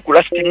akakoze ku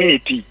last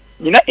minute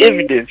nina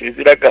evidence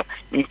eziraga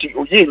nti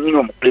oye nyine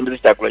omukulembeze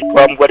Kyagulanyi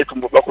twamubadde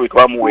tumubako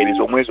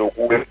twamuweereza omwezi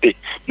oguwedde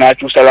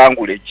n'akyusa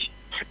language.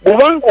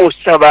 Bw'obanga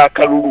osaba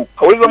akalulu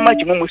however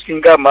much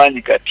mumusinga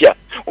amaanyi gatya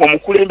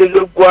omukulembeze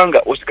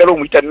w'eggwanga osigala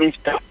omuyita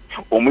minister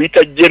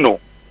omuyita general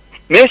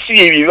nesi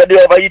ebyo bibadde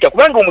babayita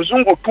kubanga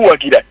omuzungu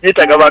otuwagira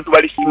yeetaga abantu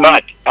bali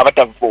smart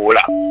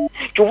abatavoola.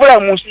 Kyovula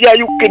mu nsi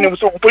ya UK ne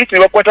polisi ne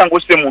bakwata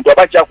ng'osse muntu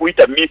aba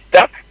kyakuyita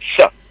Mr.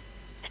 Sha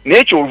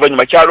n'ekyo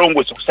oluvannyuma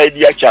kyalongoose ku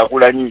sayidi ya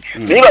Kyagulanyi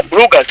naye ba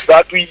bloggers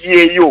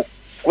baatuyiyeeyo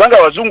kubanga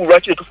abazungu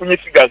lwaki tetufunye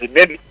figures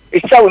ennene.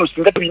 Essaawa eno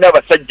singa tulina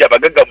abasajja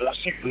abagagga mu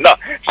nsi yonna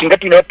singa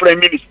tulina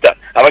prime minister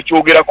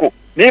abakyogerako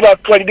naye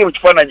batwalidde mu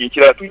kifaananyi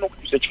ekirala tulina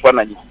okukyusa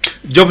ekifaananyi.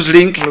 Jobs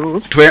Link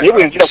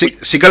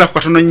sigala ku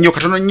katono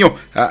nnyo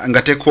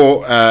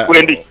ngateko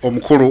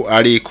omukulu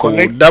ali ku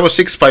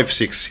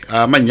 6656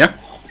 amanya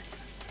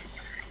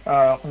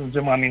nze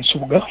mwami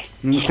Nsubuga.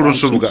 Mukulu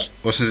Nsubuga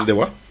osinzidde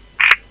wa?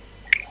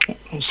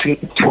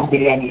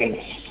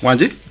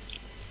 Wanji?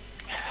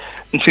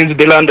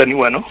 Nsinzidde London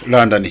wano.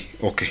 London,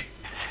 okay.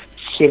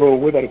 Sebo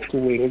we bali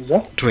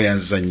kutuweereza.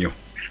 Tweyanza nnyo.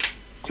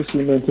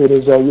 Tusiima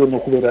empeereza yo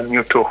n'okubeera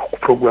nnyoto ku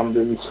program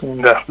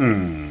ezisinga.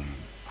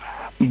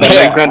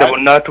 Bannayuganda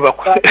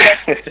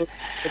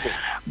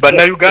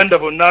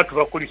bonna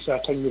tubakulisa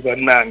akanyi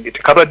bannange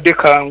tekabadde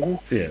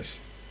kangu.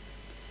 Yes.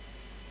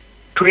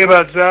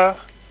 Twebaza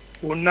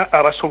bonna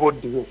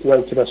abasobodde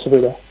okuba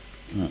kyebasobera.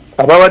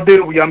 Abawadde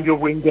obuyambi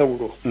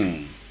obw'enjawulo.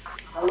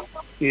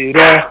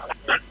 era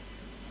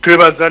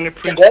twebaza ne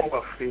principal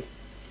waffe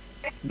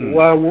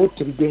waawo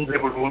tebigenze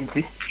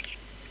bulungi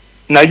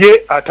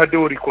naye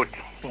ataddewo rekodi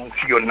mu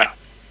nsi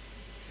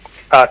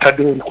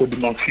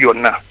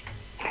yonna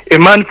a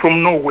man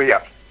from nowhere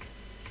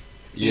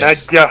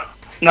najja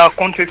now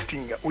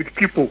contesting with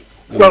people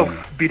who have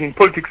been in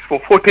politics for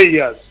 40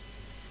 years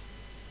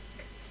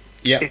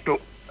eto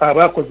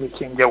abakoze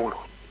ekyenjawulo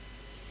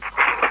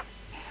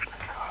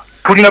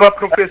tulina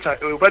baprofesa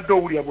obadde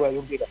owulya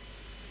bwayogera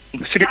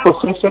siri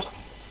profesa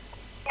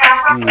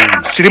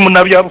siri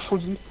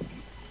munnabyabufuzi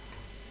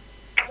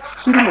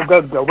siri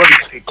mugagga oba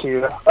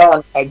bitekeera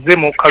azze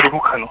mu kalulu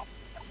kano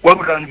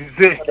wabula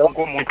nzize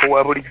ng'omuntu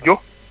wa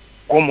bulijjo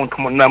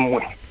ng'omuntu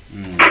munnammwe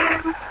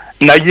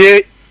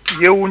naye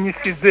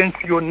yeewunyisiza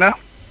ensi yonna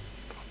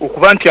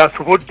okuba nti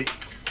asobodde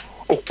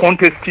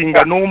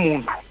okucontestinga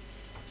n'omuntu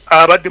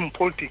abadde mu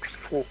politics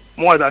for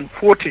more than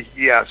 40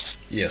 years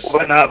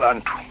oba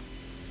n'abantu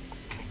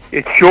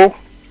ekyo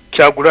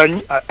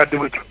Kyagulanyi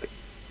ataddewo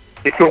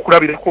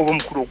ekyokulabirako oba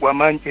omukulu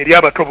ogw'amaanyi eri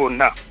abato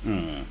bonna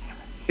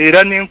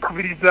era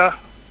n'enkubiriza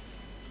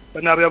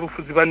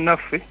bannabyabufuzi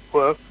bannaffe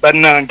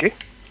bannange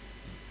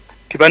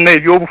ti banna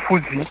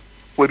ebyobufuzi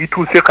we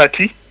bituuse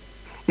kati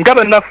nga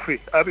bannaffe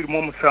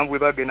 27 bwe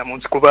bagenda mu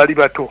nsiko baali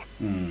bato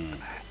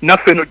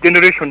naffe no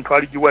generation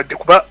twaligiwadde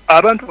kuba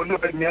abantu bonna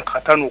bali myaka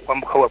 5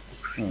 okwambuka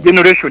waggulu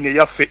generation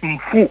eyaffe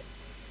nfu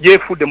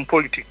yefudde mu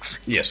politics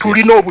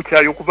tulina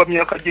obukyayi okuva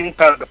myaka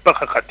gy'enkaaga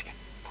paka kati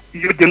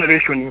iyo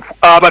generation nfu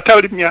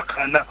abatali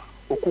myaka 4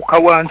 okuka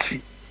wansi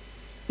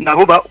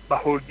nabo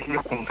baholdinye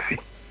ku nsi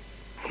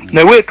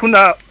nawe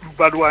tuna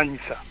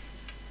balwanyisa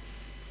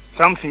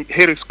something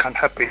else can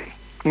happen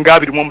nga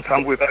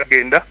 27 bwe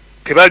bagenda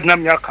tebalina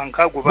myaka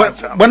nkaago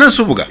banza bwana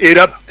Nsubuga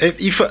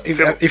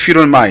if you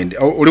don't mind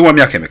oli wa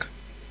myaka emeka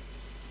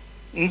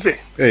nze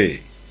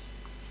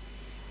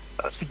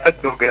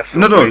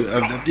no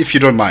if you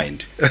don't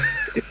mind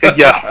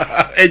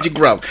yeah age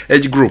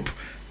group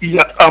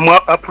yeah I'm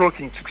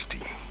approaching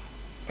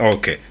 60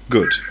 okay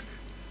good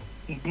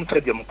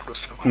mutaja mukuru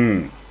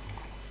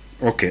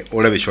okay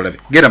olabe cholabe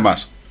genda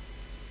maso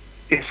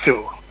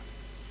eso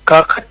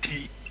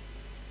kakati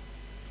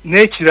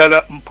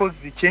n'ekirala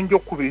mpozi kyenjo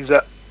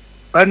kubiriza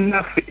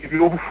bannaffe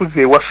ebyobufuzi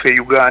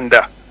ewaffe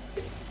Uganda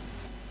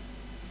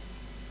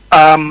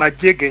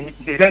amajege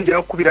era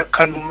nja kubira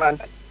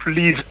Kanumanda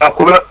please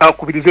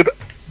akubirize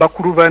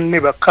bakulu banne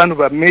bakanu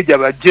ba meja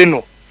ba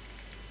geno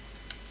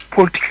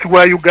politics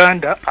wa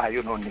Uganda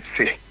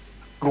ayononese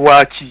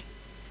lwaki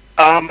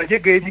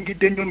amajege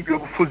yingidde nnyo mu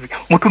byobufuzi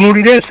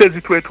mutunulire ensi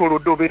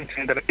ezitwetoolodde oba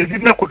entendera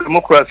ezirina ku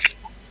democracy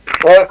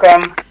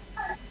welcome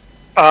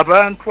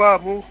abantu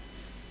abo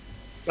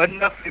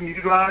bannaffe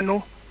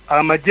emiriraano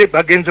amaje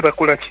bagenze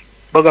bakola ki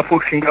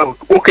bagaforcing out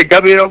okay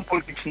gabeera mu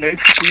politics naye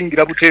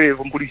kuyingira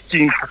butereevu mu buli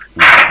kintu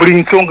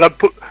buli nsonga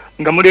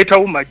nga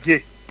muleetawo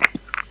maje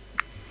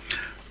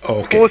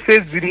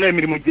forces zirina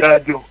emirimu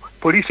gyajo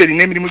police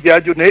erina emirimu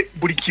gyajo naye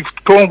buli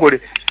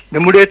kitongole ne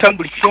muleeta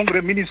buli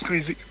kitongole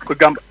ministries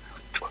kwegamba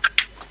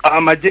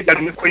amaje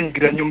galime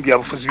kwenyigira nnyo mu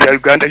byabufuzi bya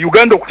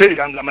Uganda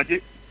okuteeranga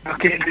amaje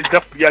akendeza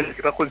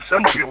kubyanje bakozesa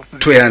mu byobufuzi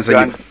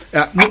tweyanza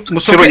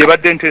musobe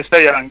yabadde ntesa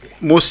yange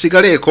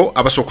musigaleko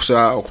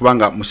abasokusa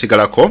okubanga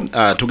musigalako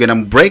tugenda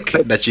mu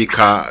break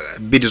dakiika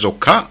 2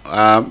 zokka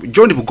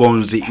John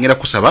Bugonzi ngera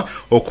kusaba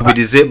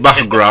okubirize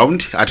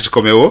background ati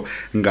tukomewo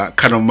nga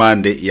kano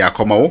Mande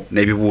yakomawo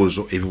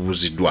n'ebibuuzo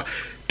ebibuuziddwa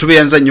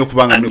tubeyanza nnyo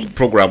kubanga mu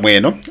program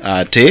eno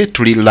te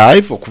tuli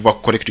live okuva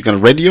ku Connect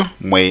Uganda Radio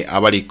mwe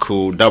abali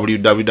ku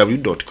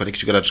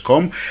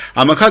www.connectuganda.com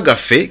amaka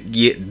gaffe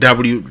ye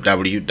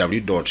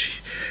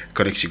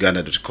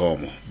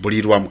www.connectuganda.com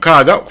bulirwa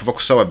mukaaga okuva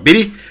ku sawa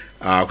 2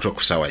 kutoka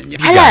ku sawa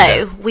 4.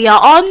 Hello, we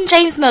are on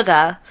James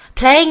Mugga,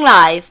 playing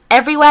live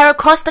everywhere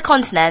across the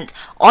continent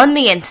on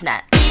the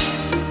internet.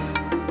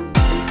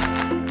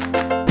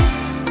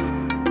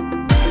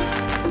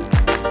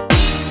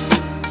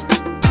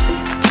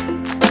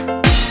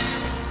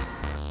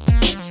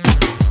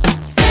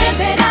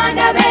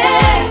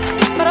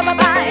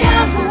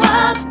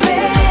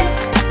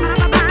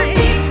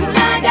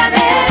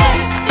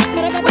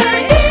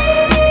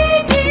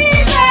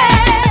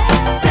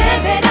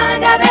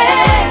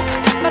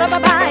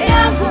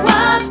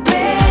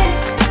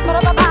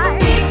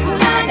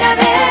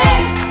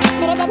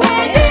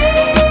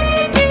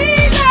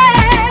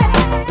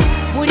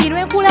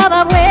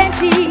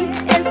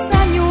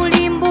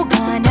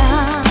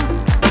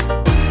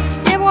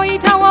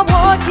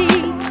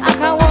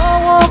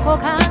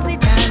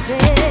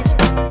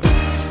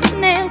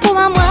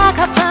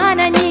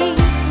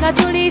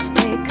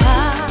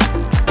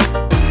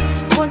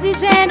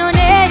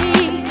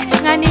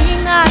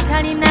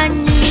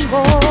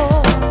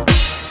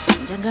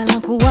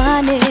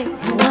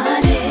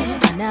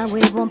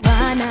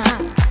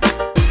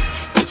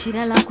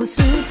 Chirala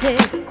kusute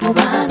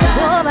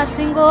kubanga oba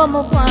singo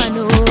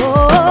mukwano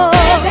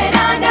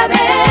seberanda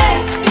be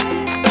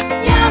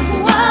yangu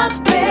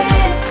wakwe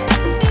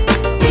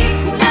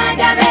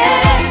ikulanda be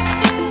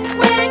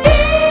wendi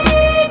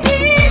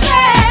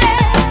nive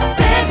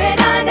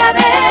seberanda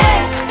be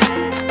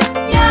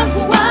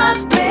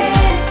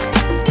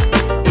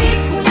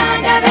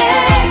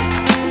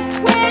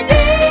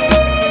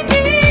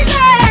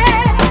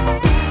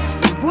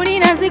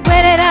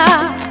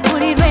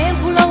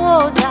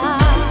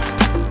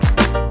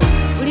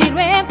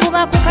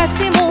Naguma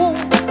kukasimu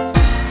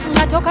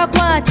ngatoka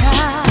kwata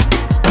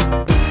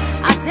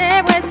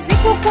atebwe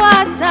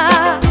sikukwasa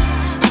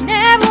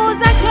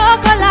nebuza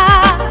chokola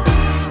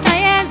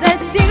nayenze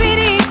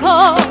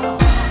sibiriko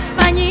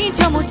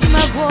manyicho mutima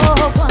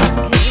gwo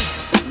gwange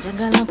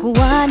njagala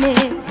kuwane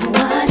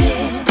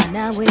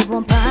nawe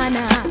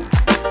bompana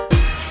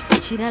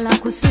kirala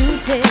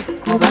kusute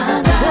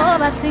kubanga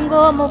boba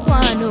singo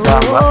mukwano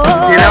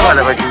era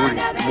abana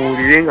bagiwulire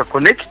muwulirenga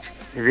connect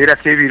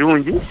ebeerako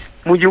ebirungi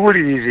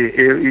mugiwulirize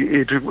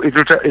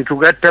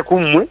etugatta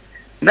kummwe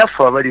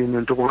naffe abali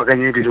eno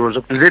ntukubaganya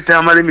ebirowoozo nze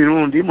Tamale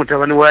Emirundi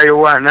mutabani wa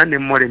Yowaana ne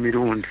Mmole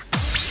Emirundi.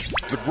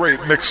 The great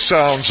mixed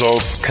sounds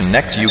of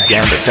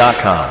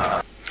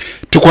ConnectUganda.com.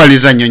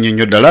 Tukwaliza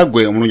nnyo ddala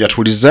gwe omulungi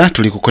atuuliza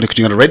tuli ku Connect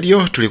Uganda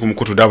Radio tuli ku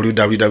mukutu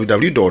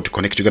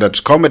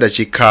www.connectuganda.com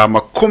dakika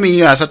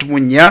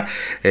 34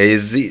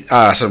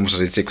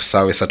 33 ku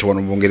ssaawa 3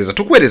 wano mu Bungereza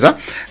tukuweereza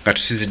nga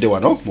tusinzidde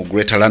wano mu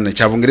Greater London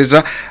kya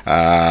Bungereza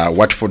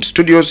Watford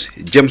Studios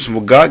James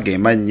Mugga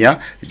gemanya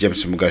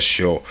James Mugga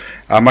Show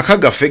amaka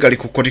gaffe gali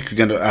ku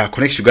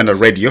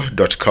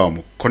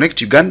connectuganda.radio.com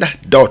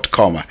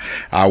connectuganda.com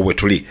awe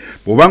tuli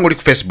bw'obanga oli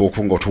ku Facebook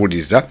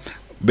ng'otuwuliriza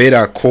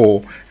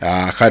berako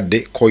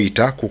kadde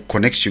koyita ku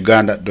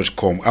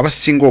connectuganda.com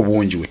abasinga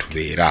obungi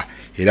wetubeera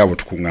era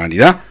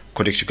butukunganira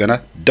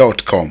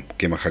connectuganda.com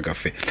gema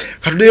kagafe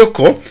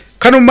katudeyoko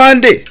kano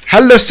Mande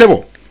hello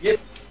sebo yes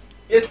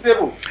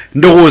sebo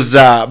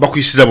ndowooza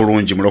bakuyisiza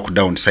bulungi mu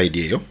lockdown side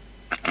eyo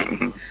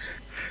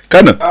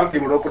kano ampi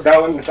mu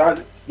lockdown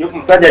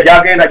musajja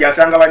jagenda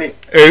jasanga bani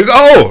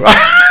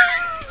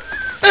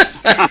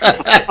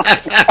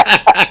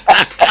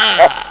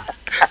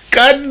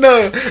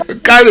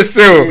kale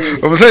seo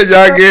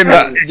omusajja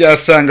agenda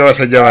jasanga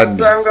basajja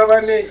banne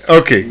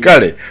okay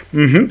kale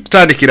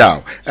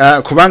tutandikirawo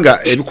kubanga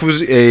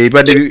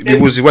ebadde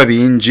bibuzibwa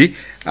bingi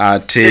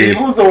ate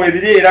ebibuzo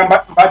webiri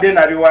era mbadde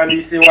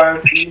nabiwandiise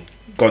wansi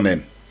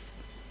gonen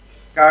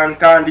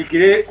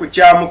kantandikire ku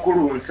kya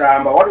mukulu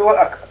Nsamba waliwo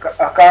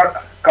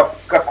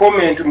ka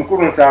comment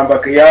mukulu Nsamba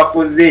ke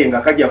yakoze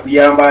nga kajja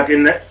kuyamba ate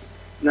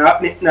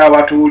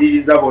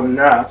n'abatuuliriza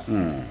bonna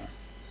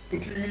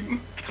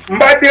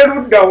mbadde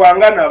ludda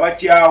wanga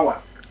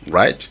n'abakyawa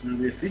right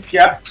nze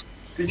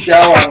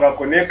sikyawanga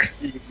Connect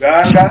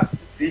Uganda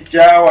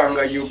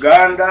sikyawanga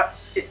Uganda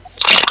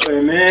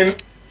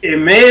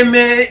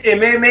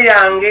ememe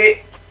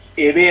yange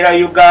ebeera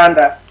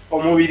Uganda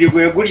omubiri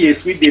gwe guli e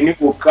Sweden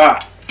kokka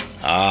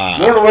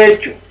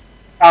n'olwekyo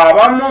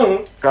abamu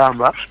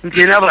gamba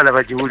nti n'abala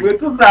bagiwulire bwe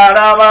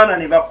tuzaala abaana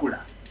ne bakula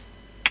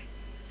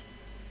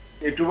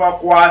ne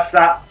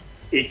tubakwasa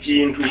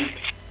ekintu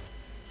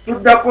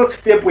tuddako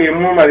step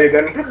emu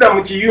mabega ne tudda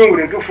mu kiyungu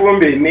ne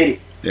tufumba emmere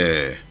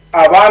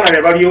abaana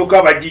ne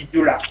balyoka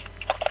bagijjula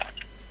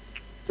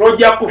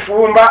tojja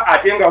kufumba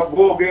ate nga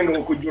bo ogenda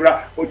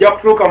okujjula ojja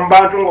kutuuka mu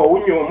bantu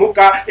ng'owunya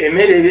omuka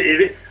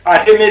emmere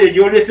ate emmere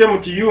gyolese mu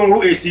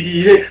kiyungu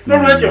esiriire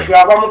n'olwekyo ffe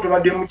abamu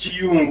tubadde mu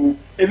kiyungu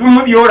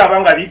ebimu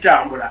byolaba nga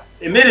bitambula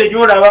emmere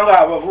gyolaba nga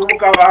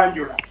abavubuka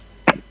banjula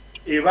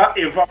eba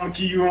eva mu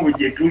kiyungu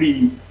gye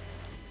tuli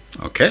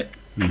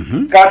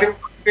kati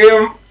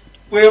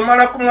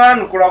wemala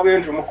kumwanukula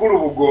bwentu mukulu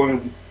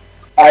Bugonzi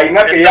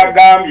ayina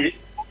eyagambye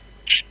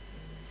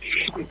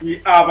nti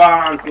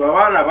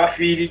abaana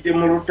bafiiridde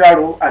mu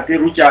lutalo ate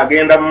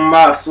lukyagenda mu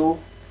maaso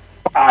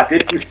ate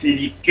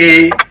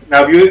tusirike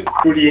nabyo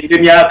tulinde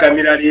emyaka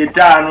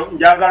 5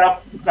 njagala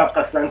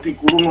kukakasa nti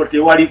ku luno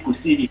tewali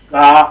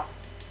kusirika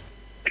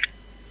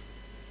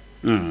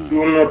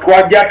luno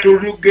twajja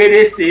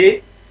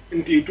tulugerese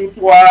nti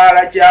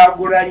tutwala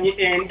Kyagulanyi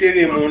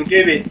entebe mu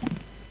ntebe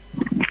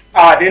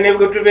ate ne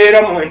bwe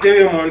tubeera mu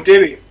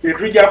ntebe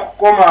tetujja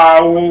kukoma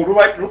awo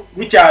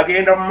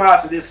lukyagenda mu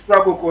maaso the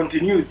struggle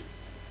continues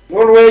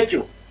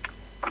n'olwekyo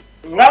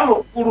nga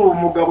mukulu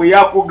Mugga bwe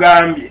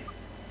yakugambye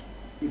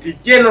nti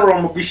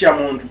General Mugisha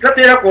muntu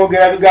tatera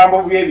kwogera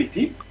bigambo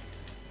byebiti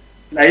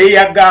naye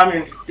yagambye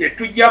nti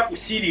tetujja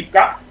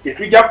kusirika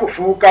tetujja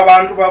kufuuka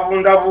bantu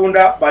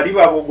bavundavunda bali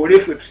babogole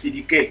ffe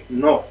tusirike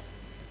no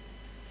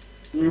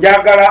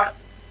njagala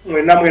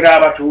mwena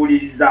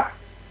abatuuliriza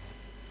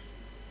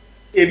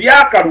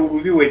ebyakalulu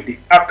biwedde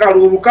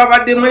akalulu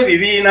kabaddemu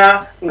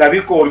ebibiina nga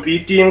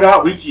bikompitinga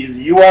which is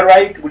your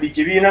right buli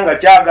kibiina nga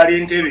kyagala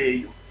entebe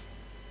eyo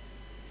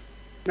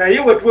naye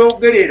we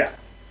tweogerera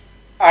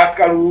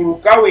akalulu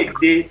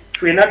kawedde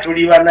twena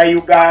tuli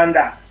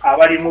bannayuganda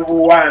abali mu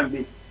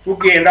buwambe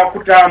tugenda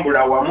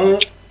kutambula wamu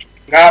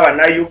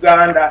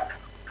ng'abannayuganda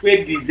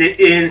tweddize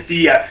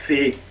ensi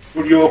yaffe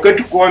tulyoke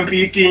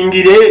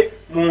tukompitingire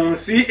mu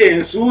nsi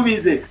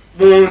ensuubize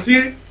mu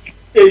nsi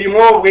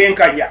erimu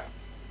obwenkanya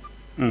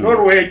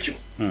n'olwekyo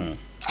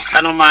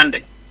kano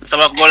Mande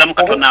nsaba kugola mu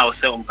katono awo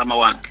sewo mukama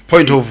wange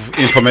point of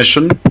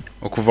information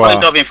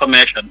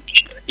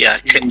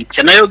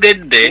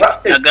kyenayogedde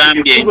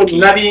nagambye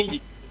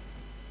nti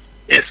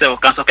yesewo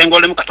kansoke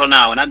ngole mu katono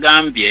awo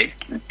nagambye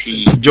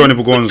nti John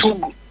Bugonzi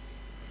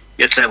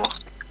yesewo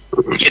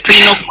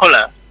tulina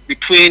okukola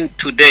between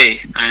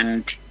today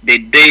and the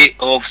day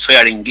of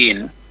swearing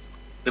in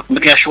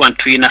making sure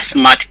tuyina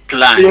smart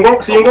plan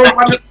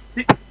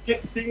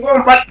singo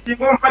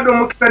mpade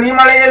omukisa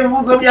nimala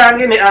ebibuuzo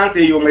byange ne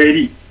answer eyo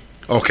mweri.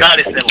 Okay.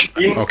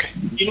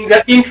 In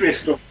the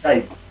interest of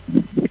time.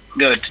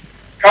 Good.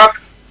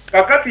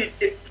 Kakati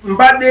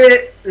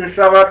mbade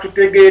nsaba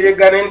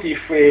tutegeregane nti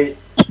ffe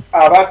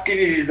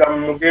abakkiririza mu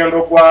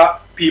mugendo gwa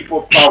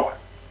people power.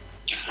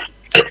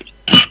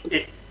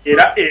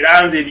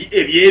 Era nze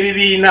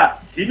ebyebibiina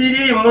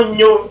sibiriimu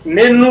nnyo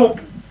ne NUP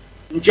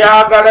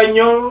nkyagala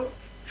nnyo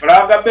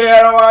flaga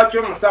bearer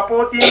waakyo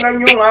musapootinga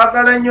nnyo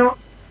mwagala nnyo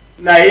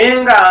naye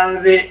nga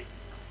nze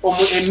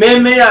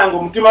emmeeme yange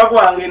omutima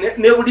gwange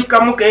ne buli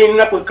kamu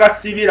keyina kwe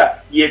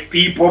kasibira ye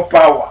people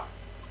power.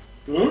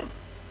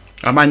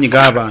 Amaanyi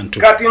g'abantu.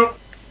 Kati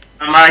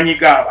amaanyi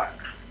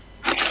g'abantu.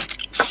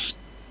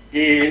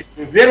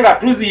 Nze nga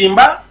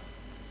tuzimba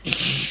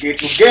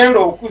getugenda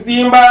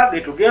okuzimba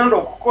getugenda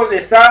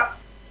okukozesa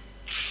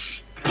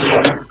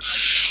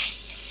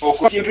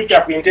okintu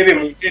kyakwentebe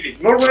mu ntebe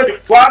n'olwekyo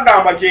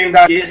twagamba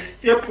kyenda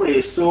esitepu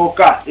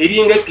esooka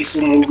eringa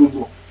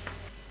ekisumuluzo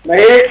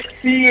naye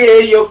si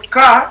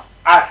yeyokka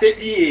ate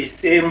si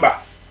yesemba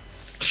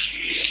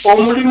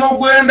omulimo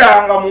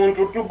gw'endanga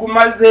muntu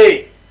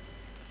tugumaze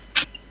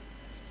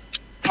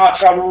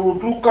akalulu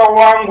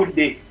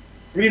tukawangudde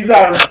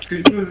results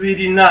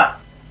tuzirina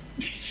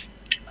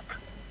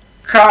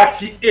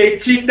kati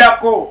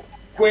ekiddako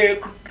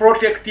kwe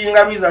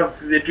protectinga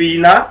results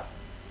zetuyina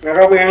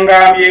nga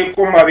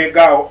bwengambyeko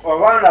mabegaawo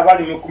abaana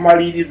bali mu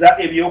kumaliriza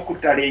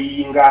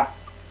ebyokutaleyinga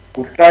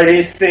ku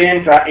ttale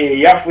center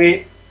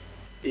eyaffe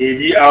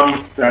eri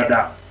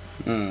Amsterdam.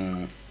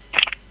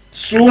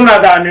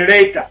 Sooner than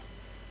later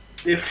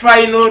the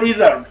final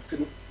results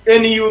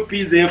NUP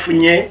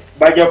zefunye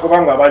bajja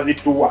kuba nga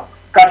bazituwa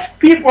kati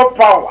people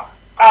power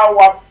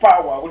our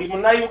power buli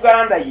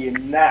munnayuganda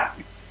yenna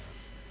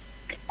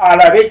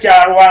alabe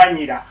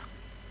kyalwanyira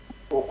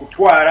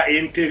okutwala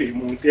entebe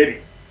mu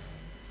ntebe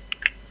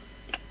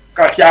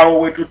kati awo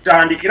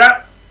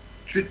wetutandikira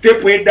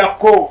sitepu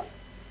eddako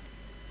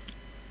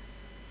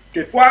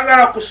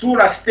tetwagala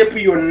kusuula sitepu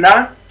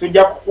yonna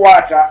tujja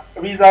kukwata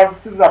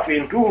results zaffe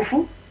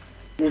entuufu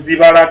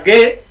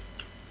tuzibalage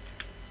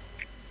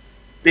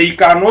they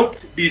cannot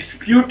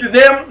dispute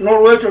them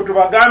n'olwekyo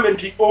tubagambe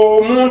nti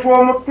omuntu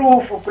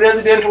omutuufu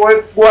president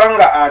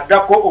w'eggwanga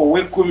addako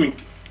ow'ekkumi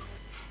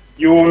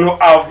yono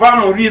ava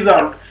mu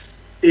results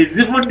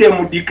ezivudde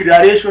mu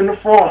declaration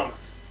forms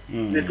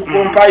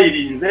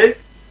zetukompayirinze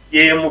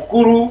ye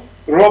mukulu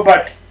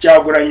Robert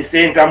Kyagulanyi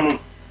Ssentamu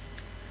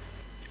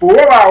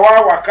bw'oba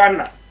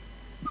awaawakana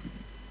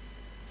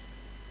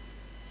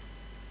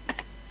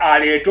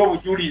aleeta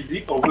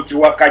obujulizi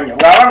obukiwakanya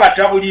bw'aba nga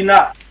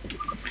tabulina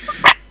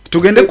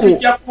tugende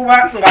tujja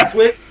kuba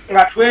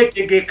nga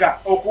twetegeka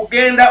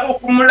okugenda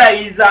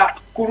okumulayiza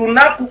ku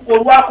lunaku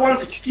olwa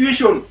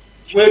constitution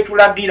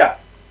bwetulagira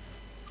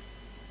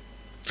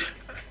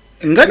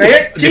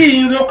naye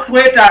kiyinza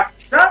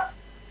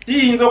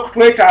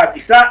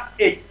okutwetaagisa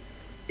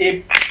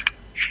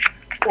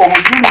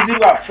obujulizi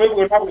bwaffe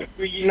bwonna bwe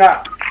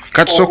tuyina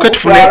katusooke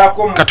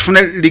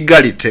katufune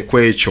legality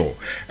kwekyo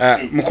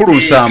mukulu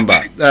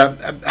Nsamba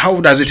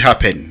how does it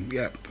happen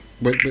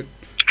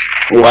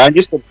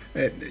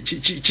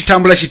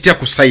kitambula kitya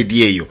ku side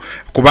eyo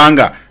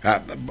kubanga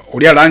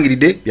oli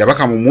alangiridde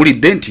Byabakama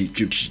mumuwulidde nti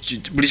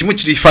buli kimu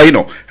kiri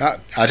final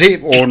ate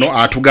ono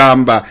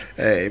atugamba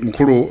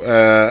mukulu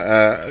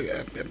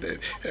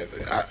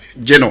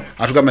Jeno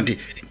atugamba nti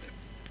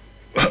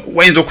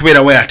wayinza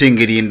okubeerawo ate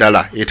engeri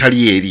endala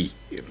etali eri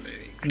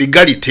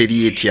legality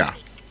eri etya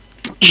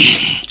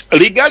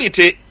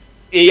legality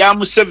eya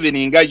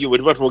Museveni nga yo bwe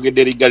tuba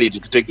twogedde legality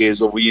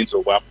tutegeeza obuyinza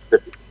obwa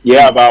Museveni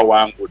ye aba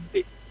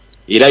awangudde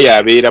era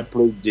yabeera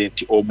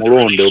president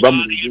omulonde oba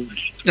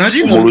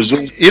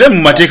muluzungu era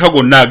mu mateeka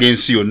gonna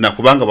ag'ensi yonna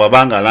kubanga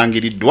babanga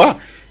alangiriddwa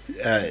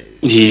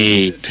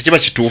tekiba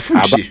kituufu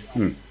nti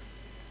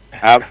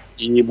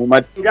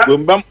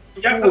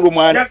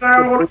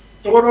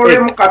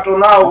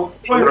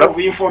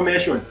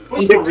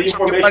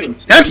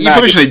anti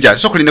information ejja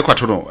sokuline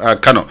katono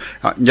kano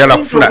njala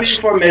kufuna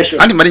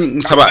anti mali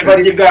nsaba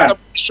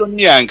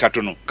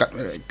katono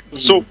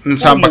so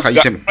nsamba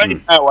kayitemu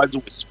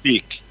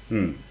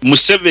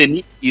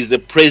Museveni is the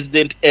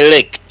president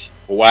elect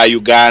wa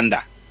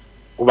Uganda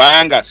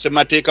kubanga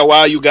semateeka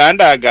wa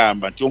Uganda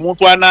agamba nti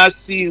omuntu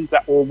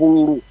anasinza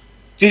obululu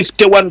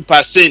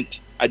 51%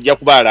 ajja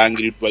kuba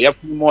alangiriddwa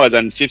yafunye more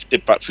than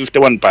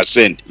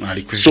 51%.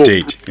 So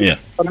yeah.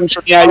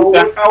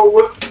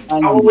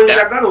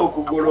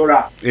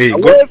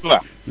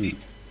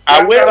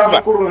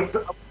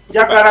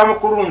 Jagala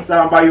mukulu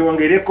Nsamba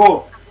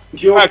yongereko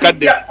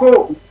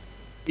ntyokako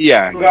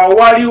nga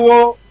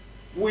waliwo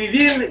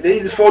within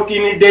these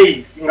 14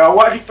 days nga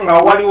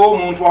waliwo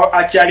omuntu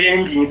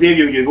achallenging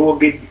ebyo bye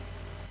boogedde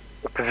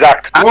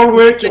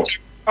olwekyo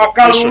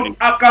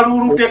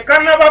akalulu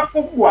tekanaba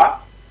kugwa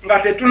nga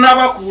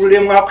tetunaba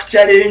kulemwa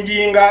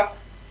kuchallenginga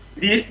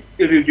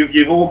ebyo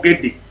bye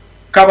boogedde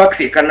kaba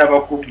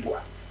tekanaba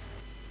kugwa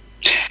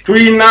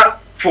tulina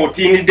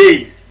 14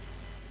 days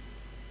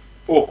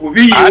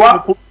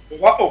okubiyiwa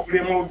oba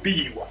okulema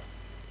obiyiwa.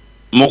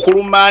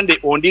 Mukulu Mande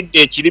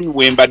ondidde ekirimi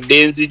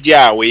wembadde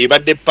nzijaawe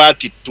ebadde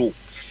party 2.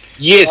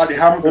 Yes,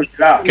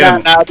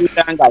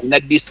 n'abeera alina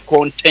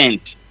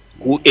discontent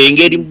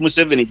engeri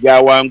Museveni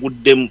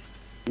gy'awanguddemu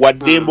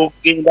wadde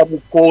mbogenda mu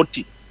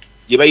kooti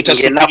gye bayita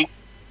Supreme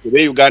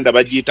Uganda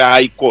bagiyita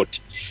High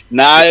Court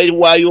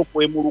n'awaayo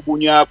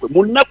okwemulugunya kwe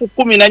mu nnaku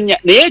 14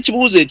 naye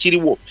ekibuuzo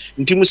ekiriwo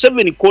nti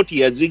Museveni kooti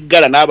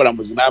yaziggala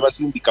n'abalambuzi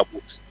n'abasindika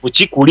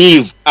ku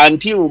leave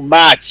until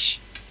March.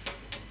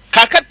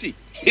 Kakati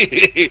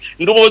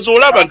ndowooza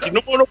olaba nti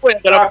nobono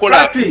kweyagala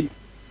kukola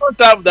don't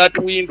have that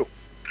window.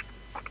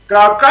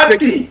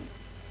 Kakati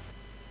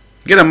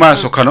gera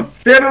maaso kano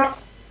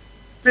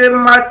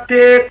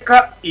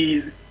Semateeka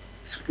is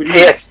free.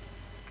 Yes.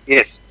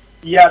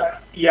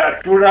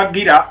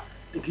 Yatulagira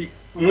nti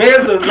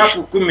mwezo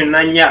nnaku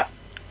 14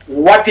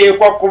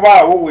 wateekwa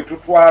kubaawo we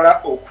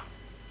tutwala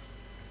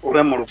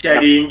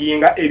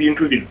okukyalenginga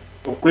ebintu bino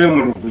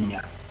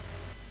okwemulugunya.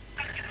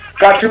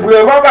 Kati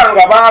bwe baba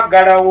nga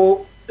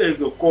baagalawo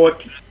ezo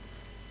kooti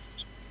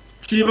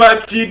kiba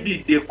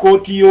kididde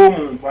kooti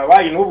y'omuntu aba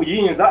alina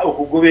obuyinza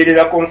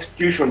okugoberera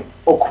constitution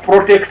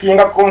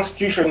okuprotectinga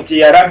constitution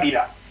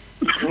kyeyalagira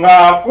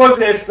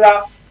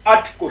ng'akozesa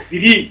article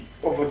 3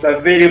 of the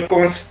very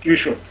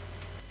constitution.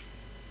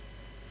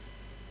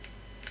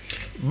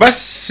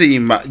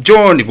 Basima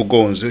John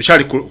Bugonzi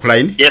ukyali ku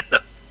line? Yes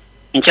sir.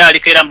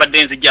 Nkyali era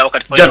mbadde nzijjawo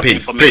kati for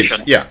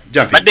information. Yeah,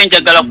 jump in. Mbadde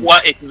njagala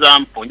kuwa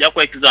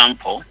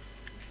example.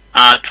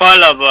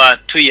 Twalaba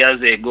 2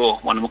 years ago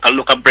wano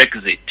mukaluka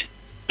Brexit.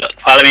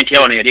 Parliament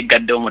yawano yali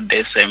gaddewo mu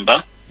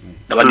December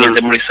nga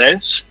bagenze mu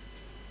recess.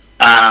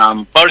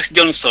 Boris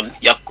Johnson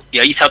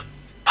yayisa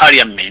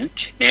Parliament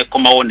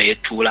nekomawo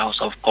netuula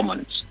House of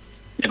Commons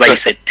ne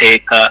bayisa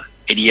etteeka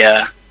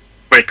erya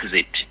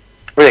Brexit.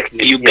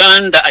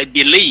 Uganda, I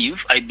believe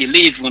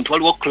nti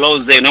waliwo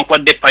clause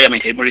n'okwadde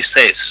Parliament eri mu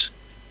recess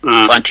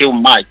until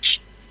March.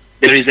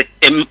 There is a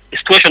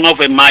situation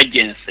of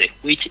emergency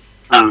which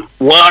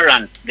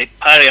warrant the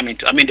Parliament,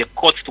 the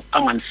courts to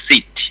come and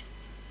sit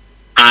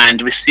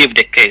and receive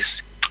the case.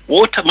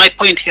 What my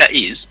point here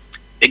is,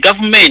 the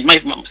government,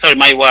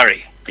 my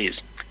worry is,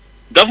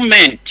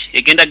 government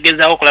egenda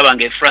gezaho kulaba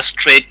nga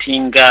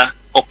frustrating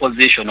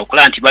opposition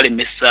okulaba nti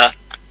balemesa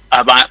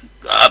aba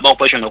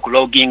opposition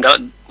okuloginga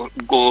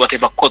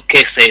whatever court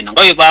case eno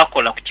nga bwe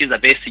bakola kukiza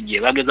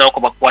Besigye bagezaho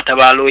kubakwata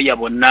baloya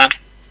bonna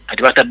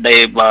kati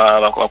batadde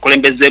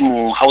bakulembeze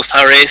mu house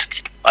arrest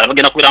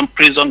bagenda kubira mu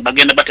prison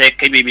bagenda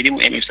bateeka ebibiri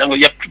emisango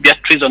bya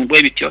treason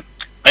bwe bityo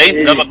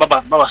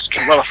baba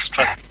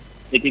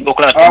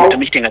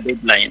meeting a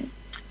deadline.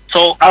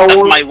 So that's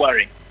my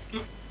worry.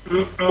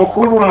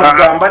 Mukulu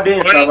mugamba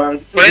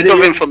point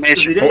of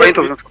information.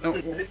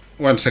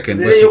 One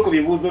second. Ku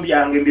bibuuzo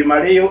byange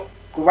mbimaleyo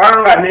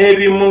kubanga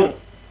n'ebimu.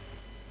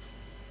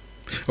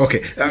 Okay,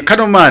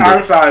 kano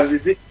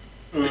Mande.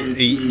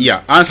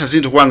 Yeah, answers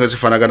into kubanga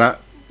zifanagana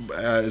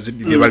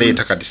bye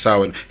baleeta kati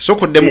sawa.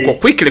 Sokoddemu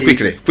quick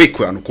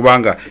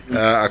kubanga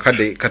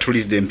akade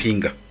katulidde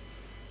empinga.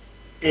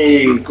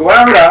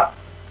 Kubanga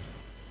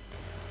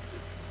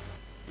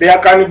there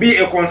can be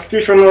a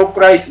constitutional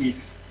crisis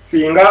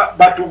singa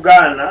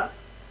batugaana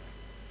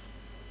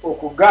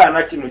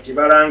okugaana kino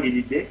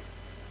kibalangiridde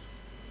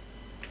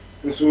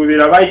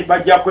nsuubira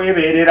bajja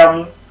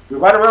kwebeereramu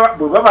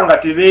bwe baba nga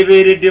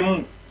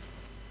tebeebeereddemu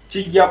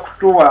kijja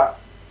kutuwa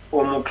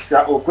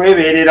omukisa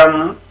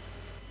okwebeereramu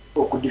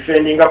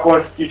okudefendinga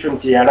constitution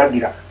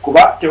kyeyalagira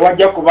kuba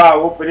tewajja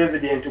kubaawo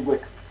president gwe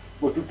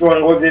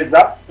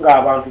tutongozeza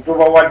ng'abantu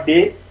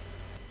tobawadde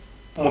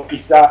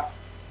mukisa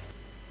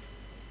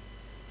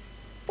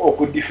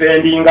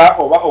okudefendinga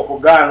oba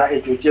okugaana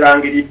ekyo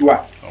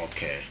kirangiriddwa.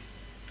 Okay.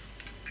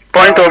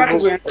 Point of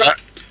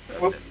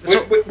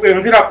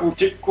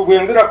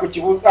bwenzira ku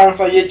kibuuzo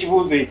answer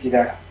y'ekibuuzo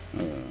ekirala.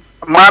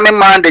 Mwami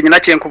Mande nyina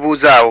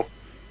kyenkubuzaawo.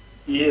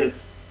 Yes.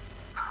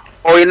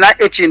 Oyina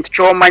ekintu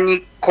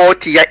ky'omanyi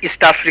kooti ya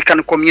East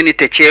African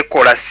Community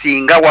kyekola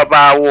singa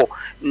wabaawo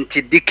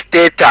nti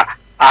dictator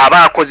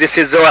aba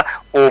akozeseza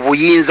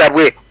obuyinza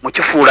bwe mu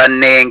kifuula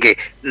nnenge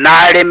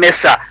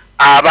n'alemesa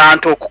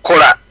abantu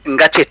okukola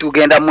nga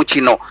kyetugenda mu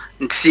kino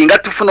nti singa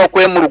tufuna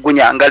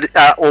okwemulugunya nga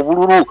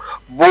obululu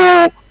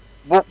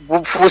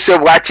bufuuse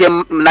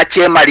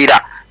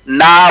nakyemalira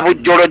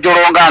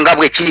n'abujjolojolo nga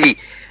bwe kiri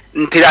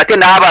nti ate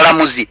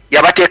n'abalamuzi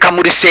yabateeka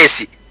mu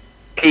riseesi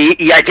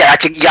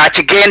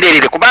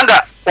yakigenderere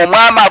kubanga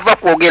omwami ava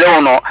kwogera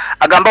ono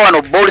agamba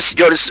wano Boris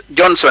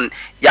Johnson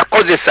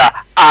yakozesa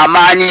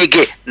amaanyi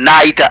ge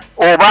n'ayita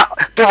oba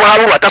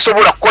tubwalulwa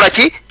tasobola kukola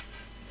ki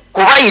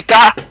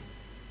kubayita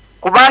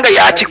kubanga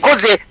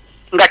yakikoze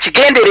nga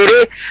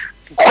kigenderere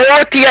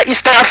kooti ya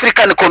East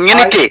African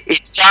Community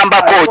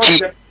ekyambako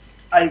ki.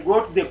 I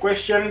got the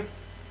question.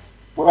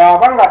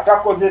 Bw'abanga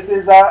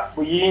takozeseza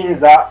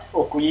buyinza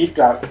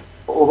okuyita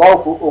oba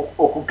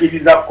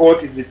okukkiriza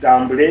kooti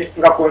zitambule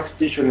nga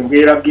constitution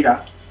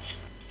bweragira.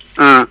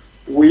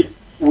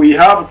 We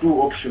have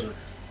two options.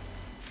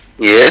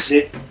 Yes.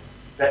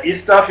 The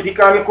East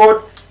African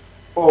Court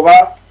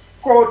oba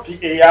kooti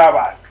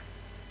ey'abantu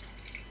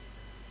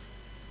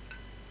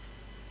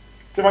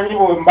temanyi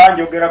bwemba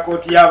njogera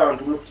kooti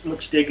y'abantu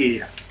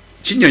mukitegeera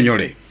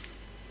kinyonyole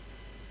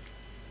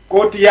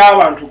kooti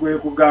y'abantu kwe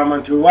kugamba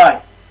nti wayi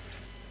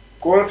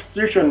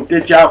constitution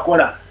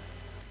tekyakola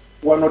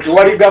wano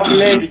tewali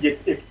gavumenti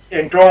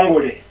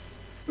entongole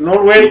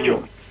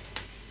n'olwekyo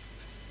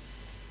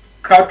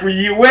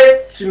katuyiwe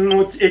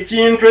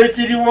ekintu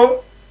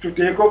ekiriwo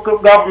tuteekeko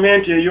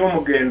gavumenti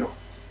ey'omugendo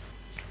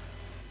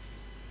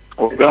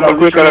ogamba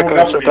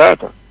kwekalakasa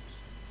taata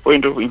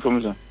point of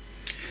information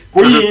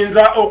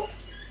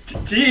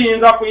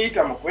kiyinza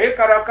kuyita mu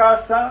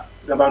kwekalakasa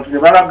abantu ne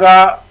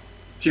balaga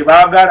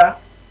kyebaagala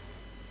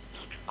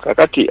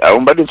kakati awo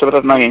mbadde nsaba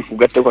taata nange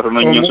nkugatteko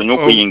katono nnyo nsonye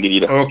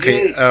okweyingirira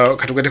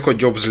katugatteko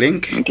jobs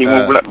link nti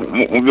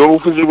mu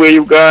byobufuzi bwe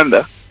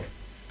Uganda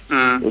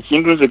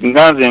ekintu nze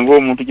nganze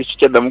ng'omuntu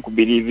kyaddamu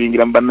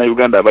kubiriivingira mu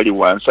bannayuganda abali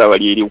wansi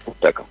abali eri ku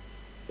ttaka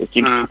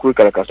ekintu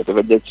kikwekalakasa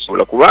tebajja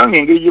kisobola kubanga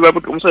engeri gye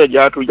omusajja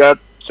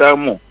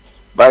gy'atugyasaamu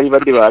baali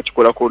badde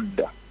bakikolako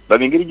dda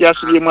baba engeri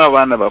gy'asibyemu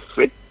abaana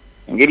baffe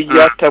engeri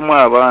gy'attamu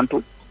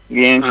abantu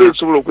ng'ensi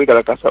esobola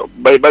okwekalakasa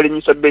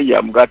balinyisa bbeeyi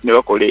ya mugaati ne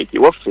bakola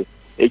ekyo waffe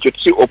ekyo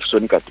si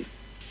option kati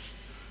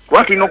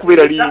kuba tulina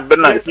okubeera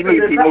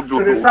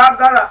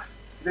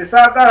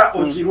zesaagala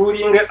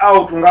okirulinge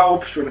out nga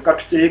option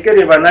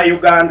katukyekere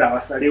bannayuganda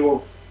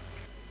basalewo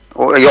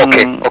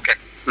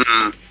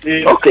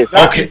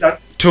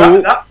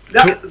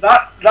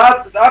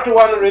that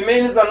one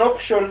remains an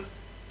option.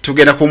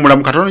 Tugenda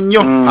kumulamu katono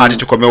nnyo ati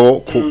tukomewo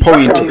ku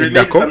point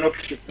eddako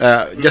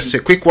just a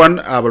quick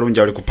one abalungi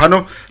abali ku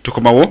pano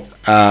tukomawo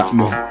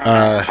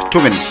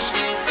 2 minutes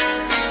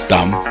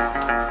dam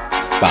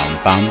bam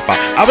bam bam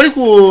abali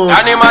ku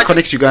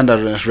Connect Uganda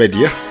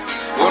Radio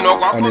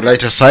on the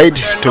lighter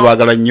side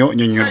tubagala nnyo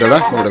nnyo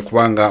ddala ole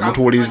kubanga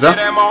mutuwuliza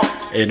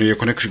eno ye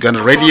Connect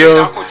Uganda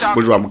Radio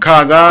buli lwa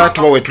mukaaga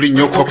tubawe tuli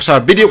nnyo kuba kusaba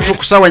video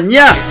kutukusawa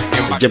nya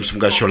James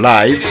Mugga Show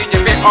live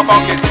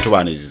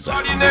tubaniriza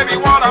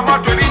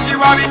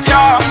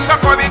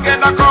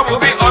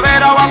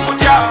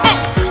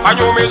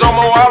anyumiza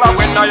omuwala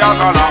gwenna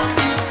yagala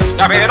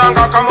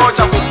yabeeranga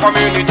kamoca ku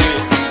community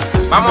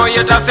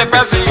bamuyita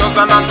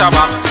sipesiyoza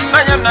nantaba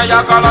naye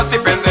nayagala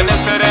sipenze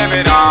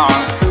neserebera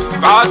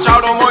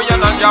bakyalomoye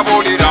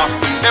nanjabulira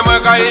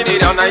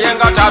nemwegayirira naye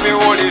nga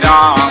tabiwulira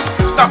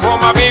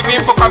takoma bibi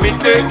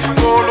nfukamidde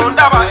olwo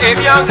ndaba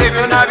ebyange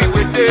byonna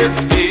biwedde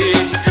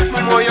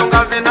mumwoyo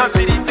nga ze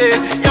nasiridde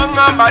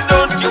yaŋŋamba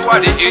don't you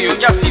worry eyo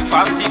just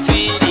fast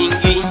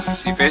feeling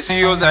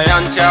sipesiyoza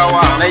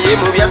yankyawa naye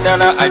mu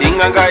byaddala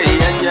alinga nga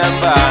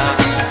eyanjamba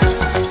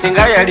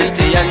singa yali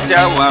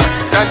teyankyawa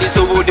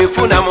sandisobodde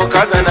funa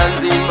mukaza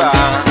nanzimba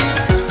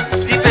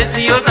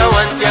sipesiyoza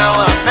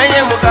wankyawa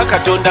naye muka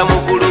katonda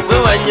mugulu gwe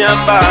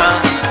wanyamba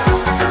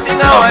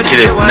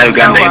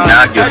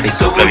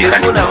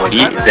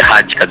the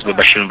Hajj Kazwe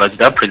Bashir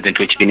Mbazda president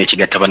w'ekibiina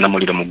ekigatta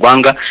bannamuliro mu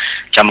ggwanga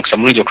kyamukisa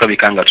mulungi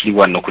okulabika nga tuli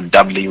wano ku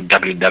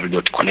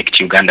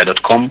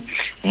www.connectuganda.com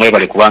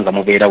mwebale kubanga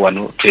mubeera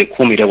wano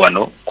twekuumire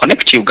wano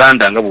Connect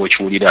Uganda nga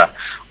bw'okiwulira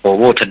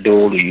oba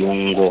otaddewo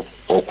oluyungo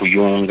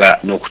okuyunga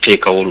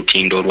n'okuteekawo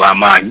olutindo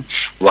olw'amaanyi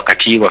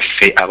wakati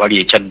waffe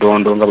abali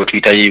ekyaddondo nga bwe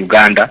tuyita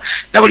Uganda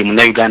na buli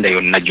munnayuganda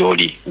yonna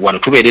gy'oli wano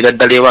tubeerera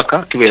ddala ewaka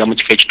tubeera mu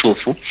kifo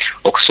ekituufu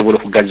okusobola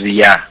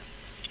okugaziya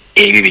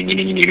ebyo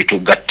byennyininyini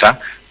ebitugatta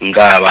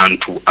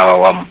ng'abantu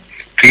abawamu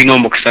tulina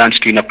omukisa nti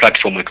tulina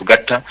platform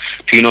etugatta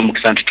tulina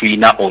omukisa nti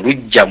tulina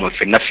olujja mwe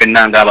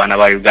ffenna ng'abaana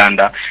ba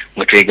Uganda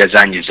mwe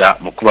twegazanyiza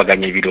mu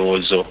kubaganya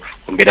ebirowoozo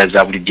ku mbeera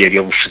za bulijjo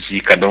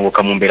ebyobufuzi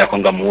kadongoka mu mbeerako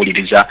nga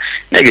muwuliriza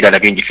n'ebirala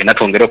bingi ffenna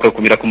twongere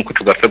okwekumira ku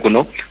mukutu gwaffe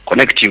guno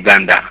Connect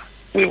Uganda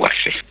we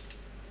waffe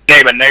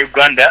naye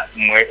bannayuganda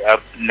mwe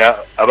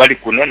abali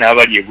kuno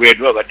n'abali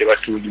ebweru abadde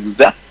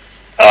batuwuliriza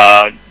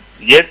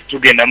yes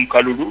tugenda mu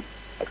kalulu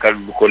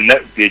akalulu konna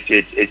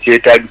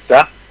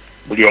ekyetaagisa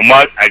buli omu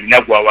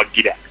alina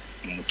gwawagira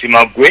mu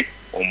mutima gwe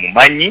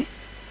omumanyi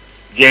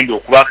genda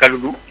okuba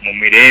akalulu mu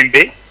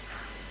mirembe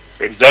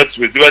results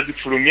bwe ziba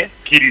zifulumye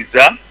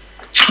kkiriza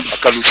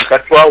akalulu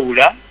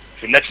katwawula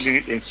ffenna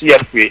tuli ensi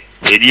yaffe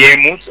eri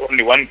emu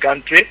only one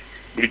country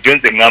bulijjo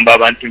nze ŋŋamba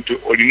abantu nti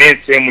olina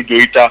ensi emu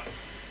gy'oyita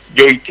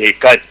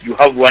ekati you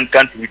have one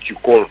country which you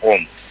call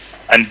home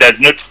and does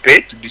not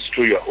pay to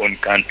destroy your own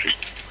country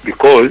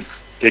because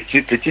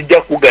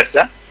tekijja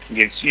kugasa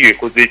ng'ensi yo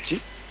ekoze ki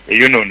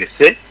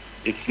eyonoonese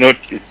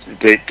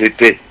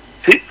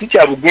si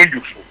kya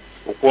bugunjufu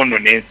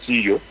okwonoona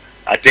ensi yo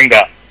ate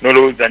nga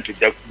nolowooza nti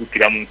ojja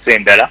kudukira mu nsi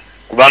endala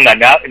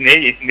kubanga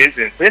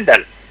n'ezo ensi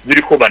endala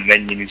ziriko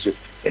bannannyinizo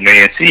eno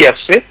yensi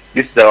yaffe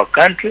this is our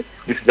country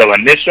this is our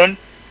nation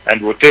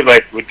and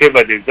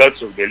whatever the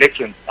results of the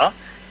elections are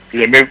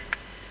tuleme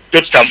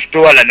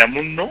towalana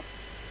munno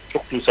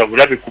tokutuusa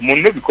bulabe ku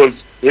munno because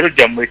leero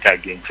jja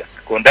mwetaaga enkya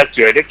conduct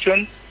your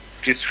elections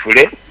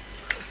peacefully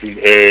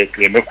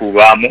tuleme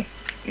kubaamu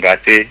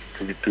ng'ate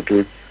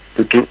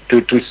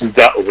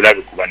tutusiza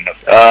obulabe ku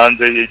bannaffe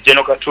nze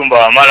Jeno Katumba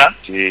Wamala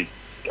ti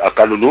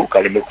akalulu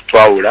kaleme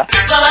kutwawula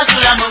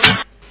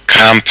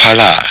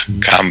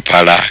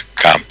Kampala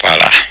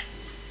Kampala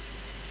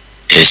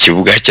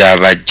ekibuga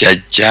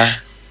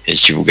ky'abajjajja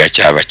ekibuga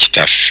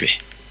ky'abakitaffe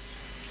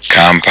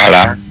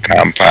Kampala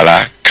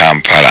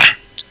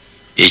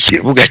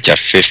ekibuga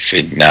kyaffe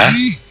ffenna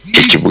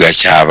ekibuga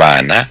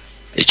ky'abaana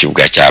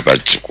ekibuga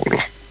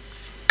ky'abazzukulu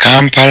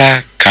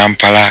Kampala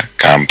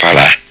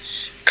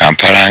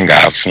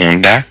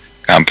ng'afunda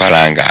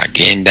Kampala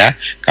ng'agenda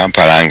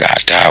Kampala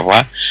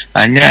ng'ataabwa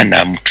ani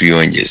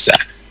anamutuyonjeza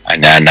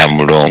ani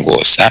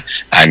anamulongoosa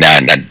ani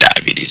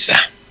anaddaabiriza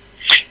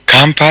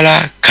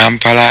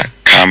Kampala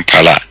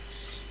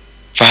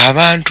fe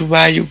abantu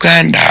ba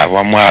Uganda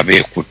abamu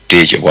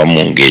abeekutte ekyo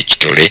wamu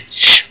ng'ekitole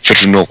ffe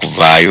tulina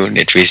okuvaayo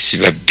ne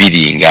twesiba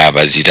bbiri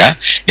ng'abazira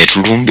ne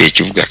tulumba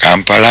ekibuga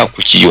Kampala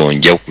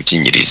okukiyonja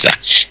okukinyiriza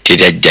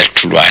terajja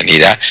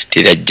tulwanira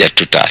terajja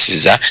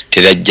tutaasiza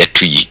terajja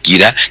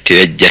tuyigira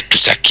terajja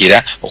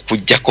tusakira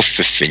okujjako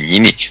ffe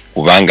ffennyini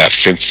kubanga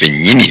ffe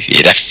ffennyini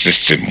era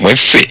ffe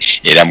mweffe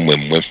era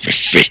mmwe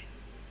ffe.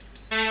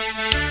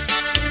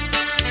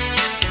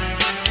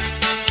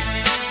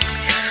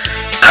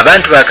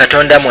 Abantu ba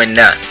Katonda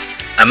mwenna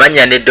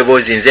amanya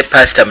n'eddoboozi nze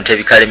Pastor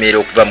Mutebikalemera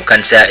okuva mu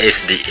kanisa ya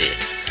SDA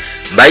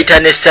mbayita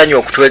n'essanyu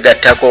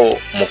okutwegattako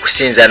mu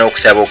kusinza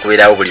n'okusaba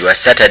okubeerawo buli lwa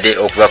Saturday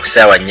okuva ku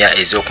ssaawa 4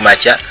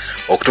 ez'okumakya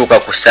okutuuka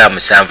ku ssaawa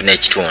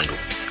 7:30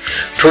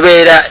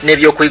 tubeera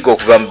n'ebyokuyiga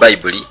okuva mu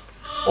Bayibuli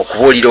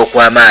okubuulira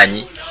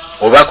okw'amaanyi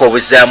obubaka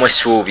obuzzaamu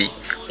essuubi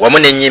wamu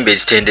n'ennyimba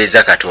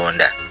ezitendereza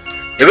Katonda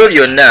ebyo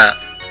byonna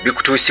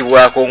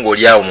bikutuusibwako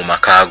ng'oli awo mu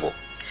makaago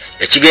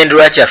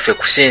ekigendererwa kyaffe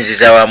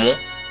kusinziza wamu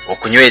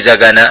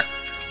okunywezagana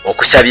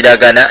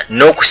okusabiragana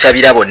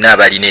n'okusabira bonna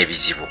abalina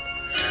ebizibu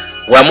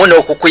wamu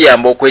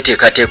n'okukuyamba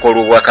okweteekateeka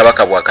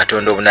olw'obwakabaka bwa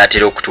Katonda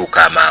obunaatera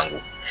okutuuka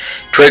amangu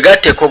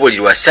twegatteko buli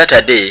lwa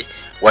Saturday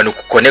wano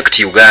ku Connect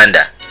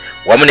Uganda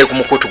wamu ne ku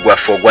mukutu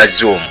gwaffe ogwa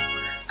Zoom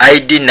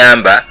ID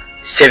number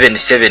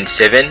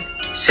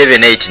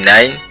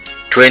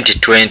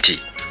 777-789-2020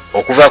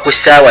 okuva ku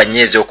ssaawa 4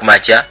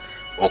 ez'okumakya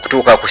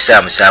okutuuka ku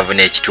ssaawa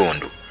 7:30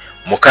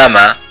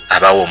 Mukama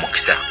abawo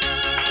omukisa.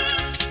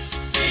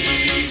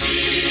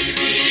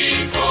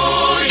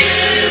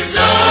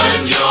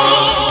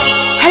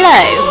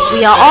 Hello,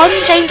 we are on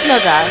James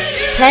Mugga,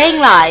 playing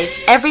live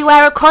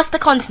everywhere across the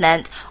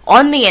continent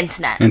on the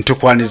internet.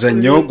 Ntukwaniza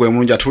nnyo gwe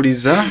mulungi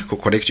atuliza ku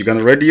Connect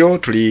Uganda Radio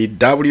tuli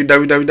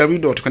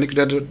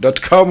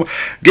www.connect.com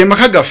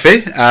gemaka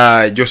gaffe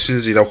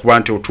josinzira ku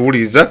bantu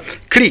otuwuliriza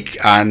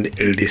click and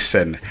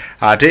listen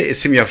ate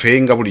esimu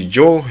yaffe nga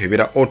bulijjo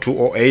ebera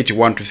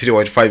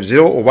 0208123850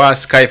 oba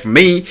Skype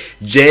me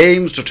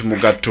James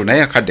Mugatto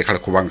naye akadde kale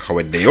kubanga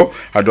kaweddeyo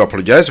ado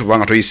apologize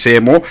kubanga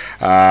toyiseemo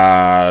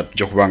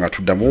jo kubanga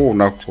tuddamu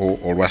olunaku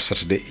olwa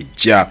Saturday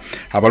ejja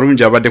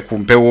abalungi abadde ku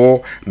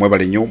mpewo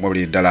mwebale nnyo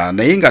mwebale ddala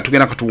naye nga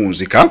tugenda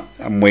katuwunzika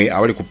mwe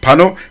abali ku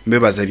pano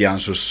mbebaza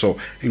ebyansusso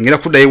ngira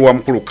kuddayo wa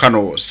mukulu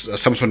kano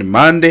Samson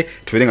Mande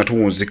tubere nga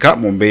tuwunzika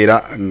mu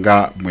mbeera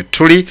nga mwe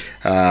tuli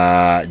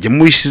gye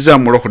muyisiza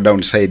mu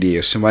lockdown side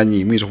eyo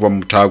simanyi mwiza kuba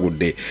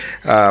mutagudde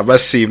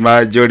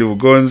basiima Joli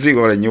Bugonzi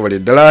wabale nnyo bale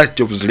ddala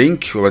Jobs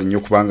Link wabale nnyo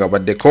kubanga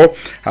baddeko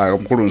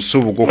mukulu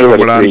Nsubu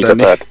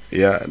gw'okubulandani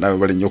ya nawe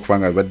bale nnyo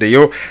kubanga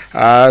baddeyo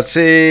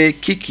se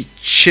Kiki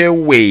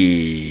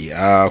Chewe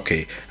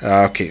okay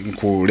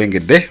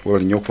nkulengedde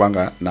wabale nnyo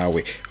kubanga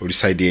nawe oli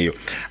side eyo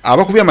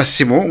abakubya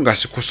amasimu nga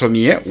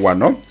sikusomye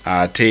wano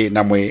ate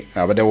namwe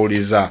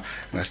abadawuliza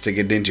nga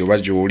sitegedde nti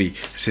obajo oli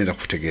sinza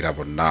kutegeera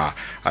bonna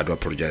ado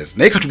apologize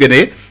naye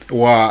katugende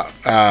wa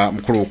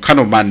mukulu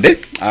kano Mande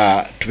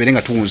tubere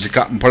nga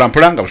tuwunzika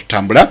mpola nga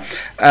tutambula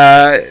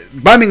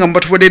baminga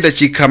mbatubadde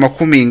dakiika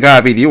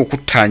 20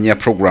 okuttanya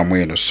programu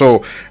eno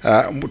so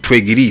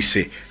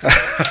twegiriise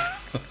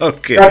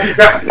okay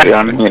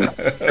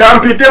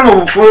kampite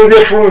mu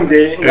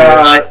bufunze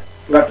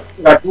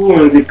nga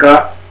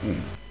tuwunzika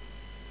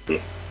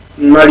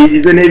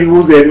malirize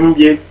n'ebibuuzo ebimu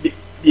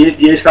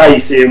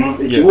byesaayiseemu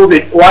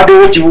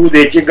waddewo ekibuuzo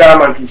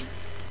ekigamba nti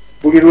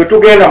buli lwe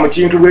tugenda mu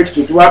kintu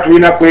bwekitu tuba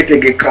tulina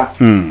kwetegeka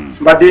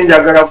mbadde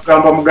njagala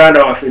kugamba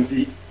muganda waffe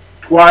nti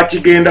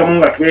twakigendamu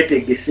nga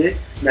twetegese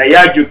naye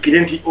ajjukire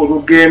nti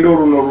olugendo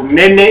luno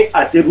lunene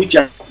ate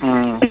lukya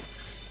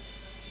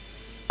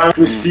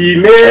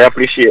tusiima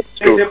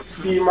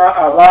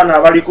abaana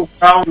abali ku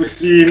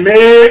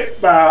tusiime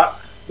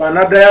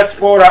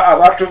banadiaspora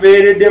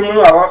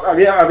abatubeereddemu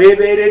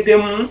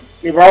abeebeereddemu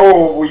ne bawa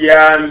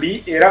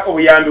obuyambi era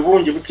obuyambi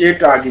bungi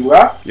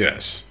bukyetaagibwa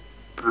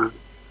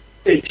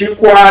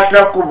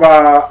ekikwata ku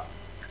ba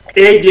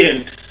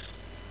agent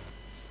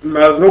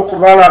maze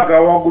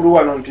okubalaga waggulu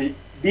wano nti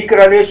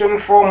declaration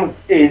forms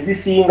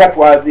ezisinga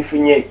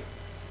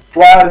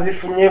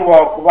twazifunye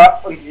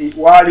lwakuba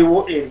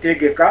waliwo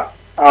entegeka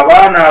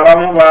abaana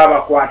abamu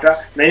babakwata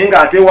naye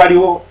ng'ate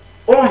waliwo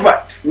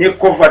overt ne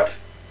covert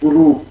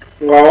group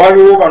nga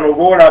waliwo bano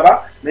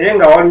boolaba naye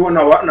nga waliwo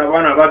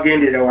n'abaana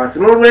bagendera wansi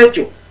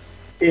n'olwekyo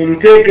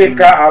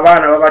entegeka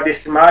abaana babadde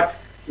smart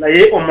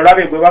naye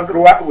omulabe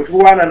bwe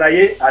tulwana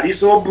naye ali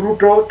so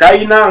bruto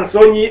talina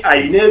nsonyi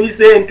ayina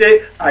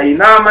ebisente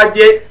ayina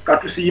amagye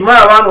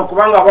katusiima abaana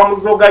okubanga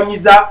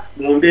bamuzoganyiza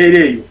mu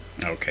mbeera eyo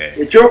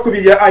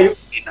ekyokubiri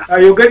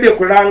ayogedde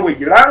ku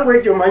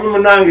language omanyi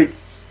munange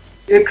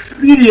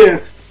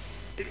experience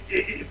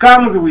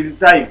comes with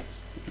time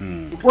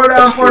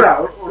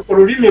mpola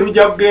olulimi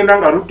lujja kugenda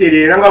nga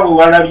lutereera nga bwe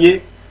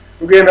walabye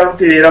lugenda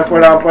lutereera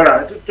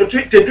mpola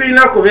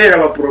tetulina kubeera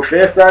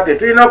baprofesa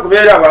tetulina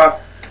kubeera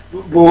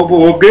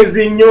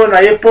bogezi nnyo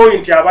naye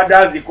point abadde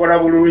azikola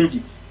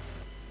bulungi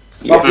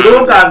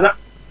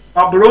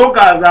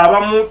babloggers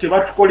abamu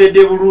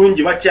tebatukoledde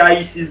bulungi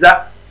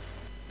bakyayisiza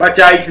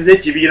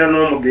ekibiina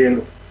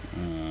n'omugendo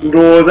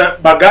ndowooza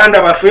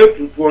baganda baffe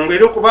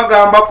twongere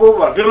okubagambako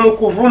bave mu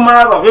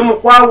kuvuma bave mu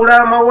kwawula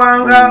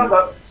amawanga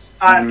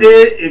ate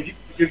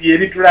ebyo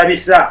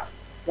byebitulabisa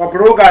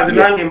babloggers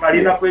nange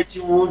mbalinaku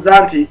ekibuuza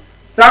nti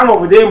some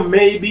of them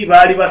maybe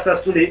baali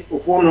basasule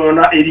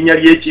okwonoona erinnya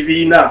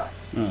ly'ekibiina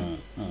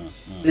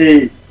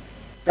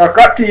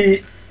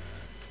kakati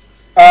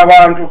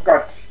abantu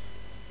kati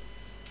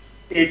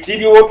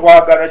ekiriwo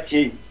twagala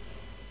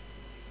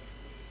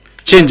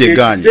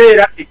kyenjeganye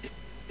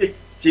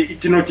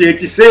kino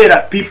kyekiseera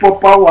people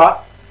power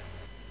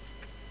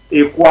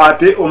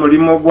ekwate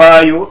omulimu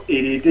gwayo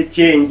ereete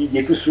kyenji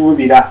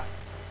gyetusuubira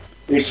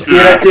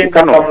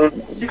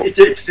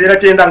ekiseera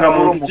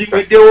kyendangamuntu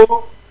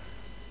kiweddewo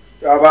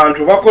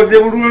abantu bakoze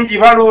bulungi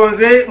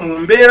balonze mu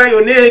mbeera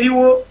yonna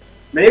eriwo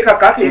naye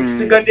kakati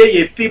ekisigadde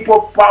ye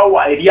people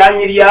power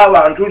eryanyi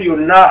ly'abantu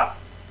lyonna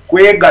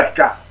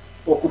kwegatta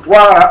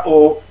okutwala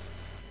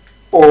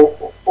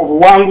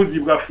obuwanguzi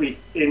bwaffe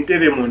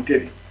entebe mu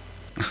ntebe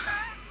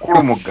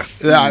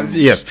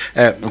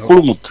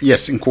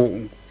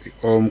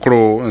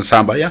mukulu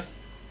Nsamba ya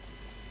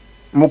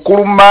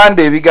mukulu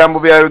Mande ebigambo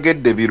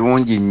byayogedde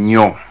birungi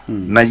nnyo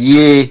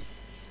naye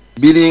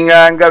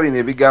biringanga bino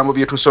ebigambo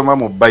bye tusoma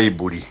mu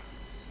Bayibuli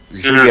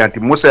zitugira nti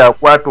Musa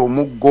yakwata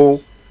omuggo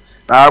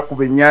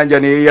n'akuba ennyanja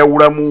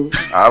neeyawulamu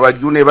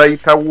abajju ne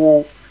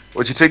bayitawo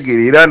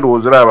okitegeera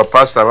ndowooza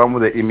abapasita abamu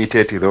they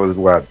imitate those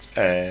words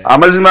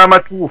amazima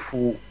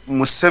amatuufu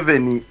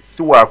Museveni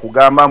si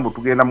wakugamba mbu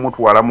tugenda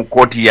mutwala mu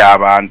kooti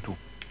y'abantu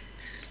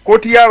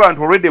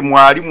already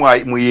mwali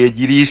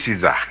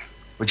mweyegiriisiza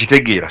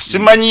okitegeera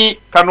simanyi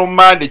kano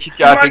Mande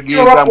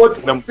kikyategeeza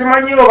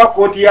simanyi oba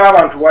kooti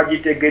y'abantu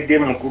wagitegedde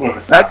mukulu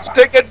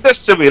nakitegedde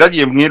ssebo era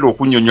gye mugenda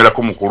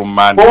okunnyonnyolako mukulu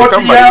Mande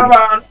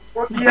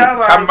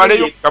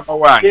kamaleyo kama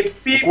wange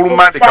mukulu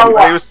Mande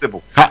kamaleyo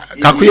ssebo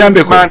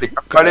kakuyambeko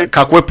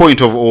kakuwe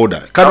point of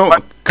order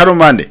kano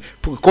Mande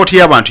kooti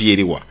y'abantu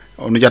yeriwa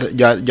ono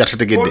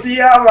gyatategedde kooti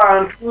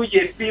y'abantu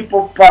ye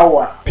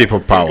people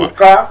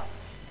power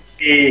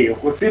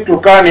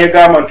okusituka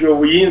negamba nti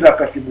obuyinza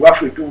kati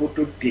bwaffe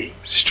tubututte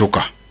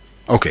situka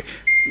okay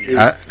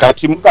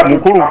kati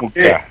mukulu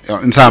Mugga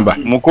Nsamba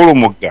mukulu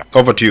Mugga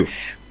over to you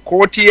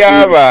kooti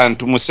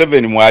y'abantu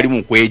Museveni mwali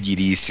mu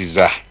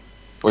kwegiriisiza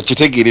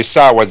okitegeera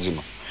essaawa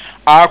zino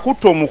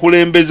akutte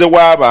omukulembeze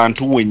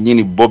w'abantu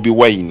wennyini Bobi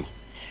Wine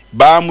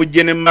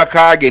bamujje ne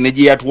makage ne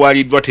gye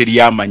yatwaliddwa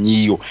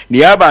teryamanyiyo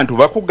naye abantu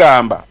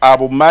bakugamba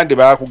abo Mande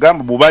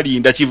bakugamba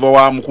bubalinda kiva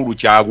wa mukulu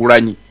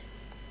Kyagulanyi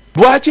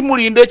lwaki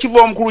mulinda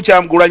ekiva omukulu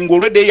Kyagulanyi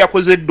ng'olwedde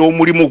yakoze dde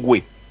omulimu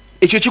gwe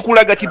ekyo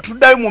kikulaga ti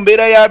tuddayo mu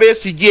mbeera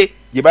y'abeesije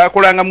gye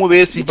bakolanga mu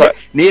beesije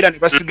naye era ne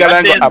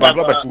basigalanga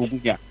abantu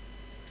abatulugunya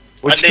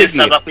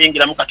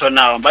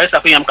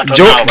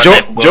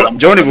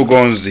John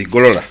Bugonzi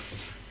golola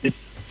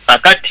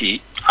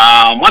kakati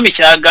mwami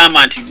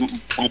kyagamba nti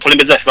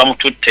omukulembeze waffe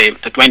bamututte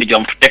tetumanyi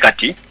gyebamututte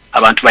kati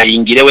abantu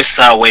bayingirewo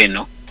essaawa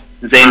eno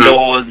nze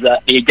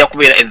ndowooza ejja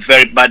kubeera a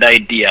very bad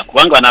idea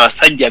kubanga bano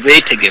abasajja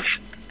beetegefu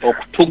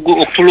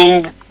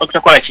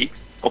okutakola ki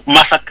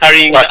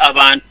okumasakaringa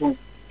abantu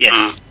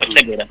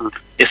okitegeera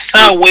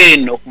essaawa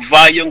eno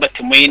okuvaayo nga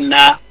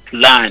temulina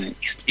plan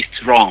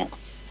is wrong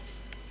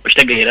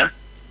okitegeera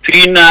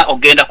tulina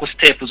ogenda ku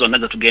step zonna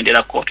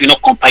zetugenderako tulina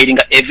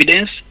ocompilinga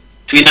evidence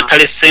tulina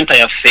kale center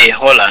yaffe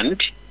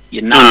Holland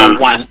ye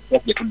number 1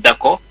 gye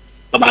tuddako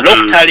bamala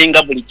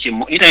okutalinga buli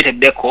kimu internet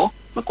eddeko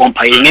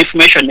compiling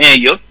information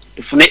eyo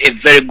tufune a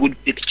very good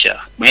picture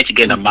mwenye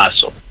kigenda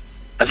maaso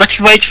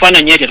kati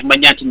ekifaananyi ekyo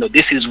tumanya nti no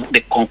this is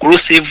the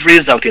conclusive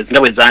result ezinga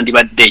bwe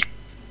zandibadde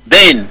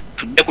then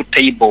tudde ku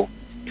table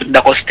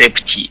tuddako step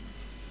ki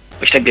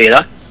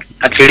okitegeera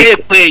kati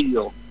step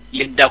eyo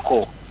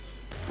yeddako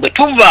bwe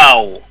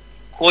tuvaawo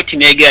kooti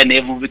neegera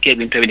neevubika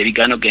ebintu ebyo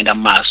nebigaana ogenda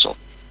mu maaso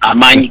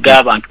amaanyi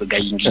g'abantu bwe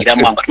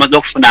gayingiramu nga tumaze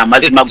okufuna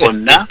amazima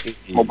gonna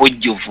mu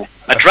bujjuvu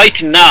but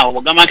right now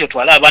ogamba nti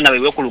otwale abaana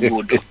baibwe ku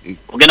luguudo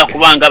ogenda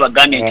kubanga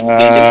abagambye nti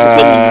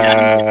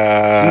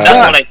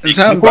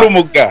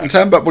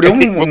Nsamba buli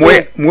omu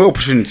muwe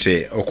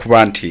opportunity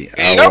okuba nti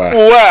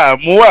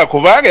muwa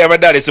kubanga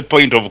yabadde alese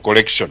point of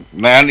collection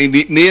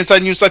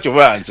nensanyusa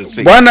kyoba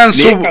nsese bwana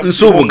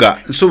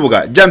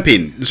Nsubuga jump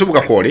in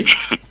Nsubuga kwoli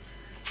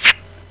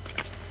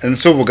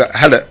Nsubuga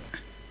hala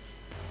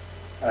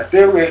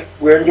ate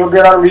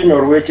wenjogera lulimi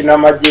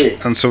olw'ekinamagye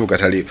Nsubuga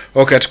taliyo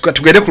okay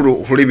tugende ku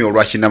lulimi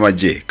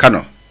olwakinamagye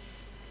kano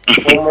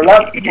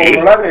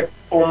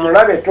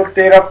omulabe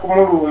toteera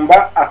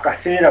kumulumba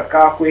akaseera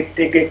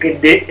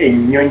kakwetegekedde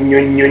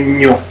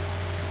ennyonnyonnyonnyo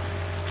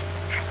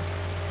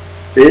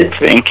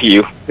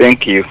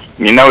Thank you.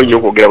 Ninawe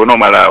yokwogera bono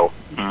malaawo.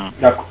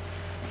 Nako.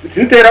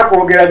 Sintera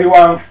kwogera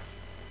biwanvu.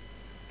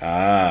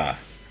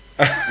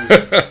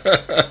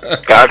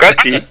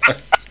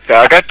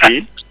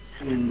 Kakati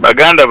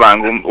baganda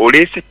bangu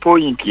olese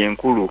point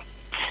enkulu.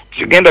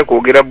 Sigenda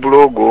kwogera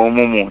blog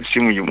omu mu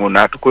nsimu yumu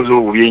natukoze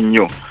obubi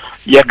ennyo.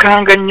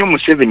 Yakanga nnyo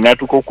Museveni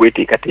natuko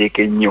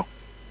okweteekateeka ennyo.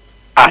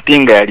 Ate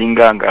nga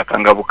yalinganga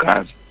akanga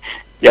bukanzi.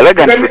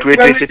 Yalaga nti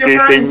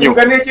tweteeseteese nnyo.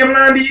 Nga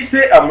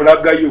nekyemwandiise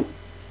amulagayo.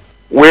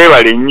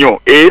 Weebale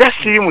nnyo era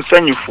siri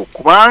musanyufu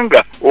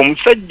kubanga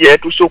omusajja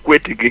yatuuse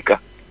okwetegeka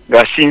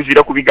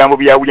ng'asinziira ku bigambo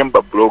bya William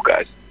ba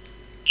bloggers.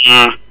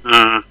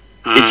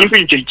 Ekintu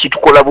ekyo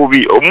kitukola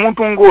bubi.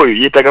 Omuntu ng'oyo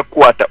yeetaga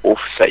kukwata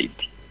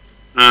offside.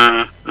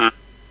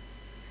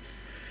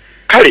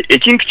 Kale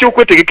ekintu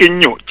ky'okwetegeka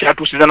ennyo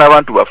kyatuusiza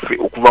n'abantu baffe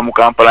okuva mu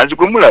Kampala. Nzi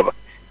gwe mulaba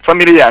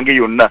famire yange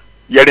yonna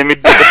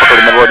yalemeddeko paka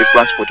lwe nabawadde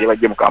transport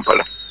ebajje mu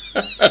Kampala.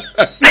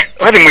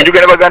 Kati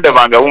mwenjugana baganda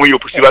bange awomu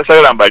yopusi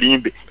basalala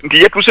mbalimbe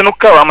nti yatuuse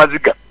n'okukaawa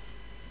amaziga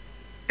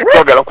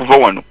okwagala kuva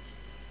wano.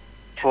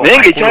 Naye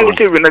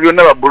ng'ekyandika byonna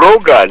byonna ba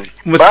bloggers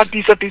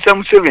batiisatiisa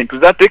Museveni to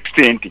that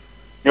extent ne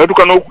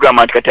batuuka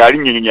n'okugamba nti kati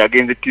alinnyonyonya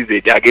agenze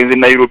TZ agenze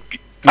Nairobi.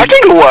 Ate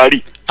nga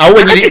waali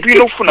awo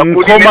nyiri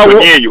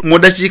mu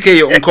dakiika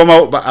eyo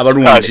nkomawo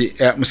abalungi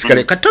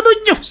musikale katono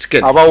nnyo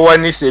sikale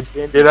abawanise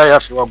ebendera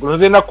yaffe waggulu.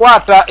 Nze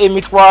nakwata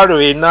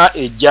emitwalo 4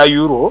 ejja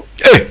euro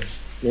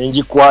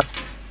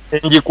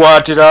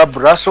nengikwatira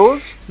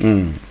Brussels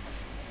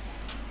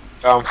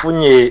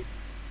nfunye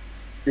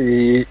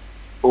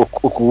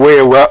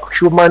okuweebwa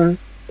Human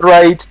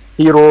Rights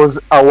Heroes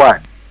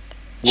Award.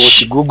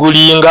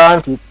 Ng'okigugulinga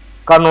nti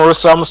Colonel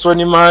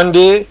Samson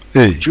Mande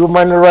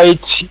Human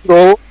Rights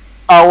Hero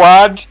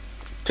Award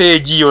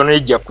page yona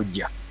ejja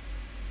kujja.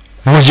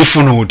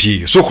 Wagifuna oti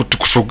eyo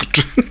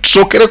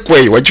tusokere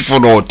kweyo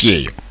wagifuna oti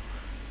eyo?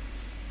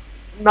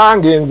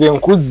 Nange nze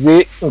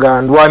nkuze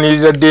nga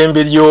ndwanirira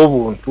ddembe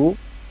ly'obuntu.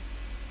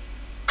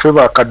 Ffe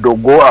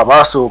bakadogo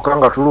abaasooka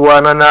nga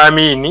tulwana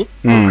n'Amini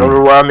olutalo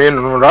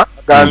lw'Amenunula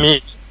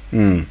g'Amini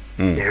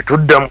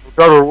tudda mu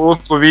lutalo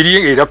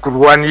lw'okubiri era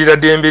kulwanirira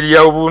ddembe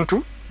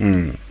ly'obuntu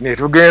ne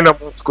tugenda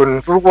mu nsiko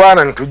ne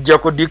tulwana ne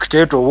tujjako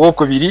dictator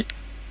ow'okubiri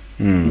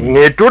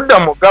ne tudda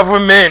mu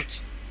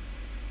gavumenti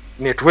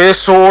ne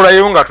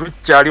twesoolayo nga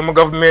tukyali mu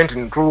gavumenti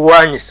ne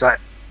tulwanyisa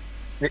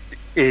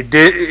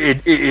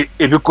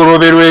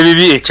ebikolobero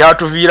ebibi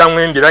ekyatuviiramu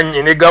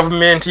embiranye ne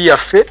gavumenti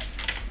yaffe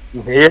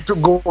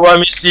neyetugoba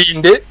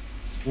misinde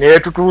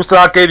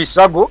neyetutuusaako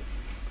ebisago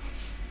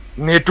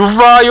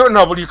netuvaayo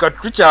na buli kati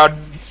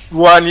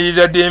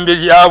tukyalwanirira ddembe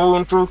lya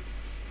buntu.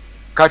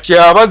 Kati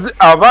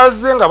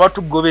abaze nga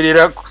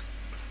batugoberera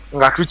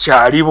nga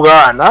tukyali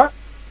bwana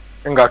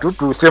nga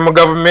tutuuse mu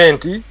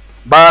gavumenti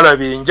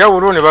baalaba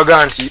enjawulo ne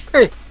baga nti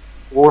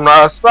ono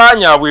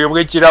asaanye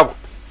abwebwe ekirabo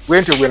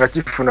bwentyo gwe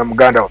nakifuna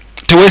muganda we.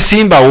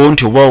 Teweesimbawo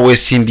nti oba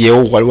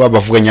weesimbyewo waliwo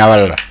abavuganya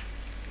abalala?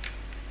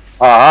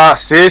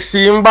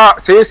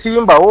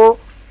 Seesimbawo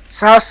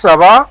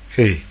saasaba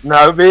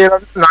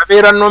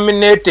nabeera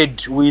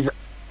nominated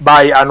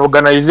by an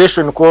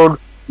organization called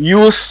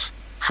Youth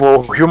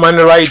for Human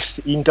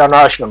Rights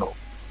International.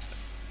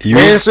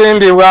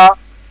 Nensembebwa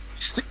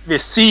the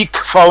Sikh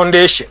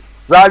Foundation.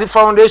 Zaali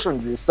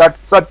foundations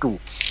esatu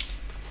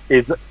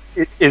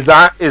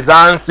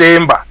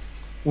ezansemba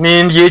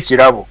n'endya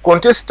ekirabo.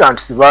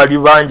 Contestants baali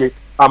bangi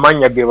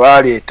amannya ge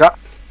baaleeta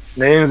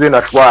naye nze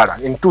natwala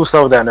in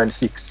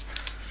 2006.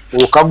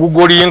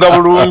 Okagugolinga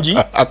bulungi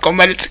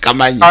akomalisi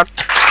kamanyi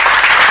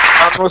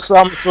ano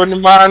Samson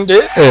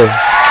Mande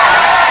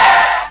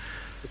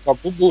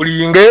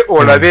okagugolinge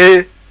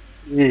olabe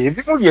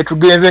ebimu bye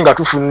tugenze nga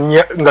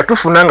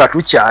tufuna nga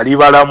tukyali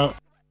balamu.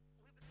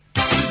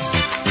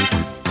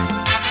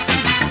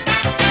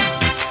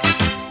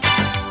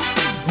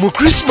 Mu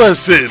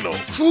Christmas eno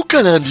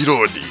fuuka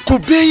landiroodi ku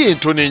bbeeyi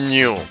entono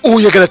ennyo.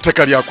 Oyagala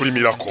ttaka lya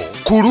kulimirako,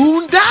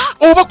 kulunda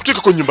oba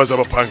kuteekako nnyumba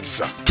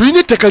z'abapangisa? Tulina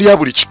ettaka lya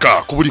buli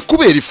kika ku buli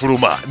kkubo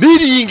erifuluma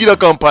n'eriyingira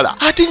Kampala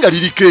ate nga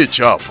liriko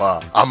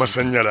ekyapa,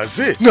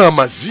 amasannyalaze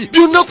n'amazzi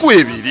byonna ku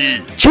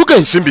ebiri. Kyuga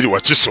Nsimbiri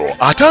Wakiso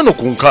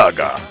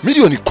 5/6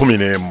 miliyoni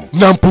 11.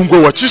 Nampungwe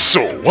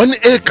Wakiso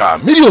 1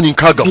 acre miliyoni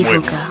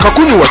 61.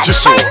 Kakunyu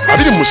Wakiso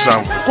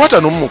 27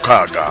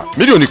 5/6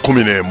 miliyoni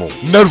 11.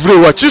 Nalvule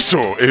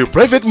Wakiso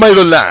private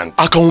mile land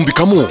akawumbi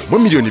kamu mu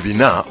miliyoni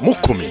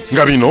 410.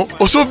 Nga bino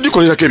osobola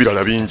okubikolera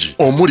ebirala bingi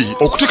omuli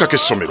okuteekako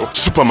essomero,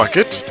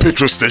 supermarket,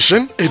 petrol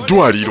station,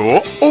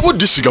 eddwaliro oba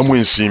oddisigamu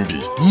ensimbi.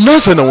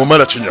 Nansana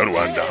Wamala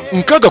Kinyarwanda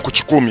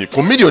 6/10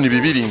 ku miliyoni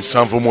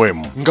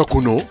 270. Nga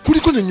kuno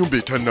kuliko n'ennyumba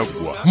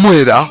etannaggwa.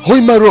 Mwera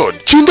Hoima Road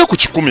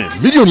 9/10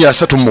 miliyoni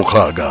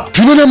 36.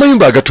 Tulina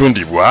n'amayumba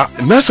agatundibwa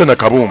Nansana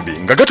Kabumbi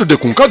nga gatudde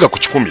ku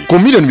 6/10 ku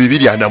miliyoni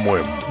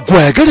 240.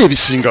 kwayagala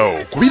ebisingawo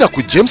kubira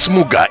ku James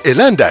Mugga e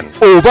London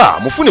oba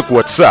mufune ku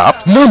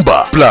WhatsApp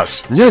number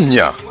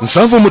 +nyanya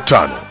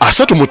 75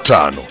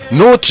 35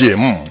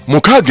 notiem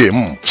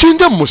mukagem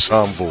chinda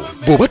musanvu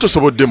boba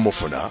tosobodde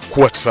mufuna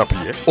ku WhatsApp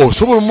ye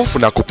osobola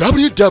mufuna ku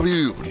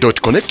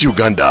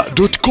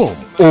www.connectuganda.com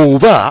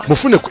oba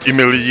mufune ku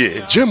email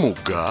ye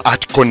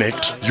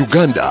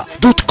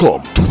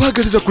jmugga@connectuganda.com.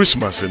 Tubagaliza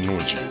Christmas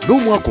ennungi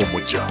n'omwaka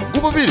omujja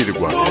gubabeerere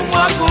gwange.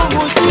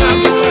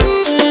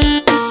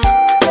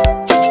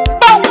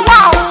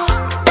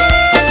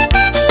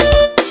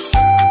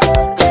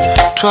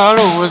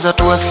 Twalowooza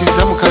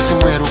tuwasiza mukazi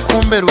mweru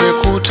kumbe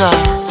lwekuuta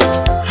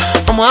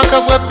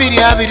omwaka gwa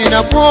 2020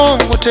 nagwo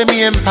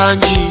ngutemye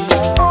empanji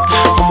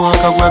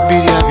omwaka gwa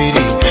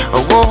 2020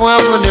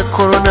 ogw'obwavu ne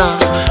korona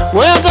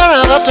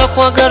weyagala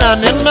abatakwagala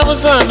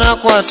nennabuzaana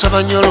akwata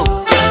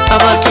banyolo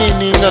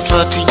abatiini nga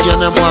twatijja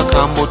na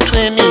mwaka mbu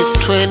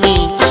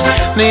 2020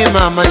 naye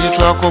maama gye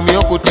twakomye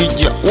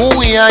okutijja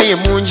wuuyaye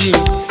mungi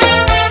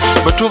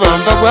bwe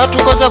tubanva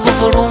gwatukoza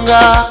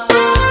guvulunga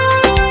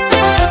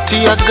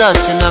tiya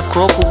gasi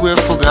nako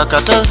okugwefuga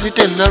katansi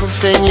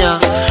tennalufenya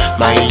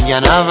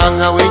mayinja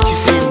n'abangawo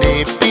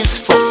ekisinde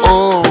peace for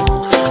all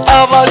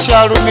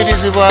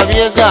abakyalumirizibwa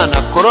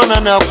byegaana korona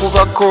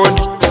n'akuba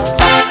kodi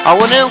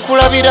awo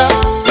nenkulabira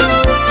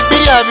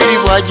 2020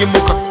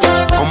 bwagimuka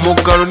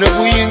omuggalo ne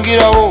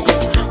guyingirawo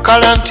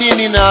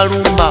kalantini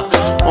n'alumba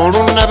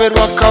olunabe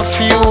lwa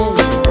kafyu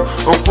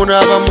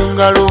okunaaba mu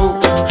ngalo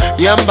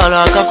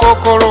yambala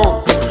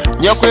akakokolo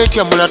nja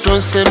kwetyamula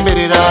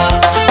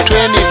tonsemberera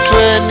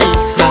 2020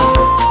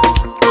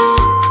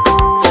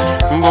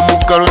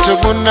 ng'omuggalo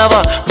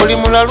tegunnaba buli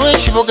mulalu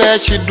ekibuga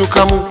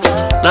yakiddukamu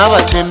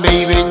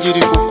n'abatembeyi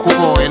b'enjiri ku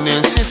kkubo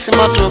enensi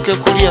matooke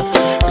kulya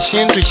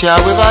ekintu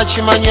kyabwe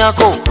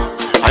bakimanyako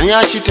ani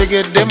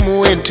akitegedde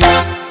muwente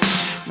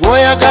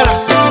gwoyagala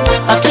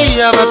ate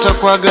ye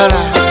abatakwagala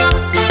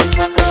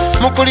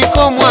mukuliko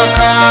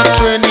omwaka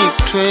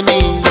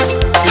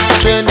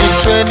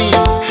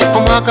 2020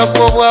 omwaka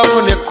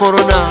gw'obwavu ne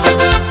korona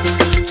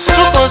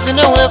situkozi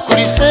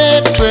neweekulise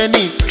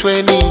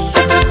 2020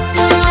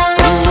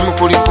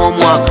 mukuliko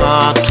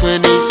omwaka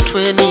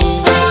 2020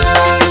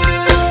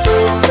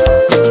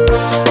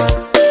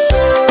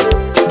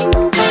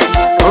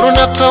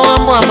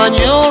 olunatawambwa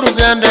amanye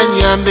oluganda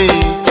nyambe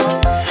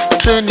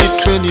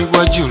 2020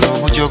 gwajula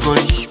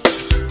obujogoli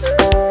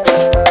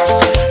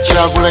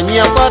Kyagulanyi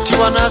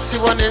yakwatibwa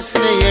n'asibwa n'ensi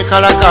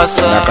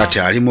neyeekalakasa nakati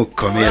ali mu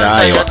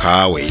kkomera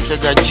ewakaawe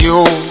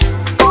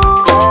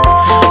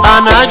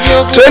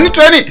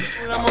 2020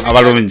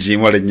 abalungi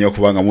mwale nnyo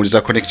okubanga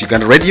muwuliza Connect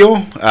Uganda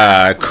Radio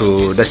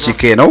ku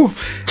dakiika eno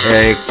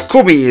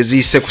 10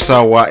 eziyise ku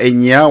ssaawa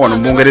 4 wano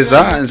mu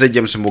Bungereza. Nze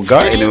James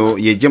Mugga, eno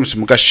ye James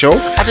Mugga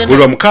Show. Buli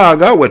lwa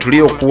mukaaga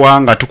wetuli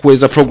okuwa nga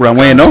tukuweza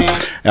programu eno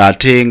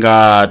ate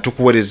nga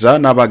tukuweereza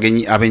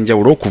n'abagenyi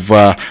ab'enjawulo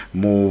okuva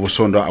mu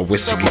busondo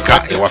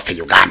obw'essigika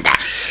ewaffe Uganda.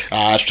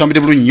 Tutambire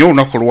bulungi nnyo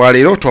olunaku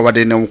olwaleero.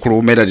 Twabadde n'omukulu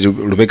Hon.Medard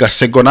Lubega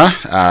Ssegona,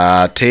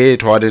 ate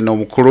twabadde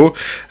n'omukulu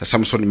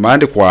Samson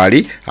Mande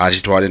kwali, ate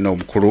twabadde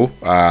n'omukulu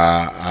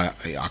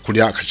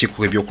akulira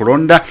akakiiko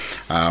k'ebyokulonda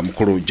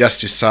mukulu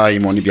Justice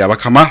Simon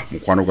Byabakama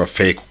mukwano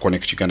gwaffe ku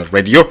Connect Uganda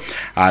Radio,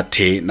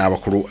 ate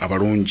n'abakulu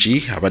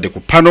abalungi abadde ku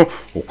pano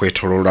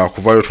okwetoloola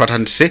okuvaayo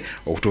twatandise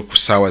okutuuka ku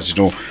ssaawa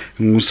zino.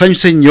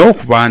 Nsanyuse nnyo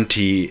kuba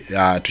nti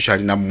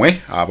tukyalina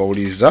mmwe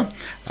abawuliriza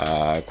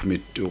ku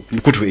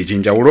mikutu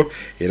egy'enjawulo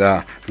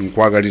era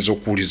nkwagaliza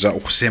okuwuliza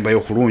okusembayo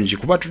okulungi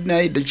kuba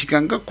tulinayo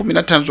eddakiika nga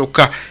 15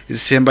 zokka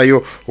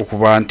ezisembayo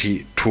okuba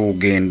nti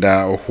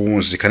tugenda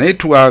okuwunzika. Naye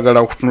twagala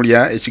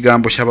okutunulya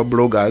ekigambo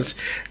ky'ababloggers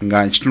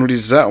nga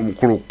nkitunuliza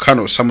omukulu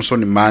Kano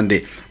Samson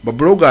Mande.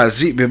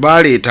 Babloggers be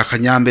baleeta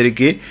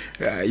akanyamberege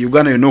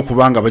Uganda yonna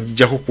okubanga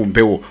bagijjako ku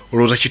mpewo.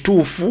 Olowooza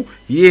kituufu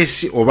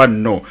yes oba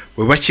no?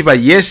 Bwe bakiba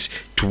yes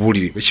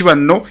tubuulire, bwe kiba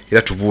no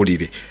era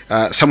tubuulire.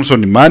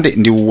 Samson Mande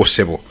ndi wuwo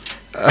ssebo.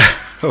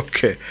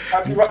 Okay.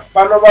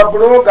 Bano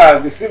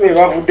babloggers si be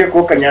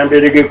bavuddeko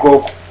kanyamberege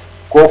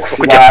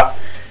k'okusiba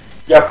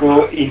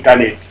ku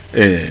internet.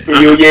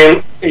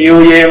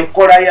 Eyo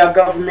yenkola ya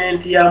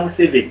gavumenti ya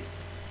Museveni.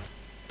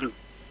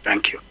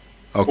 Thank you.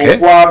 Okay.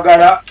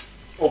 Okwagala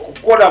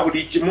okukola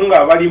buli kimu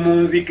nga bali mu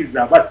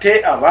nzikiza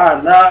bate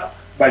abaana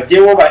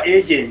bajewo ba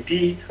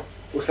agenti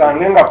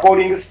usange nga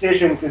polling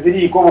station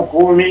teziriiko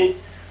bukuumi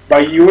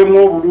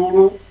bayiwemu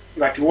obululu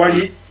nga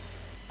tiwali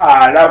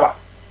alaba.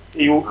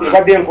 Eyo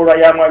ebadde enkola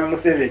ya mwami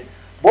Museveni.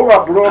 Bo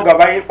babloga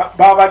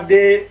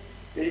babadde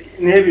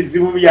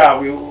n'ebizibu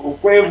byabwe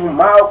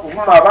okwevuma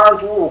okuvuma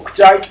abantu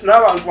okukyayisa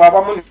n'abantu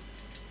abamu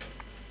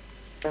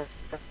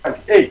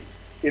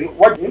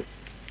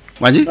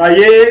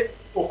naye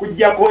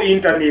okujjako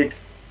internet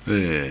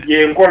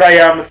yenkola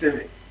ya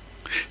Museveni.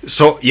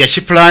 So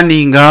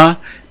yakiplaninga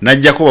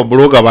najjako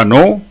babloga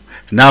bano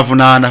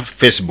n'avunaana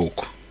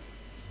Facebook.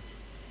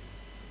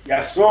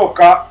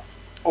 Yasooka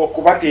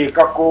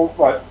okubateekako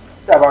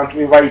abantu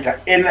be bayita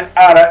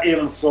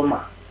NRM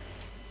Soma.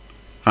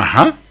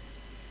 Aha.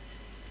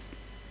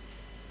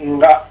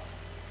 Nga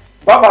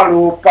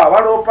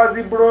baloopa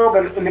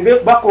zibloga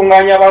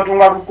bakunganya abantu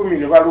nga 10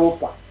 ne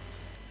baloopa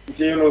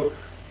nti eno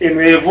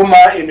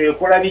evuma eno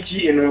ekola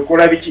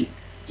biki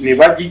ne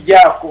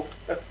bagijjaako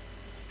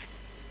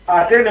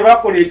ate ne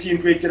bakola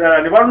ekintu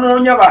ekirala ne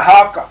banoonya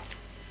bahaka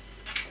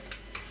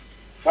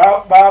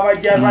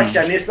babajja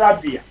Russia ne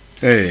Serbia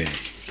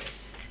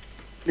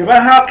ne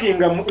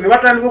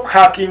batandika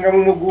okuhakinga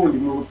mu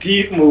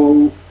mugundi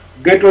mu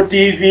Ghetto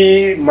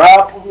TV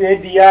Map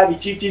Media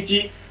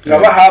bikikiki nga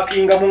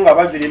bahakingamu nga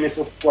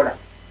baziremesa okukola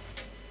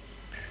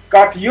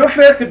kati yo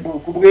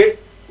Facebook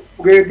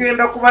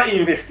bwegenda kuba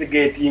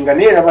investigatinga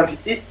neraba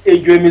nti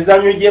egyo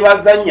emizanyo gye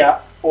bazanya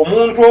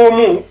omuntu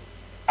omu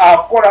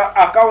akola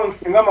accounts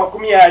nga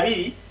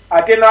 20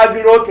 ate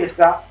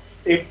n'azirokesa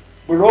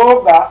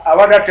bloga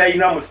abadde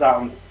talina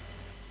musango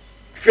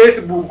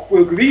Facebook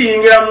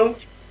kwekubiyingiramu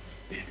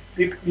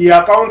the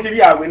account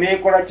byabwe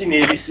nekola ki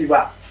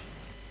nebisiba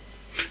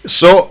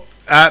so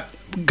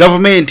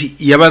government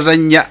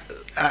yabazanya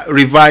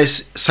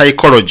revise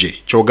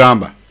psychology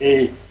kyogamba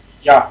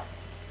yeah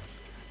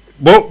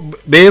bo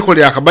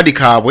beekolera akabadi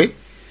kaabwe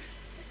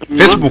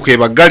Facebook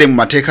ebagale mu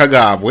mateeka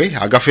gaabwe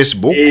aga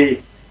Facebook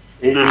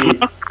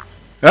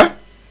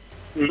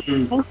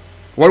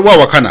waliwo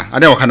awakana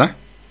ane awakana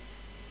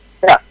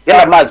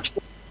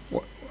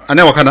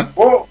ane awakana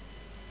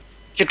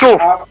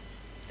kituufu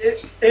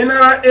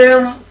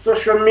NRM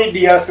social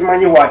media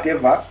simanyi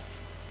whatever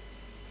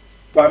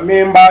ba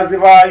members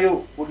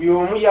baayo buli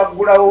omu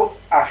yaggulawo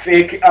a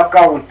fake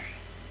account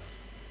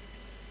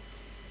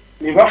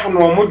ne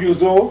bafuna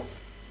omujuzo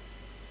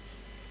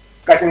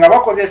kati nga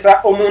bakozesa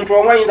omuntu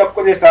omwe ayinza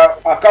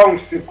kukozesa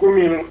accounts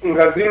 10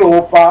 nga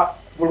ziroopa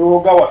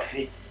buloga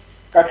waffe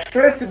kati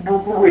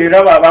Facebook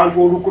bweraba abantu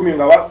 10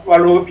 nga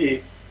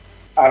balobye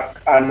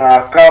an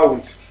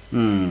account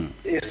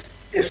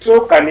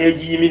esooka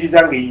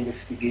negiyimiriza nga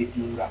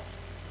investigatinga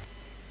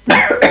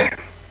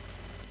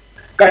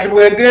kati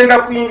bwegenda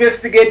ku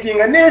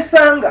investigatinga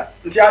nesanga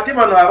nti ate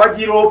bano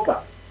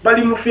abagiroopa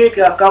bali mu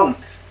fake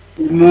accounts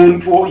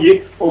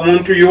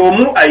omuntu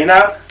y'omu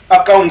ayina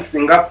accounts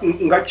nga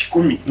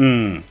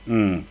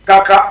 10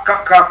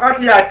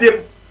 kakati ate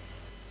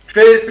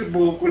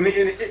Facebook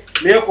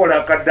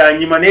nekola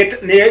kadanyima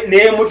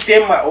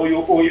nemutema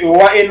oyo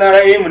wa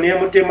NRM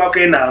nemutemako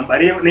enamba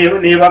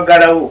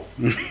nebagalawo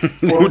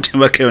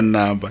mutemako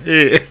enamba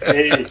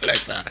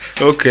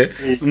okay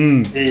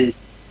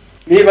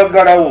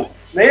nebagalawo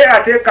naye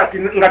ate kati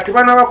nga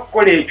tibana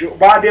bakukola ekyo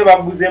baade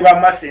baguze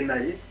bamase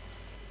naye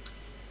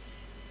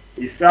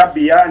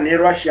Serbia ne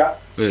Russia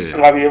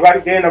nga be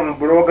bagenda mu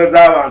bloga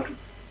z'abantu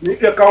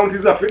ni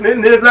account zaffe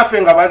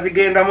nezaffe nga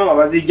bazigendamu nga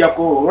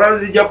bazijjako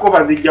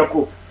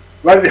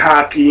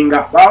bazihakinga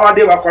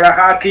bawadde bakola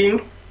hacking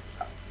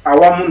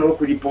awamu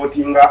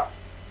n'okuripotinga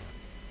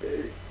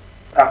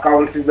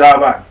accounts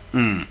z'abantu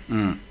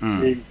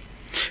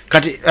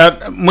kati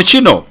mu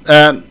kino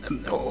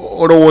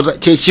olowooza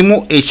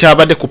kyekimu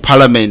ekyabadde ku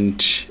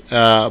parliament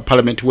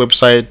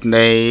website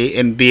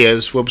ne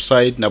NBS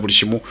website na buli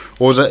kimu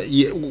olowooza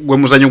gwe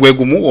muzanyo gwe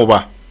gumu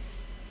oba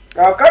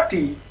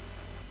kakati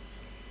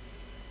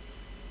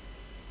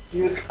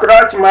you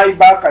scratch my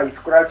back, I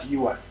scratch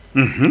yours.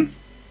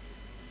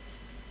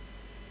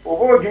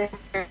 Obo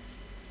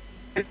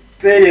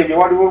say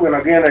waliwo bwe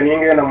nagenda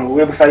ningenda mu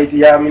website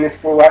ya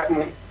municipal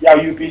ya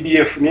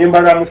UPDF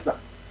nimbaga musa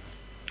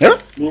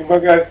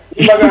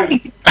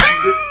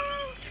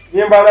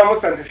nimbaga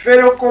musa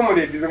fero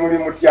comrades muri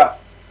mutya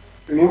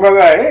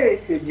nimbaga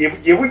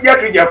je bujja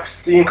tujja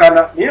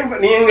kusinkana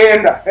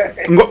ningenda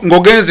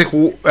ngogenze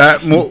ku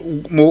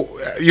mu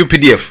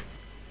UPDF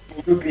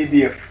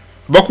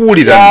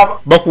bakuwulira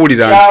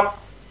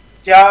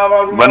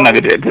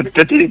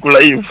tetiri ku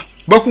live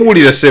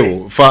bakuwulira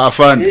sebo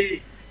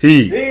afande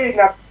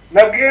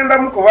nagenda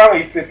mukubanga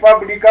ise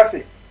public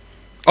ase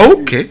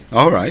okay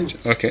all right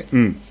okay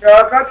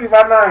kati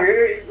banange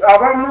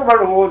abamu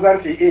balowooza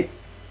nti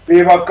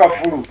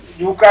bebakafulu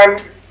you can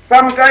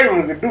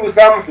sometimes do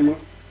something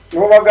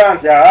nobaga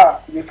nti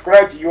you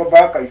scratch your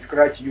back, I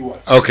scratch yours.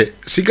 Okay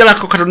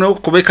sigalako katono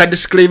kubeka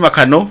disclaimer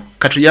kano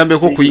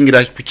katuyambeko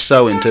okuyingira ku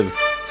kisaawe Entebbe.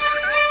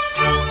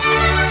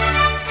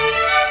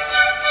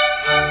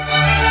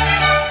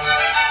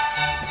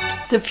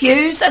 The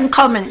views and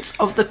comments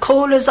of the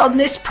callers on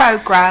this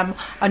programme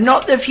are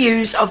not the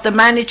views of the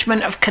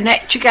management of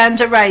Connect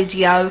Uganda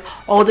Radio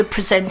or the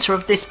presenter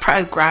of this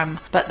programme,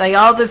 but they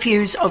are the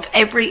views of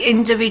every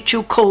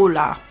individual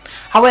caller.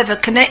 However,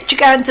 Connect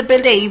Uganda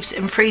believes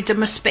in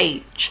freedom of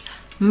speech.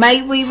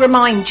 May we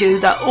remind you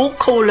that all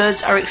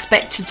callers are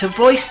expected to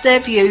voice their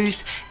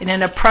views in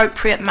an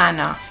appropriate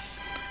manner.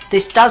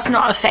 This does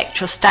not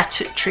affect your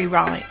statutory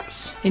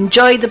rights.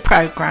 Enjoy the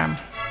programme.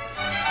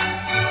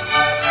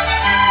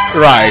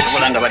 Right,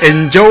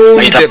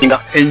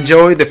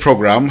 enjoy the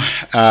program.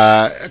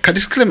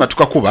 Kadisclaimer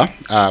tukakuba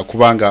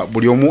kubanga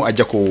buli omu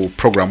ajja ku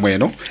program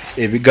eno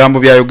ebigambo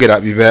byayogera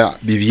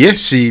bibye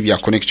si bya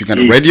Connect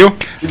Uganda Radio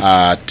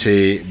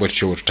te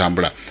bwetyo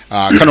tutambula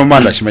kano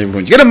manda kimanyi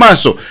bulungi genda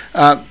maaso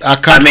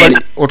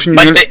akantu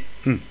otunyele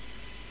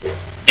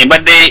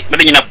embadde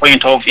nyina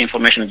point of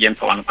information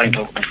jempa one point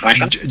of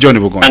information John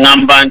Bugonza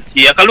ngamba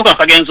nti akaluka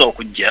kagenza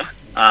okujja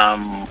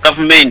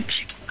government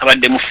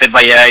kabadde mu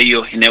favor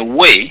yayo in a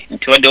way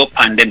nti waddewo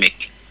pandemic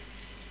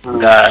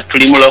nga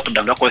tuli mu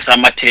lockdown gakozesa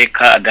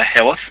amateeka aga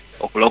health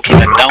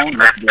okulockinga down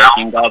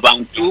nokublockinga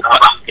abantu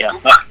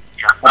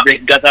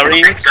public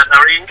gatherings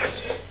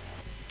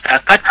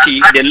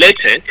kati the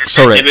latest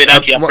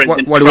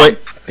waliwo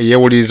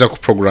yewuliriza ku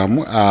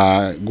program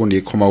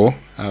gundi komawo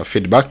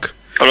feedback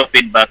follow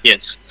feedback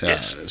yes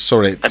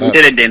sorry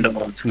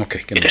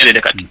okay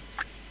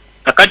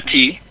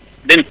kakati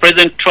then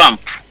President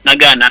Trump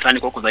nagana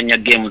atandika okuzanya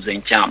games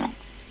enkyamu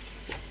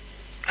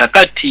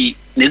kakati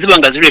neziba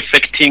nga ziri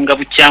affecting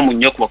bukyamu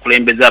nnyo ku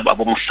bakulembeze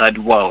abo mu third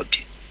world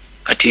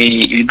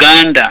kati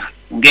Uganda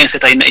ngense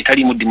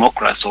itali mu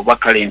democracy oba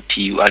current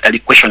ali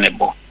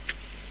questionable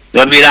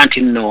babeera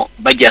nti nno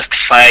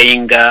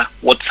justifying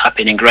what's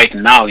happening right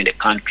now in the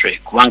country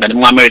kubanga ne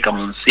mu America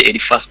mu nsi eri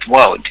first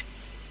world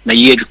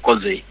naye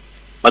ebikoze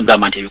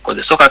bagamba nti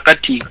ebikoze so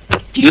kakati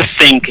do you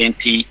think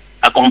nti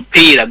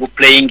akompira go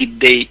playing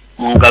day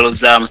mu ngalo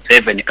za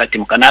Museveni kati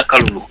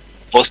mukanakalulu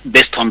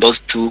based on those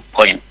 2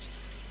 points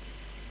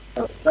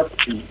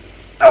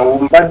awo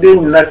mbadde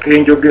nina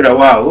kenjogera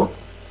waawo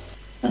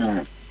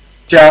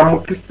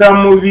kyamukisa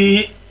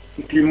mubi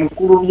nti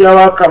mukulu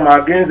byabakama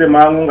agenze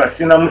mangu nga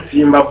sina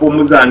musimba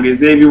bomu zange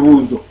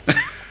ez'ebibuuzo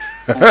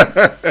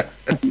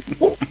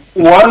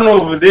one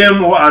of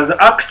them was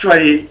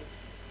actually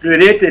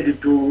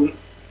related to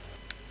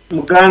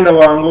muganda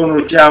wange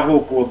ono kyava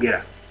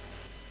okwogera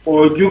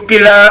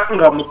ojjukira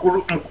nga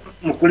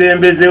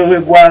mukulembeze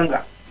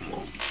w'eggwanga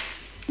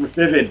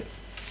Museveni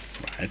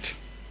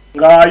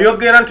nga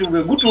ayogera nti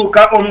bwe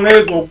gutuuka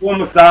omwezi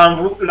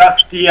ogw'omusanvu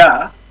last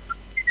year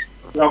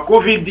nga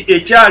covid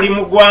ekyali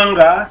mu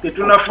ggwanga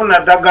tetunafuna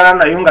ddagala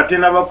nayo nga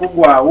tenaba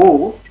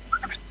kugwawo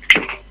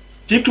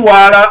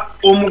kitwala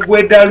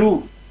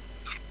omugwedalu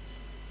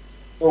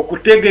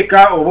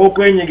okutegeka oba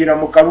okwenyigira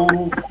mu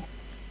kalulu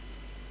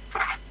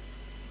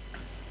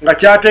nga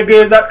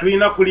kyategeeza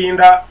tulina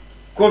kulinda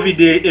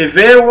covid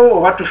eveewo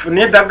oba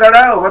tufune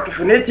eddagala oba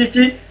tufune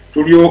kiki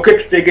tulyoke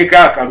tutegeke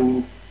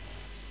akalulu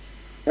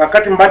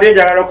kakati mbadde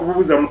njagala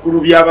kubuuza mukulu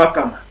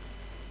byabakama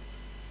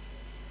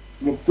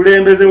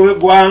mukulembeze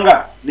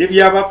w'eggwanga ne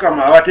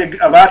byabakama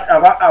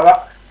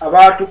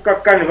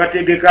abaatukakka ne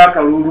bategeka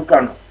akalulu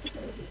kano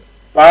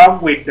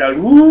bagwa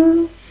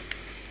eddalu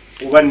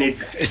oba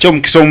nedda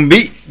ekyomukisa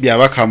omubi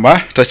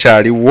byabakama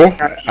takyaliwo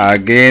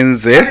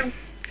agenze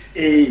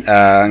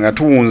nga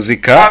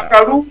tuwunzika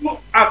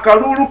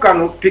akalulu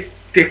kano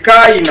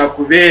tekayina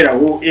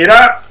kubeerawo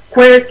era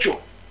kwekyo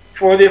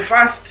for the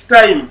first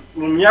time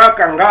mu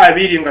myaka nga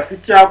 2 nga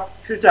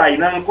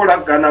sikyayina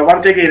nkolagana oba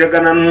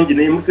ntegeeragana nungi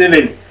ne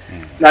Museveni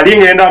nali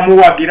ngenda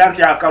muwagira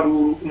nti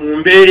akalulu mu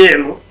mbeera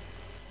eno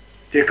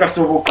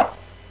tekasoboka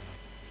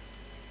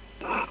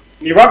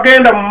ne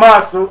bagenda mu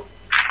maaso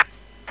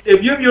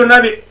ebyo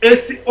byonna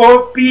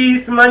SOP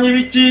simanyi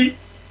biki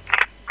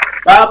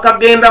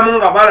bakagendamu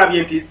nga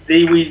balabye nti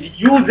they will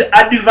use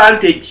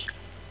advantage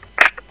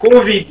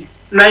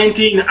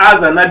COVID-19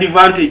 as an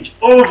advantage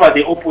over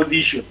the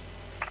opposition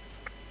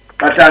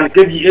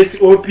batandike byi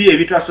SOP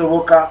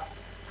ebitasoboka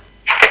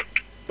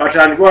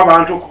batandike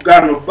abantu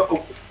okugana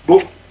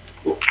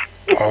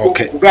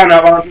okugana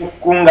abantu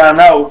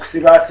okukungana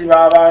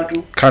okusibasiba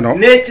abantu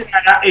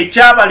n'ekirala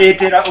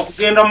ekyabaleetera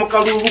okugenda mu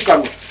kalulu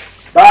kano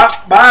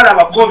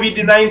baalaba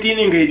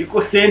COVID-19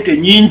 ng'eriko sente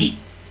nyingi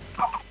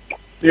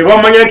ne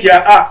bamanya nti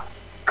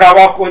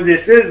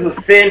kabakozese ezo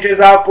sente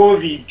za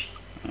covid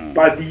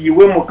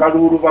baziyiwe mu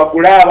kalulu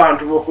bagule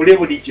abantu bakole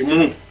buli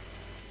kimu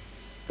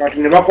kati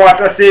ne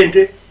bakwata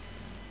sente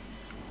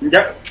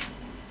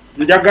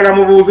njagala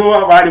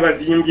mubuuzo baali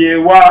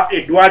bazimbyewa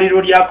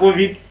eddwaliro lya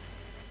covid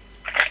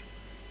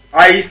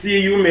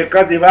ICU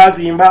meka ze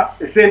bazimba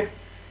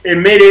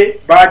emmere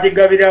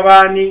bagigabira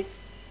baani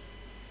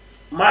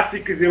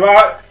masiki ze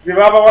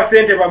babawa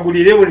sente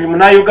bagulire buli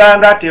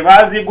munnayuganda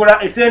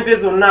tebazigula esente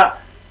zonna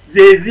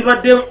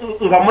zezibadde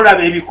nga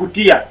mulaba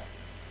ebikutiya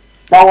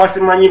bawa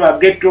simanyi ba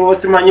ghetto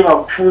simanyi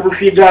ba fuuru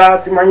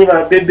figa simanyi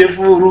ba bebe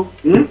fuuru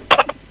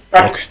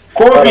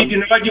covid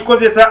ne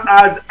bagikozesa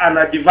as an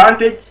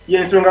advantage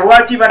yensonga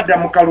lwaki badda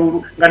mu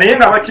kalulu nga naye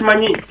nga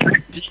bakimanyi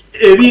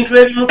ebintu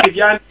ebimu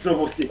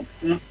tebyandisobose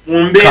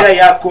mu mbeera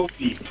ya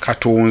covid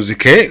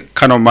katunzike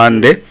kano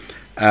Mande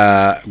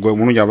gwe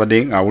mulungi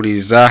abadde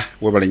awuliriza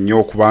webale nnyo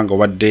okubanga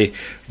obadde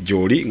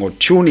gy'oli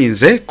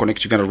ng'otuninze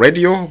Connect Uganda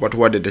Radio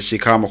batuwadde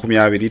eddakiika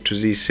 20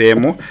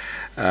 tuziiseemu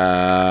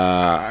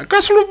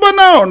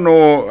Kasulubana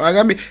ono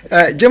agambye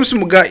James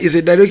Mugga is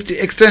a direct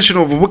extension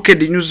of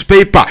Bukedi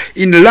newspaper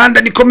in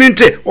London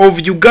community of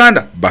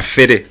Uganda.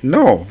 Bafere,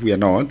 no, we are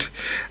not.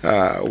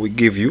 We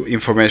give you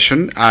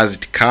information as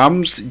it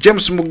comes.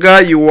 James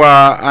Mugga, you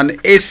are an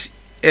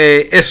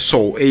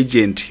ESO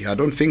agent. I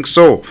don't think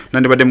so.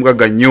 Nandibade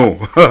Mugga nnyo.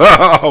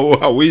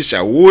 I wish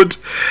I would.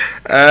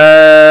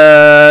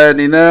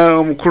 Nina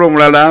omukulu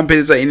omulala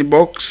mpereza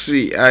inbox.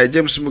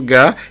 James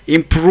Mugga,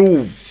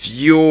 improve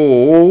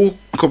your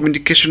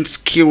communication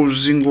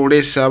skills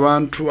ngolesa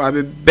abantu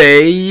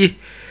abebei.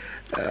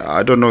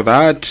 I don't know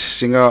that.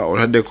 Singa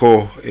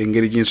otadeko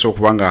engeri jinso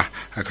okubanga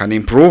I can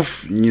improve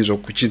nyinzo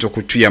kuchinzo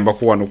kutuyamba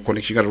kuwa no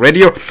connection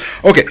radio.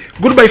 Okay,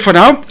 goodbye for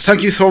now.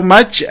 Thank you so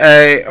much.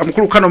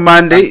 Omukulu kano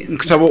Mande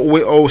nkisabo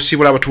uwe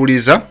osibula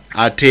abatuliza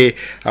ate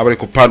abali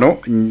ku pano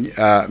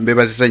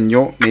mbebaziza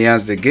nnyo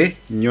neyanzege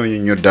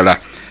nnyo ddala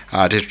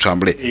ate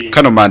tutambule.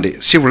 Kano Mande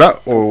sibula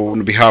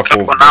on behalf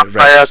of the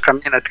rest.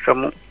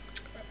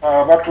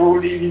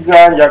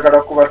 Abatuliza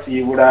njagala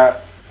kubasibula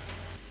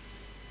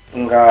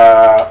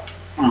nga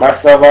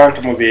mbasaba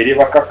nti mubeere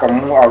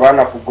bakakamu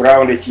abaana ku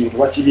ground ekintu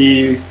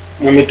bakiri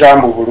mu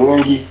mitambo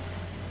bulungi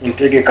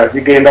entegeka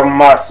zigenda mu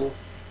maaso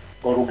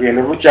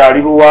olugendo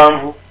lukyali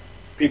luwanvu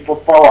people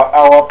power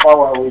our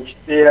power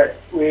wekiseera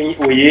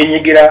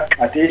weyenyigira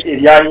ate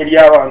eryanyi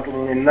ly'abantu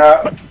mwenna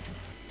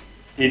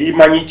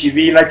terimanyi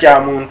kibiina kya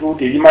muntu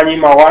terimanyi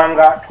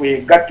mawanga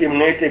twegatte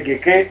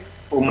mwetegeke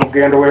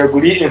omugendo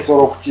weguli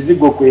ensolo ku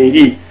kizigo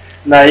kweri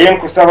naye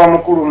nkusaba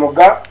mukulu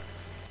Mugga.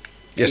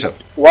 Yes, sir.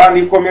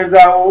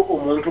 Wandikomezaawo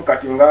omuntu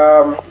kati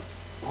nga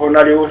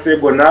Hon.Medard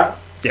Ssegona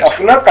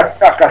afuna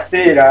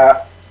akaseera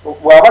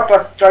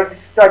bw'aba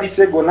tali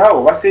Ssegona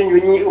oba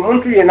Ssenyonyi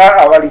omuntu yena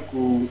abali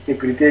ku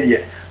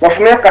secretariat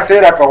bafune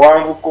akaseera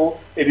kawanvuko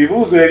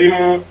ebibuuzo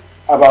ebimu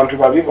abantu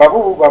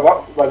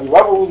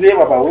babibabuuze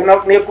babawe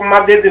ne ku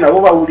magezi nabo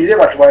bawulire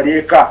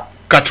batwaleeka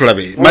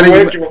katulabe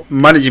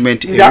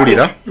management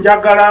ewulira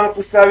njagala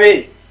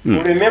nkusabe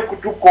muleme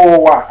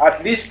kutukoowa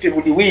at least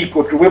buli week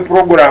tuwe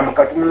program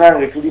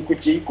katumunange tuli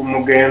kuki ku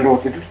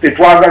mugendo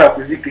tetwagala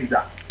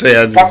kuzikiriza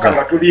paka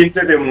nga tuli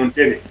ntebe mu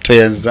ntebe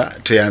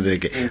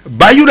toyanzege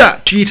bayuda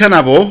tuyita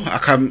nabo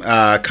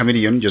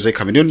Chameleon Jose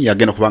Chameleon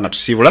yagenda kubanga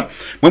tusibula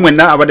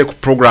mwenna abadde ku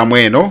program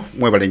eno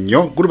mwebale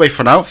nnyo. Goodbye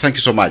for now. Thank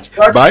you so much.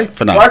 Bye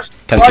for now.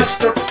 Thank you.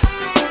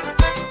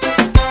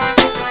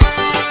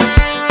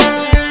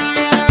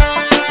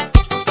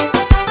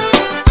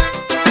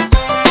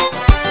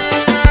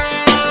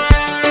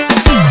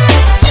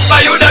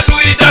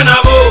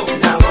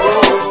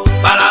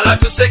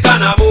 Tuseka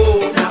nabo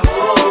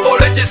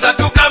olekisa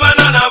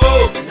tukabana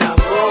nabo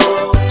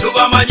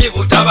tubamanyi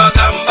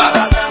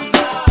butabagamba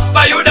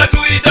bayuda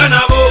tuyita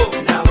nabo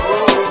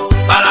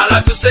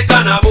balala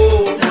tuseka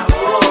nabo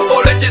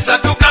olekisa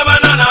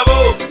tukabana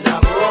nabo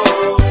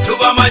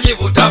tubamanyi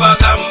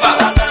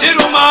butabagamba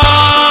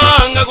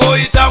kirumanga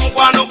goyita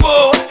mukwano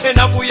gwo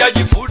enaku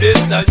yagifude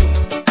essanyu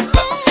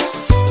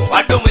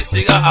obadde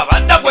omwesiga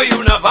abadda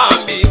gweyuna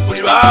bambi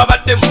buli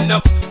lwabadde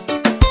munaku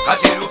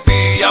kati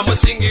rupiya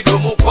musingidde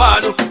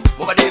omukwano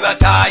mubadde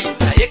batayi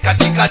naye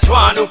kati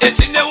kacwano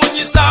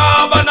ekinewunyisa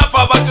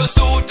abanafa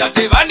batusuuta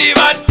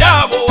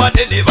tebandibaddaabo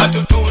wadde ne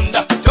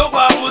batutunda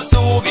togwa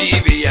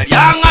musuubi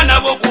beyalyanga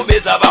nabo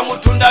kumeza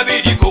bamutunda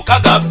biriko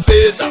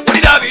kagafeeza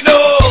wulira bino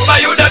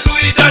bayuda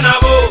tuyita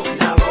nabo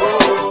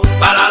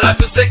balala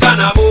tuseka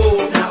nabo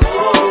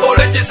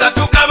olwekisa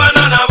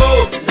tukabana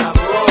nabo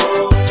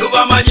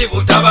tubamanyi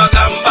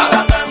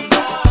butabagamba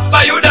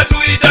bayuda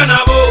tuyita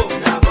nabo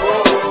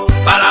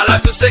balala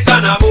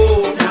tuseka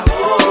nabo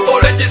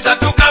olwekisa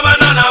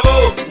tukabana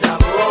nabo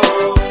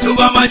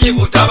tubamanyi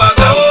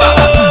butabagamba